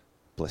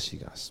 bless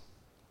you guys.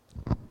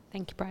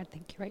 Thank you, Brad.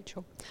 Thank you,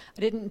 Rachel.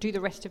 I didn't do the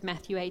rest of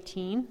Matthew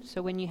 18.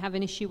 So when you have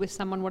an issue with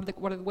someone, what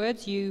are the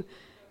words? You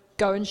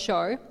go and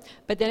show.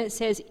 But then it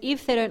says,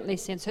 if they don't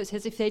listen. So it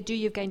says, if they do,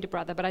 you've gained a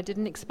brother. But I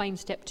didn't explain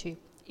step 2.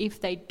 If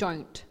they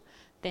don't,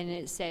 then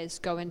it says,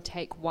 go and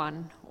take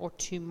 1 or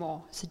 2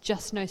 more. So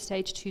just know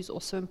stage 2 is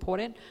also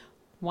important.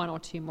 1 or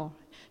 2 more.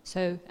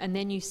 So, and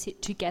then you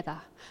sit together.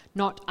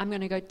 Not, I'm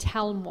going to go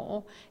tell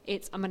more.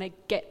 It's, I'm going to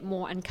get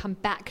more and come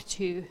back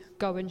to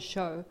go and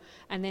show.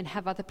 And then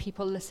have other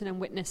people listen and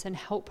witness and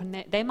help.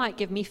 And they might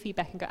give me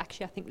feedback and go,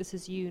 actually, I think this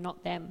is you,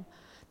 not them.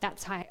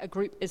 That's how a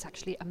group is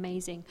actually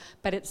amazing.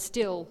 But it's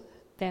still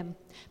them.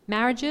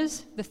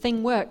 Marriages, the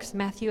thing works.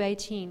 Matthew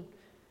 18.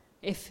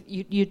 If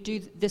you do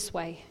this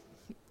way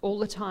all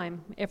the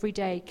time, every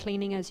day,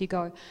 cleaning as you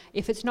go.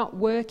 If it's not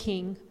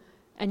working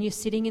and you're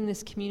sitting in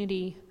this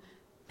community,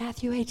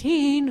 Matthew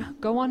 18,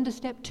 go on to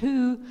step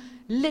 2,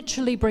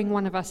 literally bring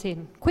one of us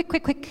in.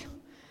 Quick.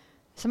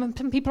 Some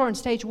people are on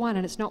stage 1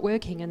 and it's not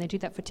working and they do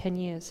that for 10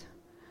 years.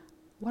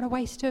 What a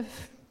waste of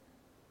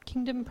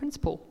kingdom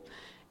principle.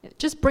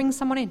 Just bring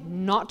someone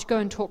in, not go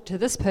and talk to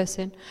this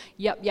person.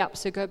 Yep,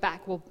 so go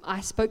back. Well, I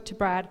spoke to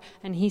Brad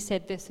and he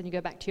said this, and you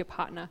go back to your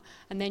partner.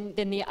 And then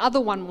the other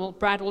one,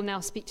 Brad will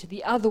now speak to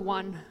the other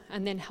one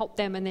and then help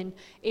them. And then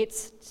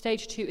it's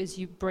stage 2 is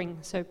you bring.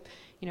 So,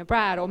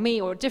 Brad or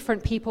me or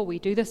different people, we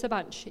do this a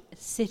bunch.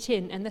 Sit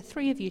in and the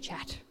 3 of you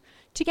chat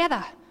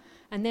together.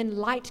 And then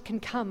light can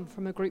come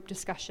from a group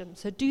discussion.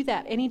 So do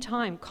that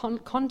anytime.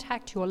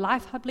 Contact your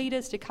Life Hub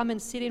leaders to come and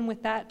sit in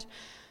with that.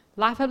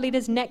 Life Hub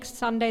leaders next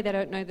Sunday, they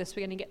don't know this.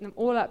 We're going to get them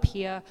all up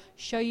here,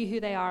 show you who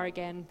they are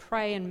again,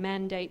 pray and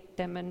mandate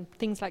them and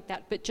things like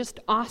that. But just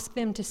ask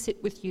them to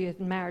sit with you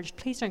in marriage.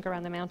 Please don't go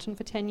around the mountain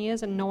for 10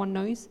 years and no one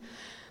knows.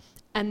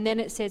 And then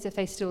it says if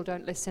they still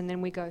don't listen, then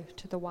we go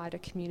to the wider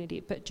community.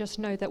 But just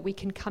know that we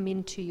can come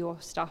into your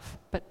stuff,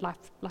 but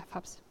Life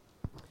Hubs.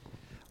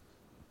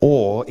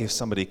 Or if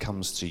somebody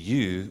comes to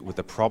you with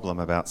a problem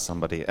about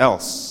somebody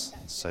else.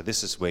 So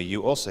this is where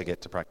you also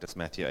get to practice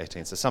Matthew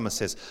 18. So someone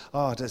says,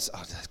 I've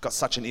got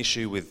such an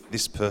issue with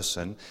this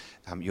person.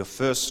 Your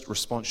first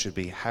response should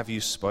be, have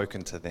you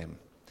spoken to them?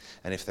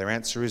 And if their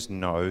answer is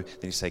no,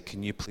 then you say,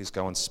 can you please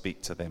go and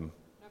speak to them?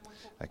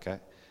 Okay?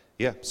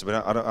 Yeah, so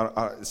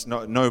it's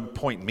no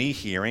point me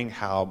hearing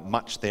how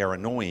much they're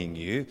annoying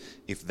you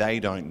if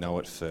they don't know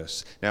it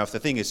first. Now, if the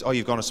thing is,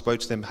 you've gone and spoke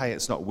to them, hey,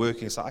 it's not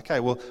working, it's like,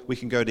 okay, well, we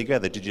can go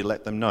together. Did you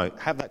let them know?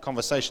 Have that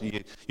conversation.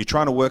 You're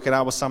trying to work it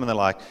out with someone, they're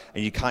like,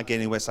 and you can't get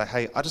anywhere. Say,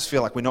 hey, I just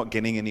feel like we're not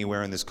getting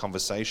anywhere in this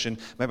conversation.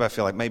 Maybe I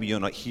feel like maybe you're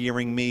not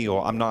hearing me,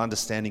 or I'm not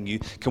understanding you.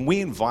 Can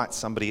we invite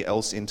somebody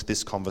else into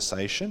this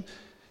conversation?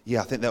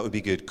 Yeah, I think that would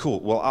be good. Cool.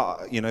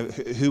 Well,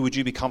 who would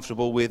you be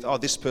comfortable with? Oh,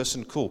 this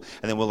person, cool.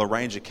 And then we'll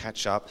arrange a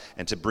catch up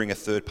and to bring a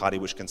third party,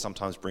 which can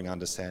sometimes bring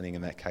understanding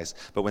in that case.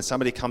 But when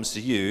somebody comes to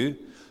you,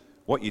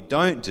 what you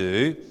don't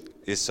do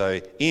is, so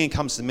Ian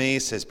comes to me,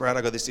 says, Brad,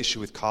 I got this issue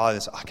with Kyle.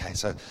 And okay,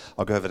 so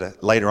I'll go over to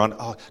later on.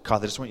 Oh, Kyle,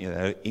 I just want you to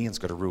know, Ian's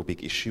got a real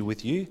big issue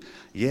with you.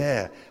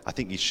 Yeah, I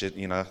think you should,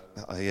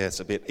 it's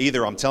a bit,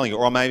 either I'm telling you,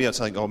 or maybe I'm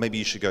telling you, maybe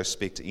you should go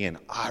speak to Ian.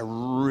 It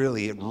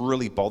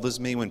really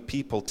bothers me when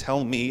people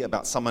tell me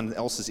about someone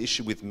else's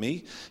issue with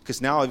me,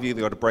 because now I've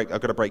got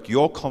to break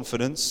your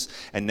confidence,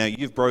 and now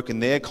you've broken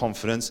their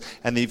confidence,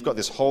 and then you've got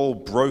this whole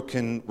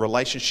broken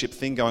relationship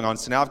thing going on.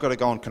 So now I've got to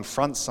go and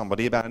confront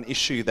somebody about an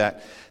issue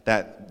that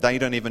they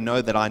don't even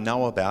know that I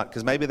know about,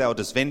 because maybe they were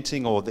just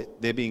venting or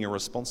they're being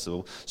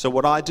irresponsible. So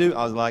what I do,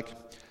 I was like,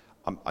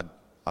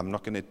 I'm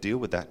not going to deal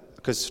with that,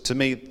 because to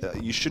me,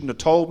 you shouldn't have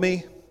told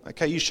me.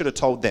 Okay, you should have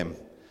told them.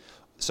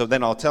 So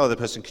then I'll tell the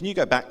person, can you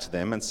go back to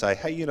them and say,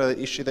 hey, the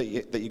issue that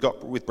you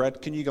got with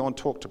Brad, can you go and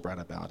talk to Brad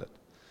about it?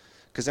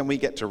 Because then we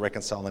get to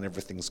reconcile and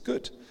everything's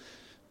good.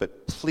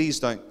 But please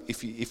don't,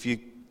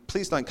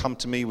 please don't come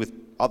to me with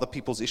other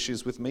people's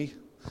issues with me,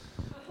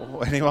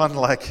 or anyone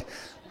like.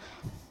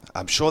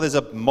 I'm sure there's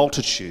a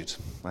multitude,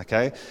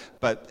 okay?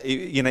 But,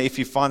 if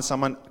you find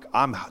someone,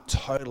 I'm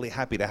totally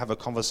happy to have a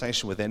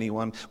conversation with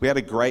anyone. We had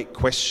a great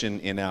question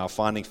in our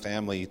Finding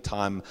Family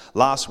time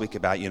last week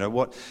about,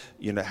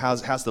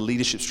 how's the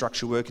leadership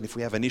structure work? And if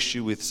we have an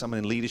issue with someone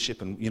in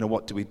leadership, and,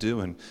 what do we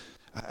do? And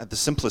the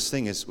simplest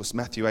thing was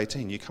Matthew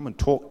 18. You come and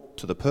talk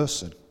to the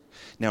person.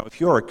 Now,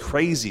 if you're a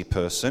crazy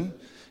person,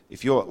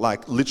 if you're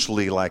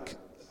literally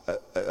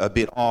a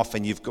bit off,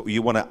 and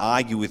you want to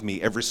argue with me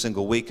every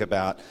single week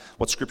about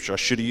what scripture I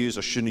should use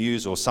or shouldn't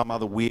use, or some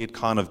other weird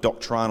kind of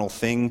doctrinal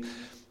thing,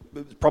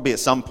 probably at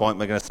some point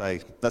we're going to say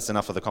that's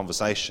enough of the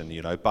conversation,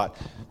 But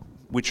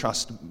we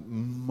trust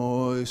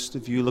most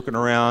of you looking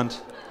around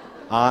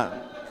aren't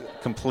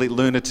complete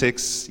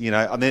lunatics,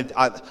 I mean,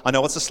 I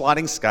know it's a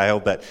sliding scale,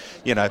 but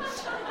you're not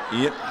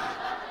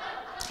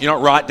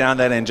right down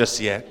that end just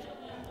yet.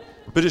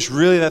 But it's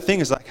really that thing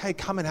is like, hey,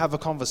 come and have a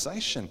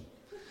conversation.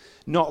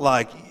 Not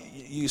like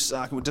you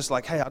suck. We're just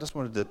like, hey, I just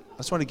wanted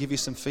to give you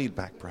some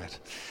feedback, Brad.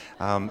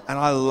 And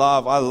I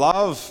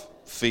love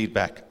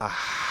feedback. I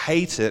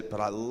hate it, but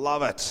I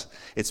love it.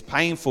 It's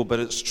painful, but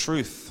it's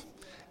truth.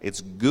 It's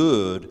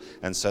good,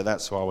 and so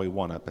that's why we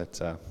want it.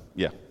 But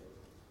yeah,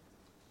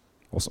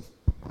 awesome.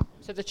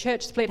 So the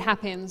church split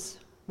happens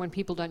when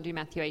people don't do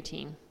Matthew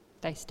 18.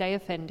 They stay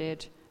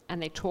offended and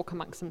they talk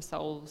amongst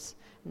themselves.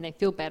 And they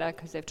feel better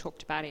because they've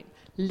talked about it.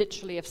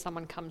 Literally, if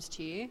someone comes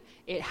to you,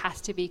 it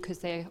has to be because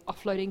they're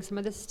offloading some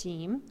of the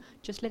steam,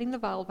 just letting the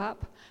valve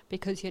up,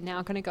 because you're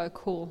now going to go,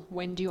 cool,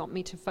 when do you want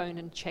me to phone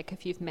and check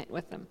if you've met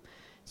with them?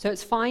 So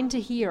it's fine to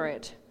hear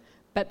it,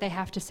 but they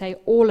have to say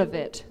all of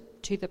it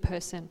to the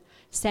person.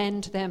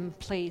 Send them,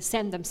 please.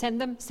 Send them.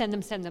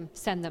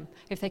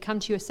 If they come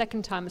to you a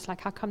second time, it's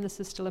like, how come this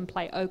is still in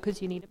play? Oh,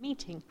 because you need a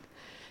meeting.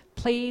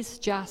 Please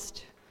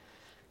just,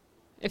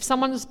 if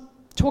someone's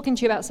talking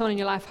to you about someone in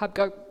your life, hub,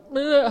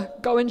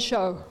 go and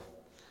show.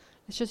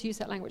 Let's just use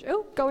that language.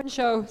 Oh, go and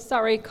show.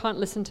 Sorry, can't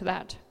listen to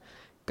that.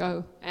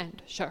 Go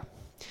and show.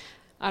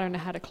 I don't know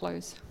how to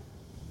close.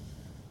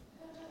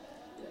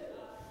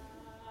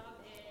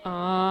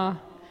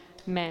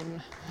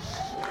 Amen.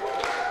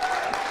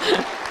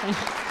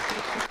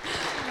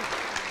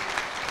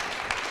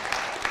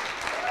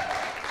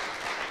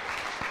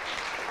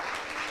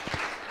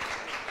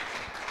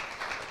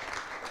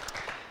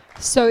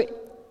 So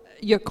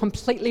you're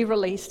completely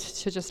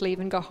released to just leave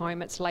and go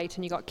home. It's late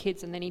and you got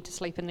kids and they need to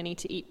sleep and they need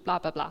to eat, blah,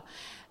 blah, blah.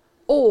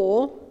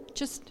 Or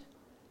just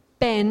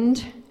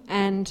bend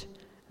and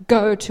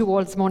go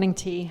towards morning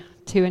tea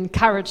to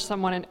encourage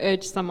someone and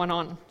urge someone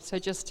on. So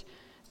just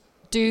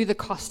do the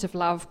cost of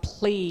love,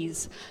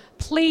 please.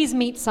 Please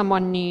meet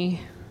someone new.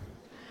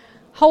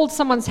 Hold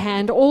someone's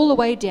hand all the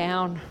way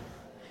down.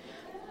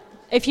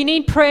 If you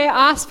need prayer,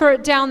 ask for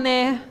it down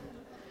there.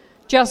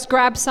 Just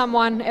grab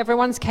someone.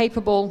 Everyone's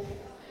capable.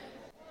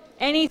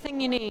 Anything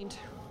you need.